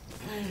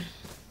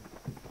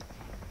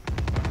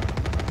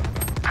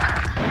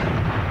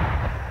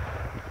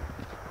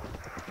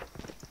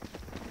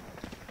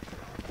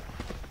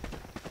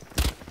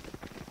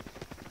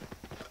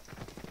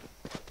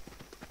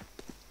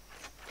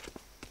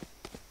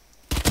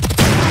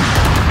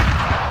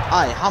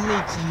 Aye,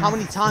 how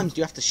many times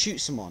do you have to shoot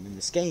someone in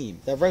this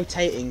game? They're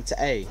rotating to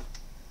A.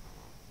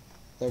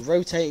 They're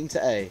rotating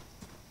to A.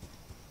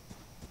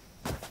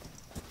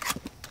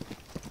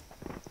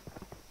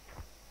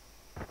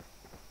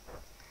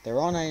 They're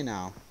on A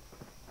now.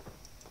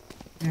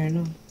 I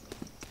know.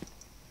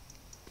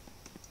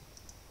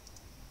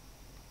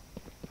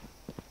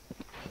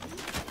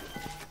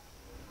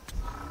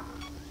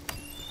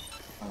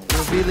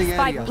 Revealing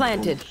Spike area.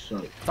 planted.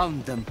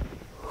 Found them.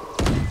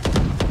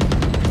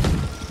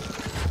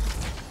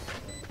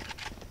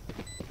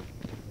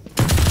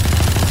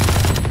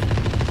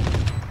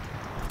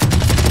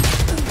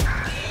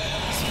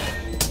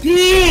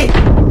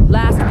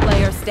 Last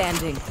player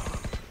standing.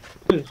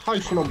 How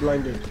is she not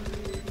blinded?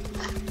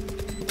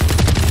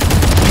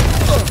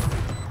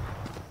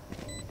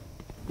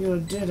 You're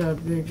dead, I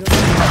beg.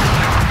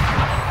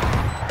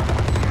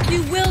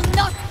 You will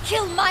not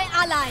kill my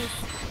allies!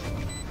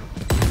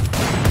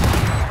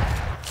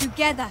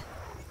 Together,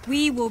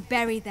 we will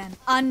bury them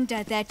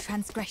under their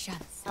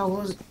transgressions. I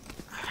was...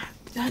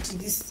 Daddy,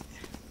 this...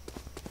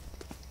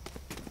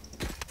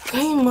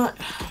 Game, man.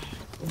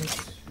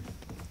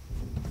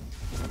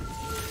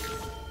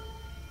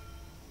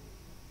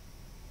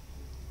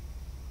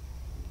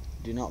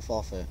 Do not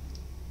forfeit.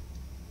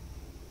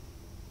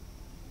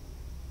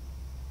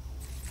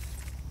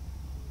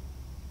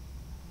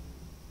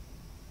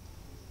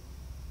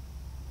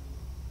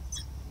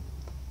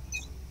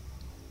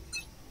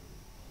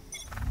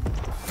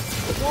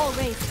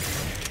 Turtle race.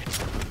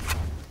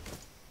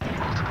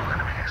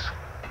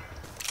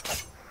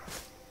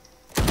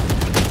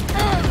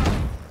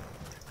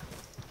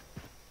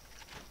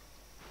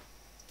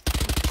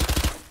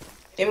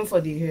 Aim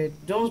for the head.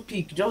 Don't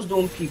peek. Just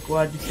don't peek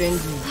while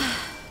defending.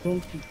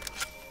 Don't peek.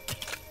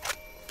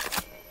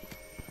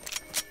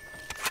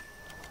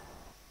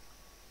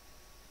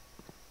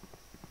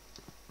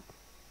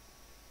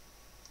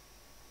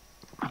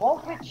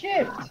 Hold the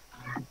shift.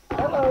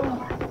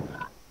 Hello.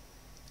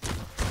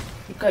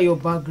 Look at your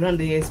background.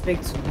 They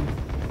expect to do.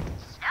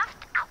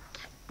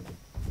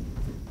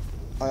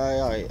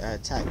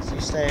 Tex, you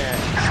stay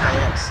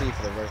at C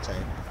for the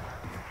rotate.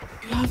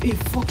 You have a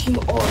fucking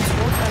ult.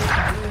 What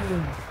are you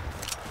doing?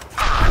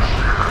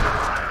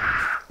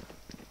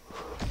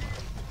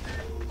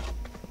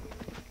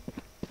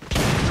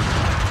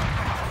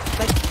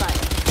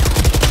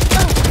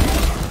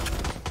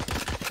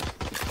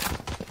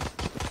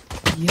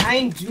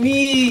 Behind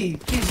me!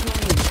 Please no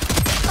me.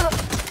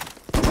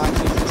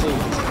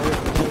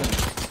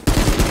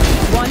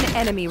 One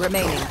enemy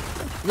remaining.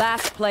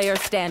 Last player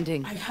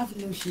standing. I have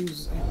no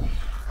shoes.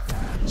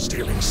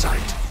 Stealing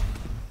sight.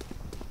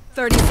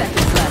 30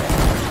 seconds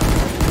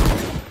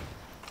left.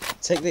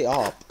 Take the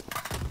ARP.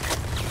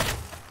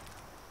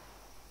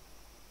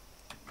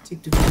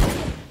 Take the.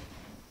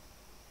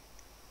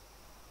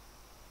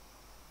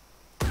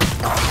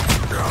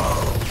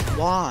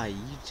 Why?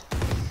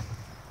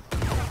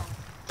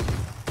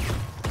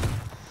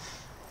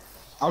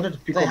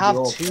 They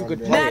have two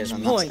good players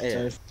and that's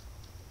it.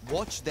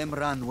 Watch them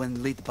run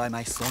when lit by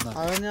my sonar.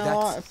 Oh no,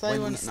 That's if they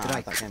when wouldn't. we Nah,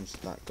 strike.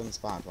 that gun's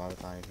bad. Why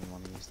would I even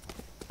want to use that?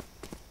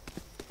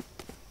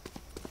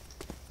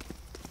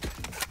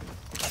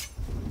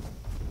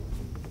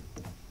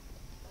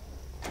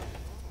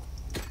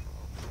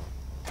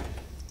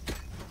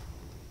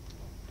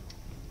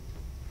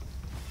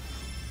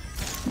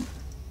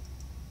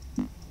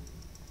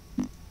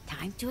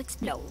 Time to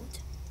explode.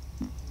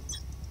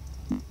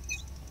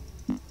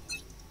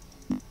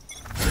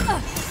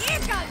 Here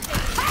comes the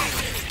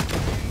party!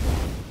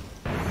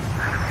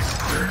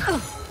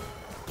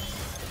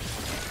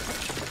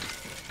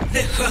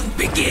 The hunt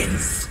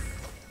begins.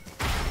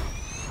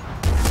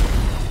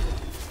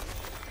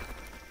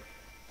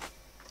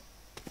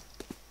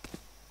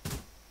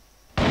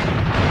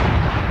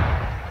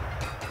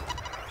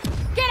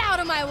 Get out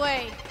of my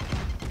way!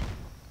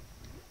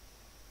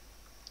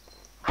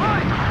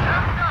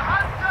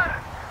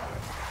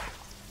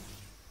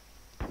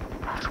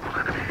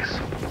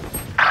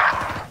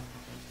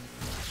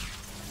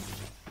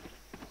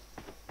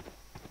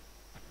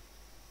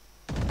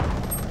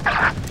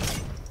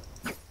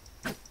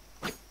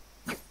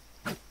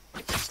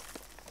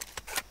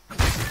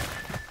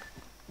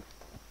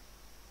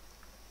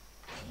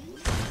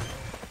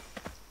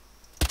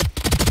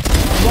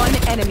 One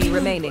enemy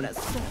remaining. I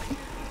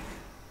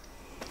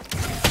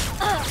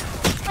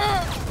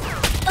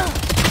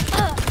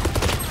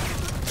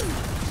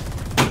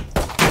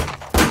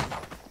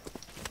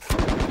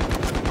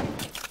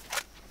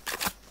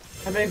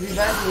beg,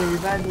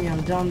 revive me,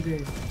 I'm down there.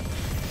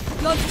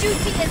 Your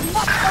duty is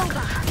not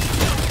over!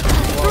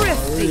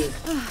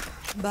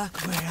 Thrifty. Back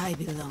where I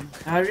belong.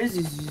 Our race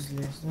is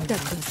useless. That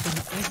has done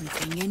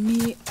everything and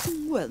me,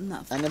 well,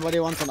 nothing. Anybody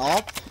want an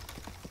ARP?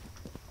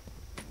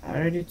 I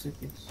already took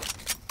it.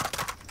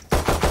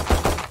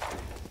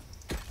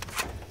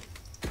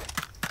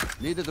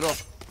 Need a drop.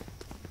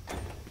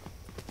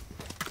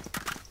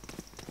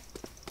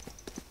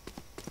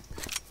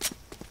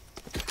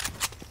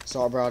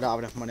 Sorry bro, I don't have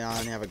enough money, I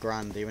only have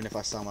 £1,000. Even if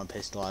I sell my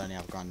pistol, I only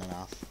have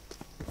 £1,500.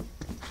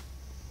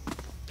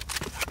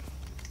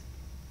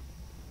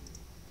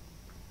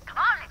 Come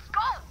on, let's go!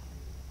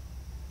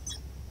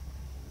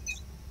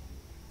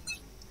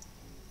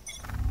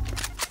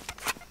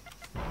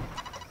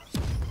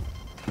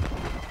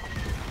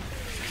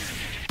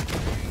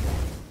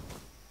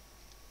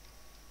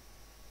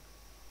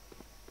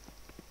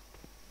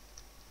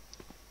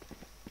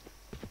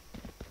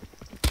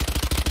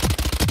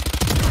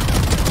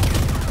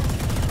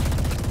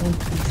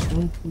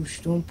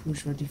 Don't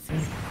push or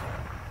defend.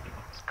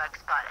 Spike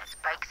spotted.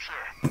 Spike's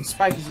here.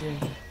 Spike is here.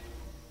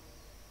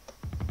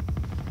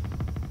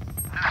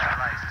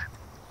 Neutralized.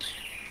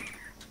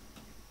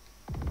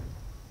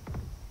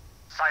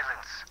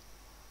 Silence.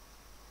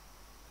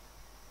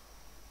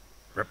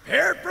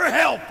 Prepare for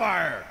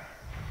hellfire!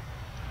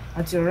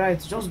 At your right,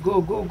 just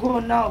go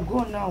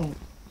now,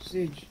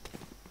 Sage.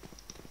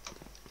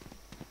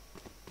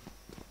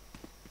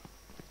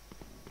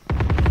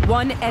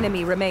 One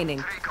enemy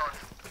remaining.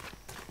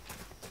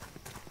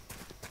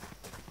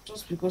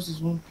 Just because it's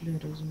one player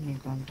doesn't mean you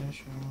can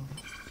dash around.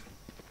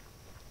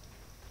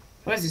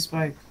 Where's the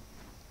spike?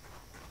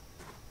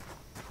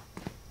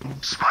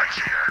 Spike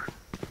here.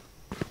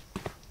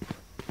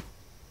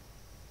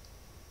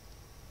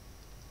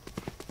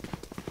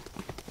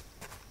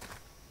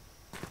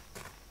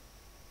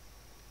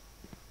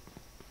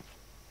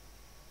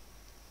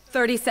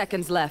 Thirty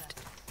seconds left.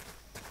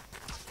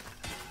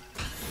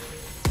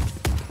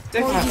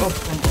 Take my off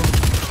from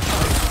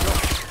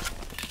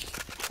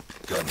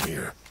Gun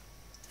here.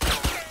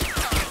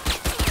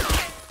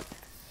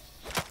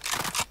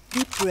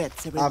 Deep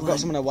breaths, everyone. I've got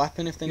someone a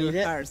weapon if they Your need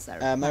it. hearts are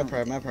Mopro,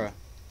 pounding. Mopro.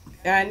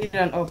 Yeah, I need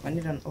an op. I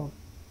need an op.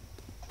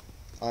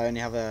 I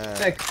only have a.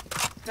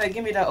 Like,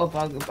 give me that op.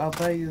 I'll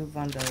buy you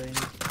Vandal.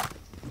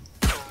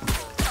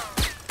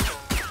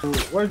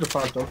 Where's the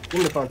phantom?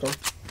 Give me the phantom.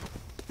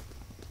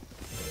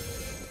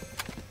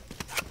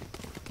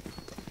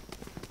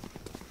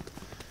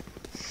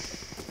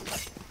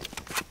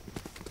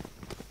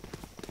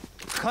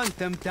 Hunt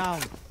them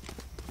down.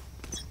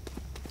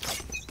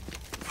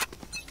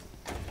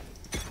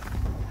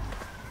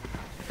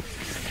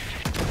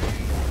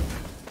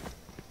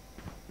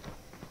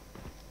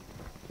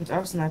 I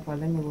have sniper.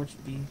 Let me watch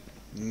B.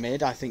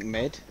 Mid, I think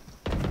mid.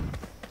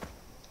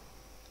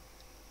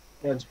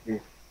 Let's be.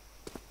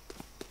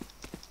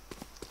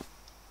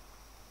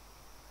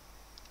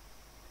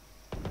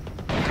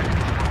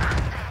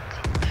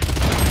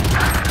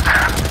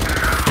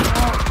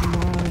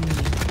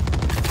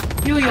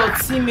 You, your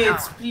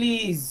teammates,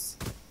 please.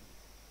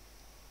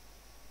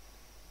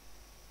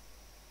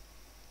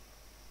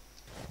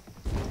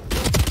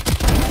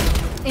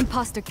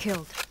 Imposter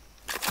killed.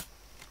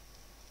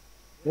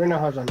 Reyna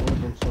has an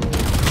organ, so.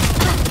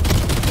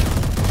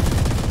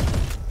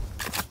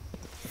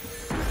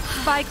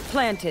 Spike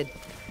planted.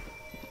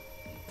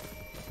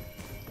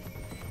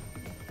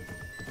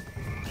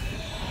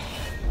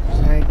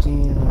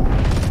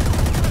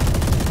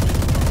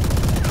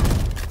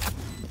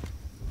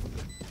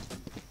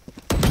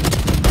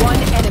 One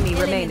enemy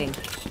remaining.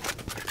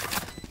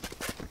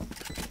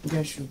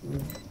 Yeah, should go.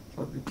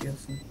 But be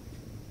careful.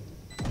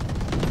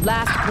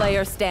 Last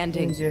player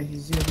standing. He's here,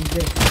 he's there.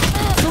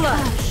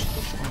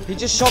 He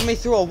just shot me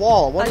through a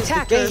wall. What is the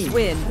Attackers game?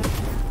 win.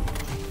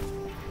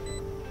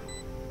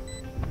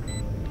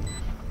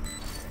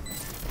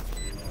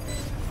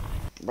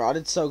 Bro, I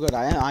did so good.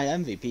 I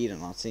MVP'd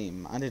on our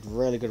team. I did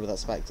really good with that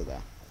Spectre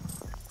there.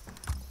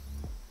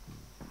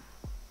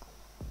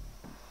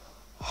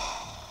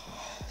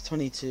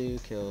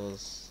 $22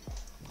 kills.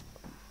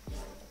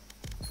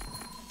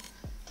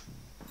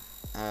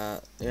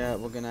 Yeah,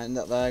 we're gonna end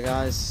up there,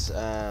 guys.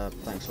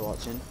 Thanks for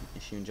watching.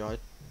 If you enjoyed,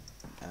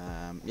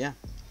 yeah.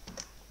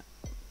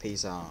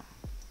 Peace out.